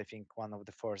that, but I think one of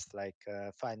the first like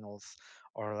finals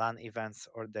or LAN events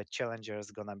or the challenger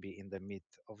is gonna be in the mid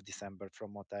of December,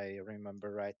 from what I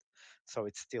remember, right? So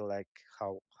it's still like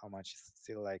how much? It's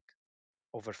still like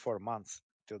over 4 months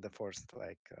till the first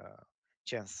like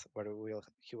chance where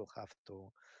he will have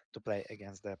to play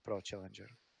against the pro challenger.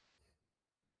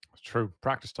 It's true.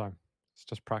 Practice time. It's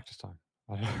just practice time.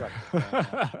 Practice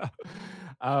time,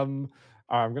 yeah.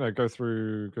 I'm going to go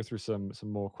through some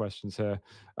more questions here.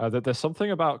 There's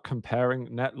something about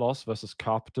comparing net loss versus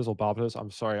carpenters or barbers.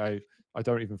 I'm sorry, I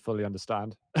don't even fully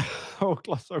understand. I'll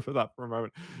gloss over that for a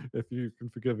moment, if you can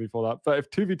forgive me for that. But if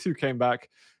 2v2 came back,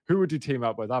 who would you team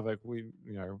up with? Avik, we've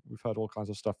heard all kinds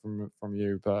of stuff from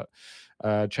you, but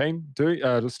Chain, Dewey,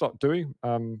 let's start Dewey.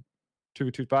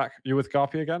 2v2's back. You with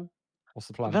Garpy again? What's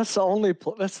the plan? That's the only.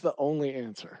 That's the only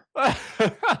answer.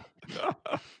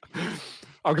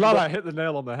 I'm glad I hit the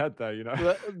nail on the head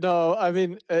there. No, I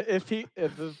mean, if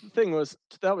the thing was,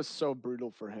 that was so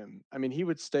brutal for him. I mean, he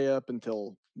would stay up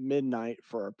until midnight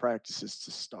for our practices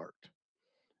to start.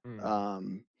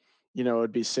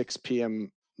 It'd be 6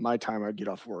 p.m. my time. I'd get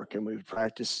off work and we would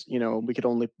practice. We could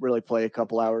only really play a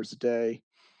couple hours a day.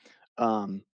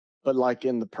 But like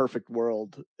in the perfect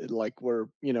world, like we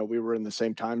were in the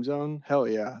same time zone. Hell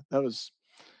yeah, that was.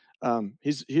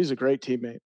 He's a great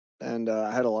teammate, and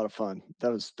I had a lot of fun.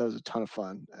 That was a ton of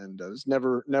fun, and it was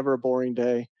never a boring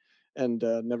day, and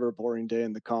never a boring day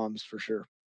in the comms for sure.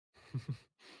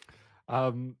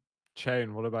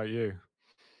 Chain, what about you?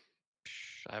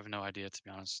 I have no idea, to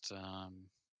be honest. I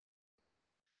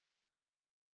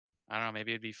don't know.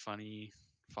 Maybe it'd be fun,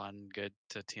 good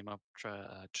to team up,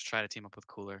 try to team up with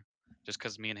Cooler, just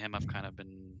because me and him have kind of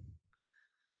been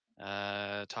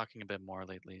talking a bit more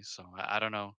lately. So I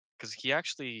don't know, because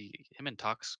him and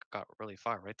Tox got really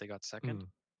far, right? They got second.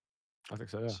 I think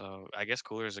so, yeah. So I guess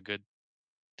Cooler is a good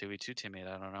 2v2 teammate.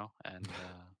 I don't know. And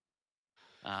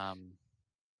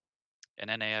in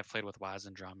NA, I've played with Waz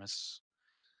and Dramas.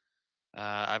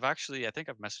 I think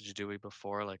I've messaged Dewey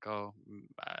before, like,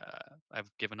 I've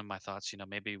given him my thoughts.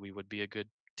 Maybe we would be a good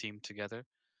team together.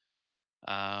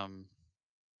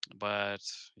 But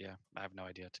yeah, I have no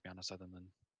idea, to be honest, other than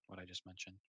what I just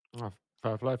mentioned. Oh,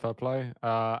 fair play.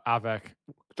 Avek,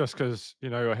 just because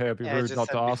you're here, be Yeah, I rude just not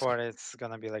said to ask. before it's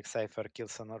gonna be like Cypher,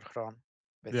 Killson, or Chron,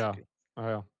 Yeah, basically.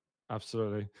 yeah,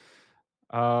 absolutely.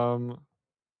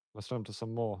 Let's jump to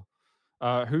some more.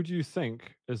 Who do you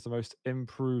think is the most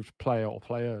improved player or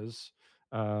players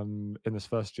in this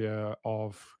first year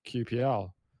of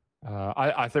QPL?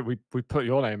 I think we put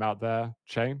your name out there,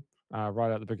 Chain,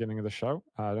 right at the beginning of the show.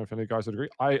 I don't know if any guys would agree.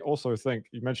 I also think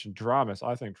you mentioned Dramus.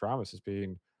 I think Dramus has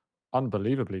been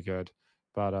unbelievably good.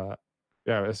 But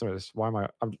yeah, it's why am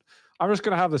I'm just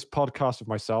gonna have this podcast with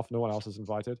myself. No one else is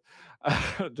invited.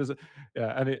 Does it?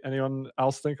 Yeah. Anyone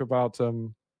else think about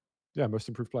most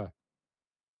improved player?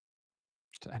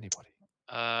 Just to anybody.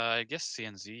 I guess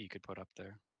CNZ you could put up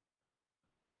there.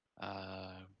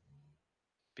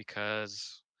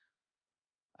 Because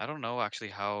I don't know actually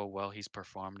how well he's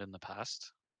performed in the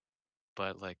past,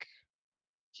 but like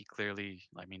he clearly,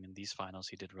 I mean, in these finals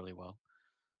he did really well.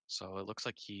 So it looks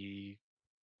like he's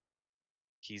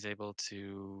able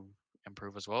to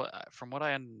improve as well. From what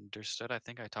I understood, I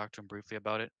think I talked to him briefly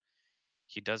about it.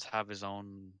 He does have his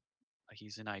own.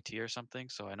 He's in IT or something,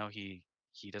 so I know he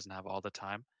doesn't have all the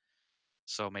time.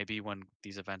 So maybe when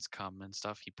these events come and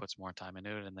stuff, he puts more time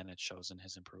into it, and then it shows in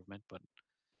his improvement. But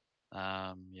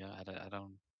yeah, I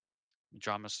don't.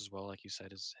 Dramas as well, like you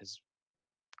said, has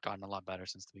gotten a lot better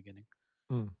since the beginning.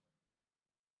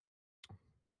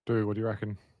 Boo, what do you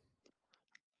reckon?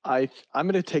 I'm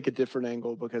going to take a different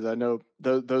angle because I know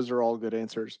those are all good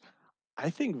answers. I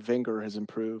think Wenger has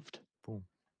improved Boom.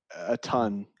 a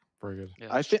ton. Very good.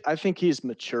 Yeah, I think he's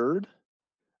matured.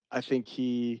 I think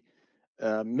he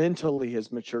mentally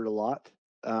has matured a lot.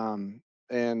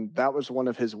 And that was one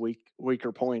of his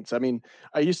weaker points. I mean,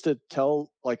 I used to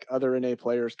tell like other NA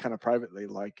players kind of privately,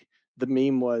 like the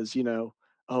meme was,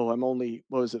 oh, I'm only,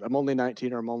 what was it? I'm only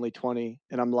 19 or I'm only 20.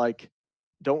 And I'm like,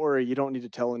 don't worry, you don't need to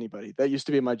tell anybody. That used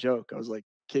to be my joke. I was like,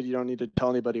 kid, you don't need to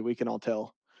tell anybody. We can all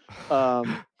tell.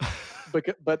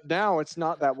 But now it's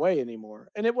not that way anymore.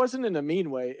 And it wasn't in a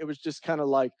mean way. It was just kind of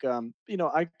like,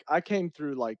 I came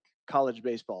through like college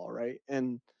baseball, right?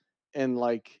 And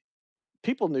like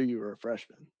people knew you were a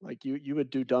freshman. Like you would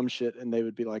do dumb shit and they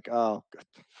would be like, oh, God,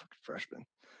 fucking freshman.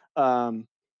 Um,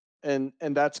 and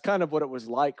that's kind of what it was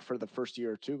like for the first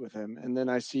year or two with him. And then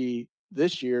I see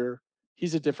this year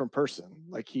he's a different person.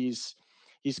 Like he's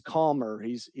calmer.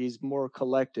 He's more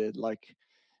collected. Like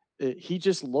he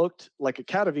just looked like a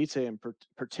Katowice in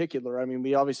particular. I mean,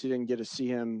 we obviously didn't get to see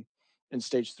him in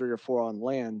stage 3 or 4 on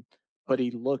land, but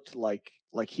he looked like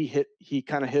he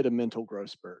kind of hit a mental growth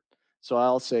spurt. So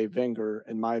I'll say Wenger,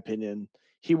 in my opinion,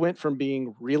 he went from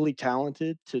being really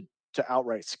talented to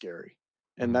outright scary,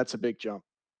 and that's a big jump.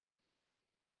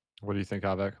 What do you think,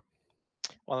 Avek?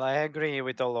 Well, I agree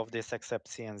with all of this except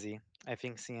CNZ. I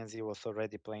think CNZ was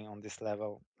already playing on this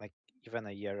level like even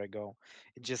a year ago.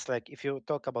 It's just like if you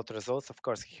talk about results, of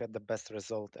course he had the best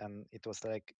result and it was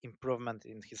like improvement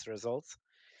in his results,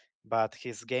 but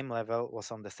his game level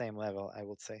was on the same level, I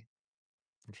would say.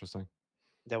 Interesting.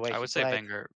 The way I he would say played.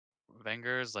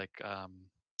 Wenger is like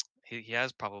he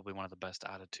has probably one of the best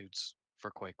attitudes for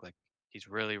Quake. Like he's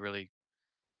really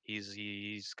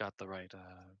he's got the right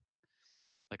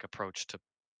like approach to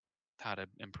how to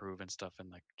improve and stuff.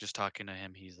 And like just talking to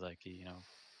him, he's like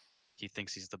he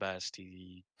thinks he's the best.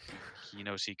 He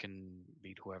knows he can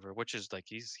beat whoever, which is like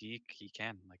he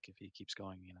can like if he keeps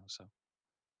going, So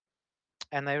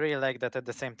And I really like that at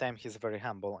the same time he's very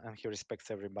humble and he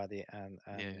respects everybody and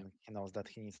yeah. he knows that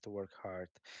he needs to work hard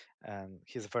and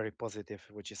he's very positive,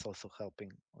 which is also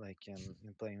helping like in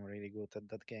playing really good at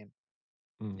that game.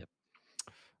 Yep.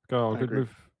 Go. I agree.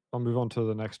 I'll move on to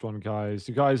the next one, guys.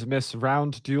 You guys miss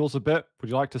round duels a bit. Would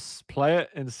you like to play it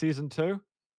in season 2?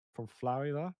 From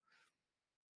Flowey there.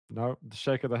 No, the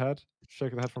shake of the head.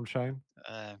 Shake of the head from Shane.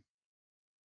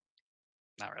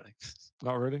 Not really.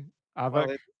 Not really. Well,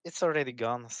 Avek. it's already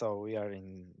gone, so we are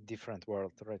in different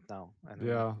world right now, and we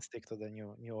need Yeah. to stick to the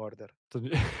new order.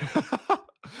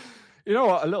 You know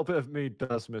what? A little bit of me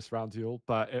does miss round duel,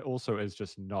 but it also is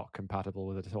just not compatible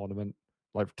with a tournament.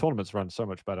 Like tournaments run so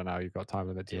much better now. You've got time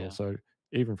limit duel, Yeah. so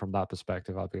even from that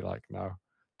perspective, I'd be like, no,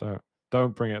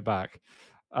 don't bring it back.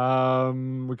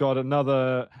 We got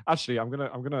another. Actually, I've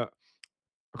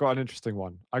got an interesting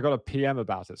one. I got a PM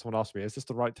about it. Someone asked me, "Is this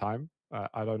the right time?"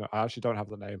 I don't know. I actually don't have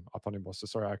the name up on inbox, so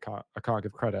sorry, I can't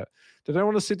give credit. Did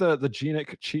anyone want to see the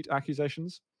Genic cheat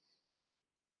accusations?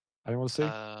 Anyone see?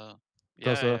 Yeah.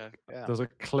 There's a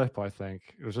clip, I think.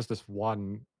 It was just this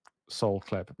one sole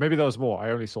clip. Maybe there was more.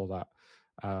 I only saw that.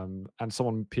 And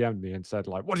someone PM'd me and said,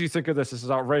 like, what do you think of this? This is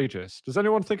outrageous. Does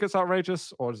anyone think it's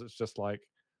outrageous? Or is it just like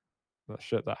that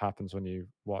shit that happens when you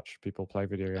watch people play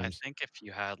video I games? think if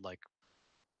you had like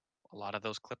a lot of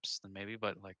those clips, then maybe,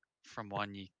 but like from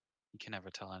one, you can never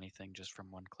tell anything just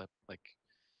from one clip. Like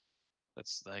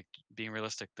that's like being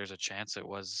realistic. There's a chance it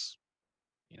was,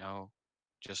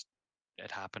 just it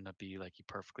happened to be like he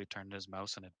perfectly turned his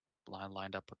mouse and it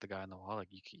lined up with the guy on the wall. Like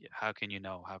how can you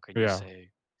know? How can you Yeah. say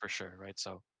for sure, right?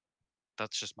 So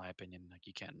that's just my opinion. Like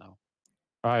you can't know.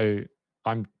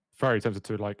 I'm very tempted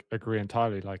to like agree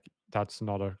entirely. Like that's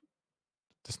not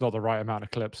the right amount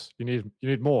of clips. You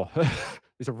need more.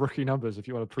 These are rookie numbers if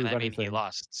you want to prove And I mean, anything. he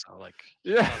lost, so like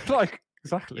Yeah, lost, like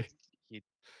exactly. He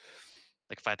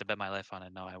like if I had to bet my life on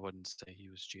it, no, I wouldn't say he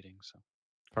was cheating. So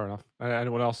Fair enough.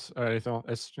 Anyone else? Anything?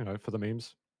 It's for the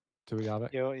memes. Do we have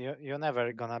it? You're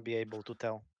never gonna be able to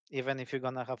tell. Even if you're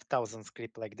gonna have thousands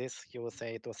clip like this, he will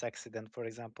say it was accident, for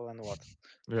example, and what?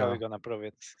 How are Yeah. you gonna prove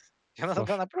it? You're not Flush.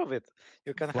 gonna prove it.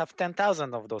 You can have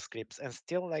 10,000 of those clips, and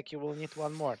still, like, you will need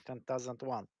one more,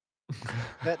 10,001.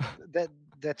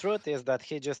 The truth is that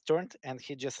he just turned and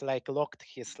he just like locked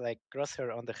his like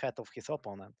crosshair on the head of his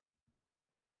opponent.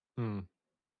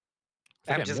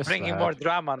 I'm just bringing more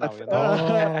drama now, you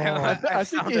know. I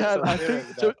think he had. I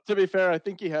think to be fair, I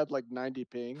think he had like 90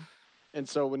 ping, and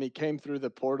so when he came through the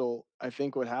portal, I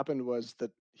think what happened was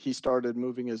that he started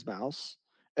moving his mouse,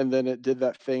 and then it did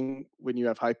that thing when you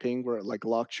have high ping where it like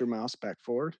locks your mouse back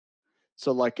forward.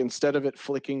 So like instead of it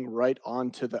flicking right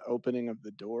onto the opening of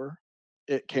the door,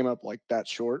 it came up like that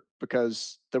short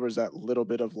because there was that little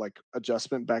bit of like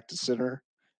adjustment back to center,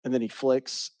 and then he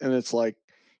flicks, and it's like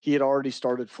he had already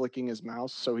started flicking his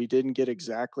mouse, so he didn't get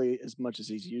exactly as much as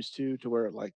he's used to where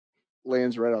it like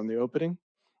lands right on the opening.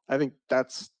 I think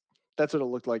that's what it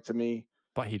looked like to me.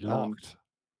 But he locked.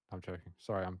 I'm joking.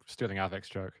 Sorry, I'm stealing Avic's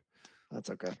joke. That's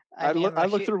okay. I mean, I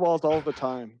look through walls all the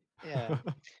time. Yeah,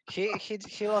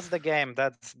 he lost the game.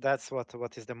 That's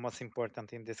what is the most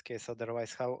important in this case.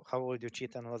 Otherwise, how would you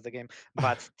cheat and lose the game?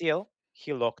 But still,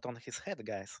 he locked on his head,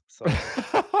 guys. So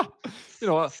You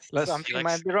know what? Let's. something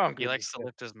might be wrong. He with likes this to head.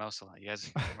 lift his mouse a lot. You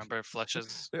guys remember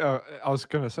Fletch's? Yeah, I was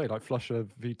gonna say like Flusher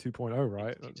V2.0,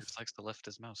 right? He just likes to lift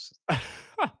his mouse.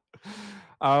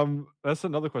 That's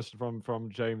another question from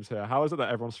James here. How is it that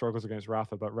everyone struggles against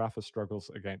Rafa, but Rafa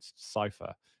struggles against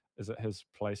Cypher? Is it his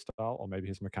play style or maybe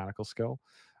his mechanical skill?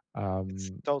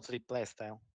 It's totally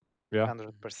playstyle. Yeah.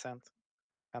 100%.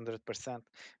 100%.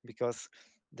 Because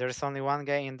there's only one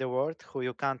guy in the world who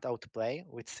you can't outplay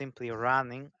with simply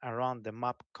running around the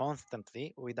map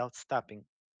constantly without stopping.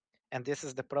 And this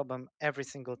is the problem every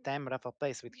single time Rafa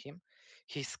plays with him.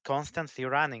 He's constantly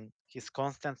running. He's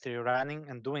constantly running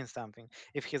and doing something.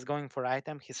 If he's going for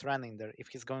item, he's running there. If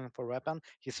he's going for weapon,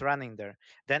 he's running there.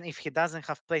 Then if he doesn't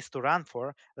have place to run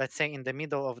for, let's say in the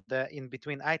middle of the in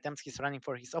between items, he's running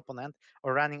for his opponent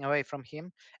or running away from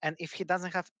him. And if he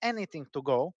doesn't have anything to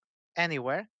go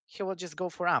anywhere, he will just go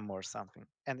for ammo or something.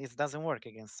 And it doesn't work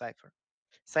against Cypher.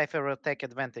 Cypher will take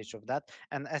advantage of that.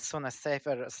 And as soon as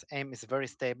Cypher's aim is very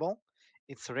stable,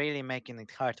 it's really making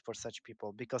it hard for such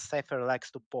people because Cypher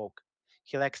likes to poke.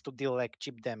 He likes to deal like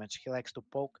cheap damage. He likes to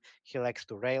poke. He likes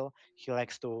to rail. He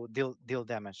likes to deal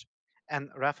damage. And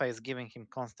Rafa is giving him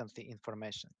constantly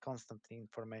information,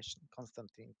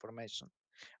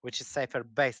 which is Cypher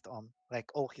based on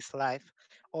like all his life,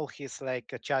 all his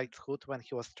like childhood when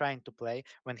he was trying to play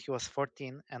when he was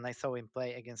 14, and I saw him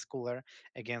play against Cooler,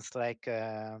 against like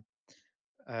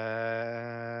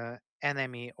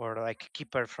enemy or like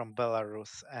keeper from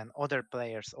Belarus and other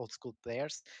players, old school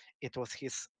players. It was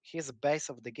his base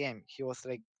of the game. He was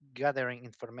like gathering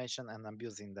information and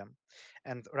abusing them,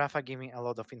 and Rafa giving a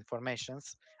lot of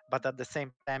informations, but at the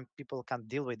same time people can't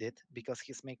deal with it because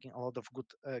he's making a lot of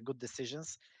good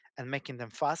decisions and making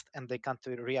them fast, and they can't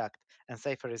react. And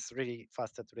Cypher is really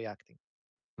fast at reacting.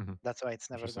 Mhm. That's why it's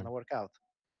never Interesting. gonna work out.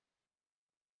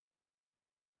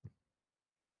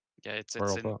 Yeah, it's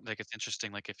Very well put. like it's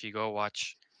interesting. Like if you go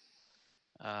watch,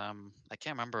 I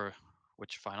can't remember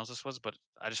which finals this was, but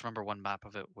I just remember one map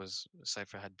of it was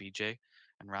Cypher had BJ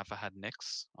and Rafa had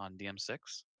Nyx on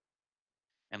DM6.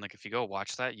 And like if you go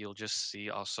watch that, you'll just see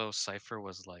also Cypher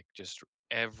was like just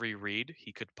every read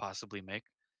he could possibly make.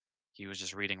 He was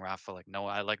just reading Rafa like no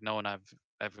one I've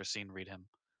ever seen read him.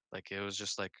 Like it was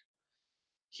just like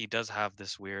he does have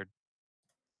this weird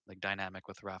like dynamic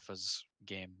with Rafa's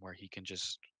game where he can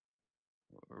just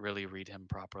really read him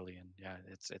properly, and yeah,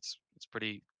 it's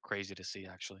pretty crazy to see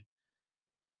actually.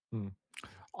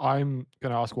 I'm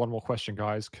gonna ask one more question,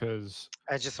 guys, because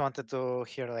I just wanted to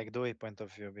hear like Dewey point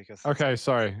of view because it's okay,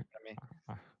 sorry. for me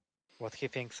what he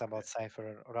thinks about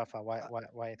Cypher or Rafa,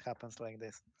 why it happens like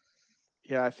this.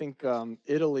 Yeah, I think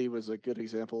Italy was a good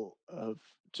example of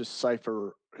just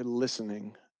Cypher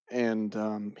listening, and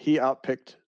he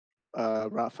outpicked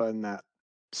Rafa in that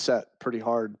set pretty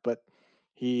hard. But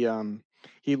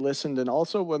he listened, and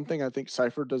also one thing I think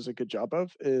Cypher does a good job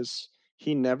of is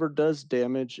he never does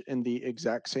damage in the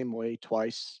exact same way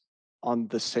twice on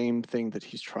the same thing that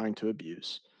he's trying to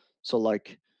abuse. So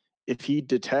like if he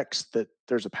detects that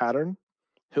there's a pattern,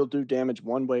 he'll do damage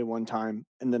one way one time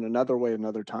and then another way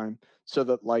another time, so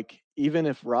that like even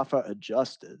if Rafa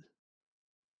adjusted,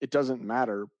 it doesn't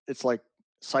matter. It's like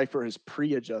Cypher has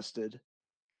pre-adjusted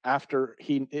after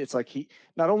it's like he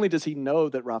not only does he know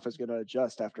that Rafa's going to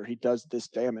adjust after he does this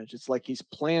damage, it's like he's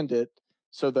planned it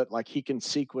so that like he can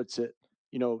sequence it,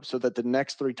 so that the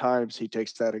next 3 times he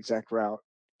takes that exact route,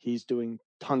 he's doing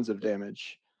tons of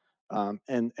damage,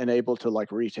 and able to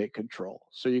like retake control.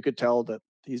 So you could tell that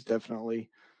he's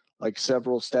definitely like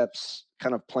several steps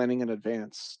kind of planning in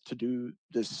advance to do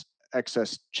this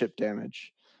excess chip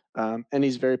damage, and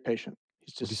he's very patient.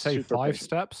 He's just would you say super 5 patient.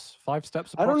 steps? 5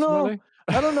 steps I don't know. approximately?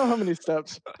 I don't know how many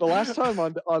steps. The last time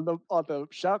on the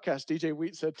shoutcast, DJ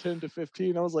Wheat said 10 to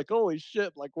 15. I was like, holy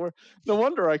shit! Like no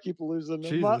wonder I keep losing.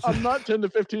 I'm not 10 to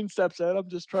 15 steps ahead. I'm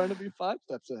just trying to be 5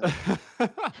 steps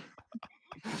ahead.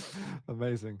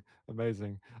 Amazing.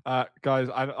 Guys,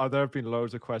 there have been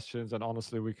loads of questions, and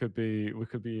honestly, we could be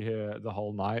here the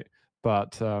whole night.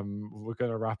 But we're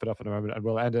going to wrap it up in a moment, and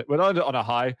we'll end it on a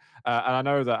high. And I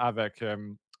know that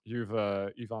Avik, you've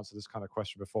answered this kind of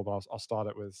question before, but I'll start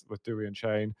it with Dewey and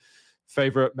Chain.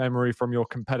 favorite memory from your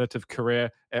competitive career.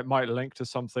 It might link to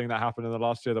something that happened in the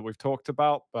last year that we've talked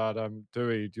about. But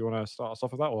Dewey, do you want to start us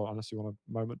off with that, or unless you want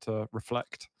a moment to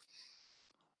reflect?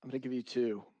 I'm gonna give you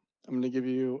two. I'm gonna give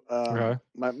you Okay.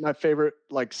 my favorite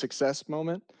like success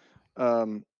moment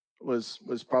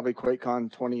was probably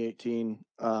QuakeCon 2018.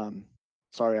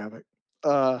 Sorry, Avic.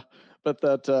 But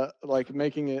that like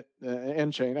making it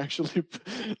and Chain actually.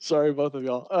 Sorry, both of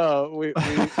y'all.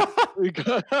 We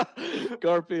got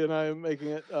Garpy and I making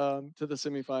it to the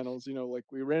semifinals. You know, like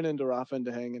we ran into Rafa and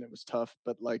Dehang and it was tough,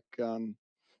 but like no,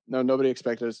 nobody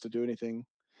expected us to do anything,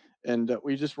 and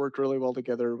we just worked really well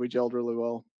together. We gelled really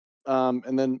well.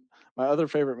 And then my other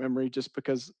favorite memory, just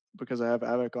because I have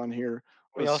Avic on here,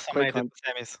 We was also made it QuakeCon.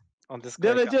 to semis on this.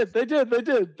 Yeah, they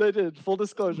QuakeCon. did. Full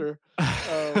disclosure,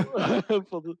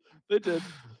 they did.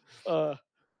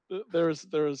 There's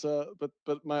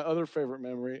but my other favorite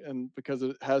memory, and because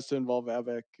it has to involve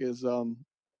Avic, is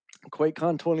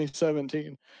QuakeCon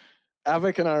 2017.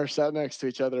 Avic and I are sat next to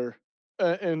each other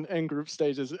in group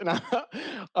stages, and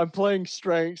I'm playing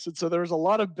strengths, and so there was a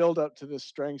lot of build up to this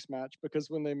strengths match because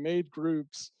when they made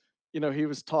groups, you know, he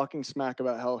was talking smack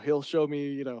about how he'll show me,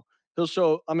 you know,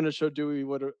 I'm going to show Dewey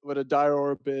what a dire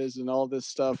orb is and all this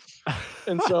stuff,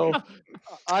 and so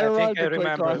I think arrived I at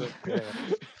remember QuakeCon. that.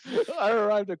 Yeah. I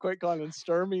arrived at QuakeCon, and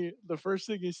Sturmy, the first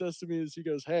thing he says to me is he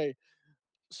goes, "Hey,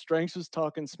 Strengths was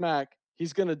talking smack.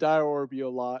 He's going to dire orb you a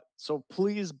lot. So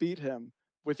please beat him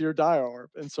with your dire orb."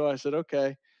 And so I said,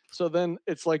 okay. So then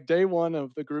it's like day one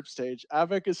of the group stage.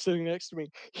 Avic is sitting next to me.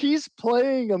 He's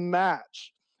playing a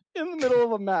match in the middle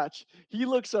of a match. He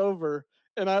looks over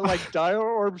and I like dire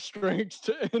orb Strengths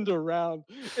to end a round.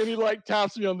 And he like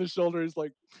taps me on the shoulder. He's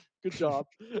like, good job.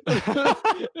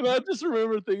 And I just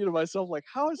remember thinking to myself, like,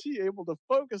 how is he able to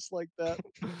focus like that?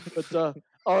 But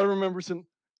all I remember is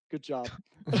good job.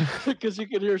 Because you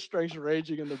could hear Strengths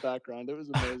raging in the background. It was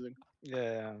amazing.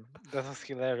 Yeah, that was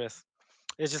hilarious.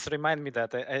 It just reminded me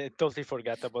that I totally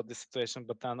forgot about the situation,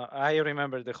 but now I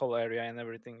remember the whole area and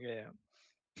everything. Yeah.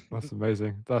 That's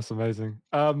amazing. That's amazing.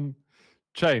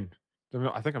 Chain.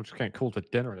 I think I'm just getting called to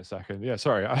dinner in a second. Yeah,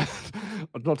 sorry.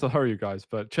 Not to hurry you guys,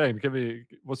 but Chain, give me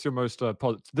what's your most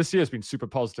positive? This year's been super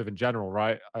positive in general,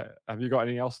 right? Have you got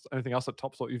anything else that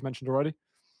tops what you've mentioned already?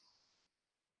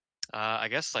 I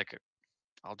guess like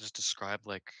I'll just describe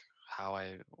like how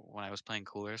when I was playing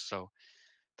Cooler. So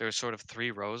there's sort of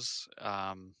 3 rows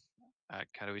at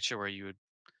Katowice where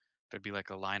there'd be like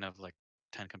a line of like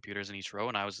 10 computers in each row,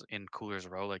 and I was in Cooler's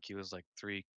row, like he was like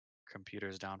 3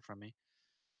 computers down from me.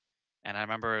 And I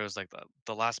remember it was like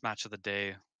the last match of the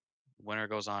day. Winner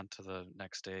goes on to the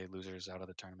next day, losers out of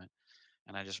the tournament.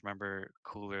 And I just remember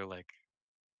Cooler like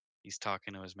he's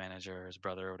talking to his manager or his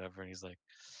brother or whatever, and he's like,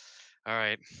 "All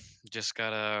right, just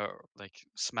gotta like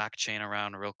smack Chain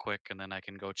around real quick, and then I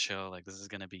can go chill. Like this is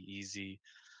gonna be easy."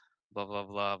 Blah blah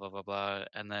blah blah blah blah.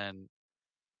 And then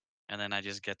I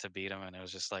just get to beat him, and it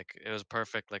was just like it was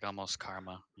perfect, like almost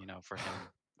karma, for him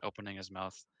opening his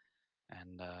mouth.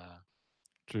 And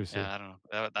Juicy. yeah, I don't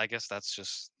know. I guess I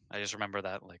just remember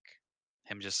that like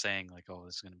him just saying like, "Oh,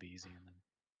 this is gonna be easy," and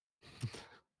then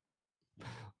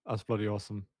That's bloody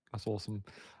awesome. That's awesome.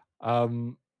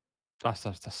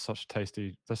 That's such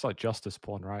tasty. That's like justice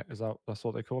porn, right? That's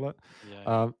what they call it?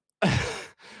 yeah.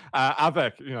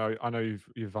 Avic, I know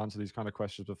you've answered these kind of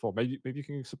questions before. Maybe you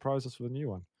can surprise us with a new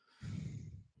one.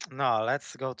 No,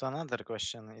 let's go to another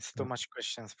question. It's too Yeah. much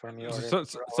questions for me already. So,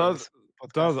 for so, our so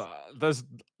podcast. there's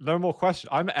no more questions.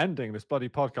 I'm ending this bloody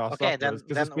podcast Okay, afterwards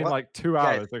because then it's been what- like 2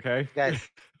 guys, hours. Okay, Guys,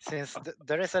 since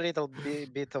there is a little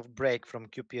bit of break from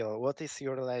QPL, what is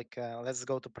your like? Let's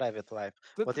go to private life.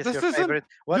 What is this your isn't. favorite?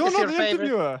 What You're is not your the favorite?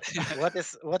 interviewer.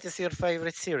 What is your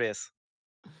favorite series?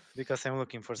 Because I'm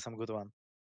looking for some good one.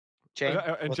 Chain,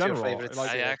 In what's general, your favorite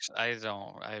like series?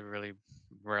 I really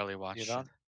rarely watch. You don't?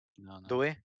 No. Do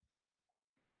we?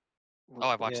 Oh,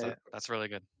 I watched Yeah. that. That's really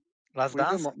good. Last We've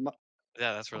been. Dance?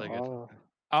 Yeah, that's really good. Oh,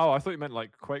 I thought you meant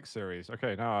like Quake series.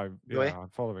 Okay, now Do we? I'm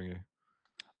following you.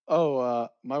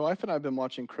 My wife and I have been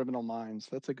watching Criminal Minds.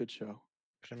 That's a good show.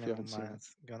 Criminal haven't seen it.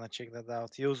 Minds. Gonna check that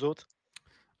out. You Zoot?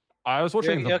 I was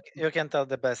watching You can tell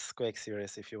the best Quake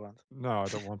series if you want. No, I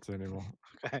don't want to anymore.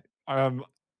 Okay.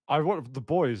 I want The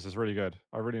Boys is really good.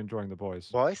 I'm really enjoying The Boys.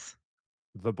 Boys?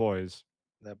 The Boys.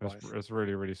 The Boys. It's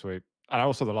really, really sweet. And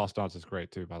also The Last Dance is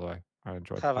great too, by the way. I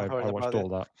enjoyed Haven't I heard watched about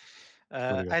all it.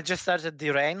 that. Really good. I just started The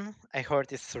Rain. I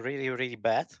heard it's really, really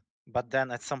bad. But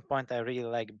then at some point I really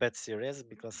like bad series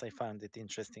because I found it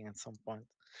interesting at some point.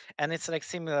 And it's like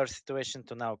similar situation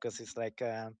to now because it's like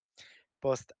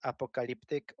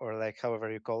post-apocalyptic or like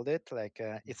however you called it. Like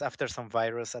it's after some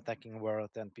virus attacking world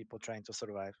and people trying to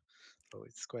survive. So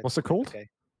it's quite. What's it called? Okay.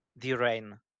 The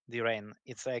Rain. The Rain.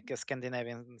 It's like a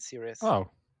Scandinavian series. Oh,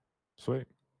 sweet.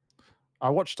 I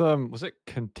watched was it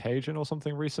Contagion or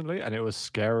something recently, and it was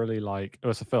scarily like it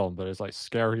was a film, but it's like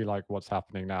scarily like what's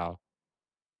happening now.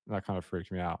 And that kind of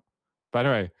freaked me out. But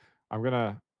anyway, I'm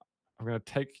gonna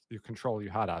take the control you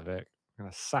had, Avik. I'm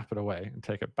gonna sap it away and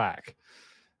take it back.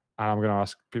 And I'm gonna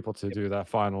ask people to do their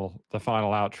final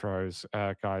outros,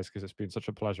 guys, because it's been such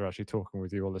a pleasure actually talking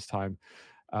with you all this time.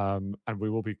 And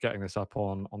we will be getting this up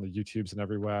on the YouTubes and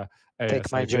everywhere.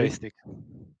 Take my ASAP. joystick.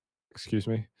 Excuse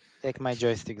me. Take my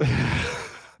joystick.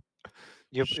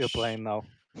 You're playing now.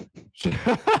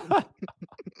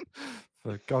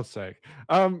 For God's sake.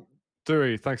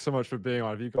 Dewey, thanks so much for being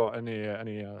on. Have you got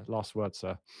any last words,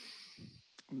 sir?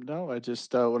 No, I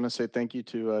just want to say thank you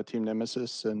to Team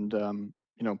Nemesis, and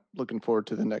looking forward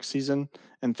to the next season.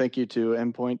 And thank you to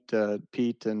Endpoint,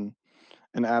 Pete, and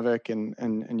Avik and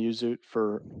Yuzut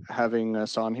for having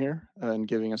us on here and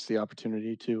giving us the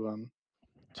opportunity to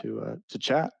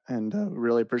chat. And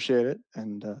really appreciate it.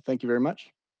 And thank you very much.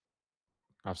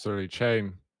 Absolutely,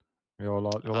 Chain. Your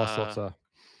last thoughts, sir.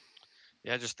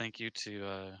 Yeah, just thank you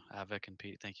to Avik and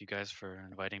Pete. Thank you guys for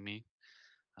inviting me.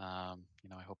 I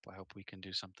hope we can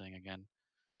do something again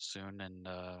soon. And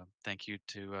thank you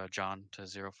to John, to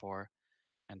 04,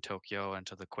 and Tokyo, and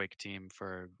to the Quake team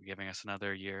for giving us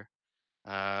another year.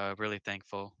 Really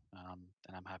thankful,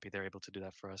 and I'm happy they're able to do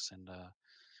that for us. And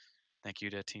thank you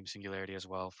to Team Singularity as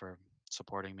well for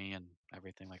supporting me and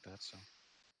everything like that. So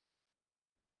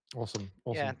awesome.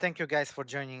 Yeah, and thank you guys for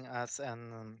joining us.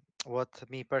 And what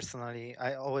me personally,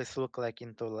 I always look like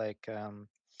into like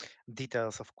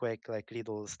details of Quake, like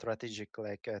little strategic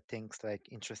like things, like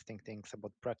interesting things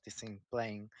about practicing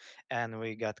playing, and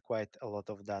we got quite a lot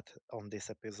of that on this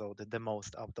episode, the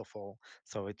most out of all.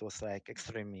 So it was like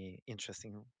extremely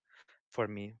interesting for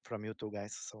me from you two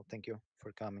guys. So thank you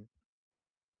for coming.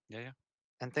 yeah.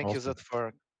 And thank you, Awesome. Zut,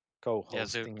 for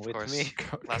co-hosting of with course. me.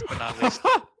 Last but not least.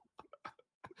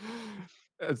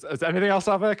 Is anything else,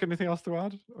 Avik? Anything else to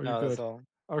add? Or No, you that's good? all.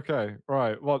 Okay,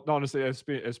 right. Well, no, honestly, it's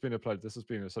been a pleasure. This has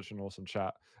been such an awesome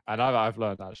chat, and I've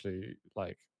learned actually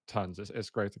like tons. It's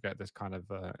great to get this kind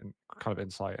of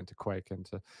insight into Quake,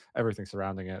 into everything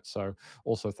surrounding it. So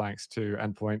also thanks to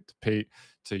Endpoint, to Pete,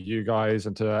 to you guys,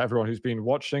 and to everyone who's been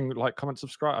watching. Like, comment,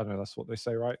 subscribe. I don't know, that's what they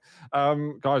say, right?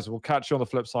 Guys, we'll catch you on the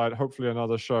flip side. Hopefully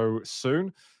another show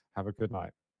soon. Have a good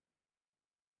night.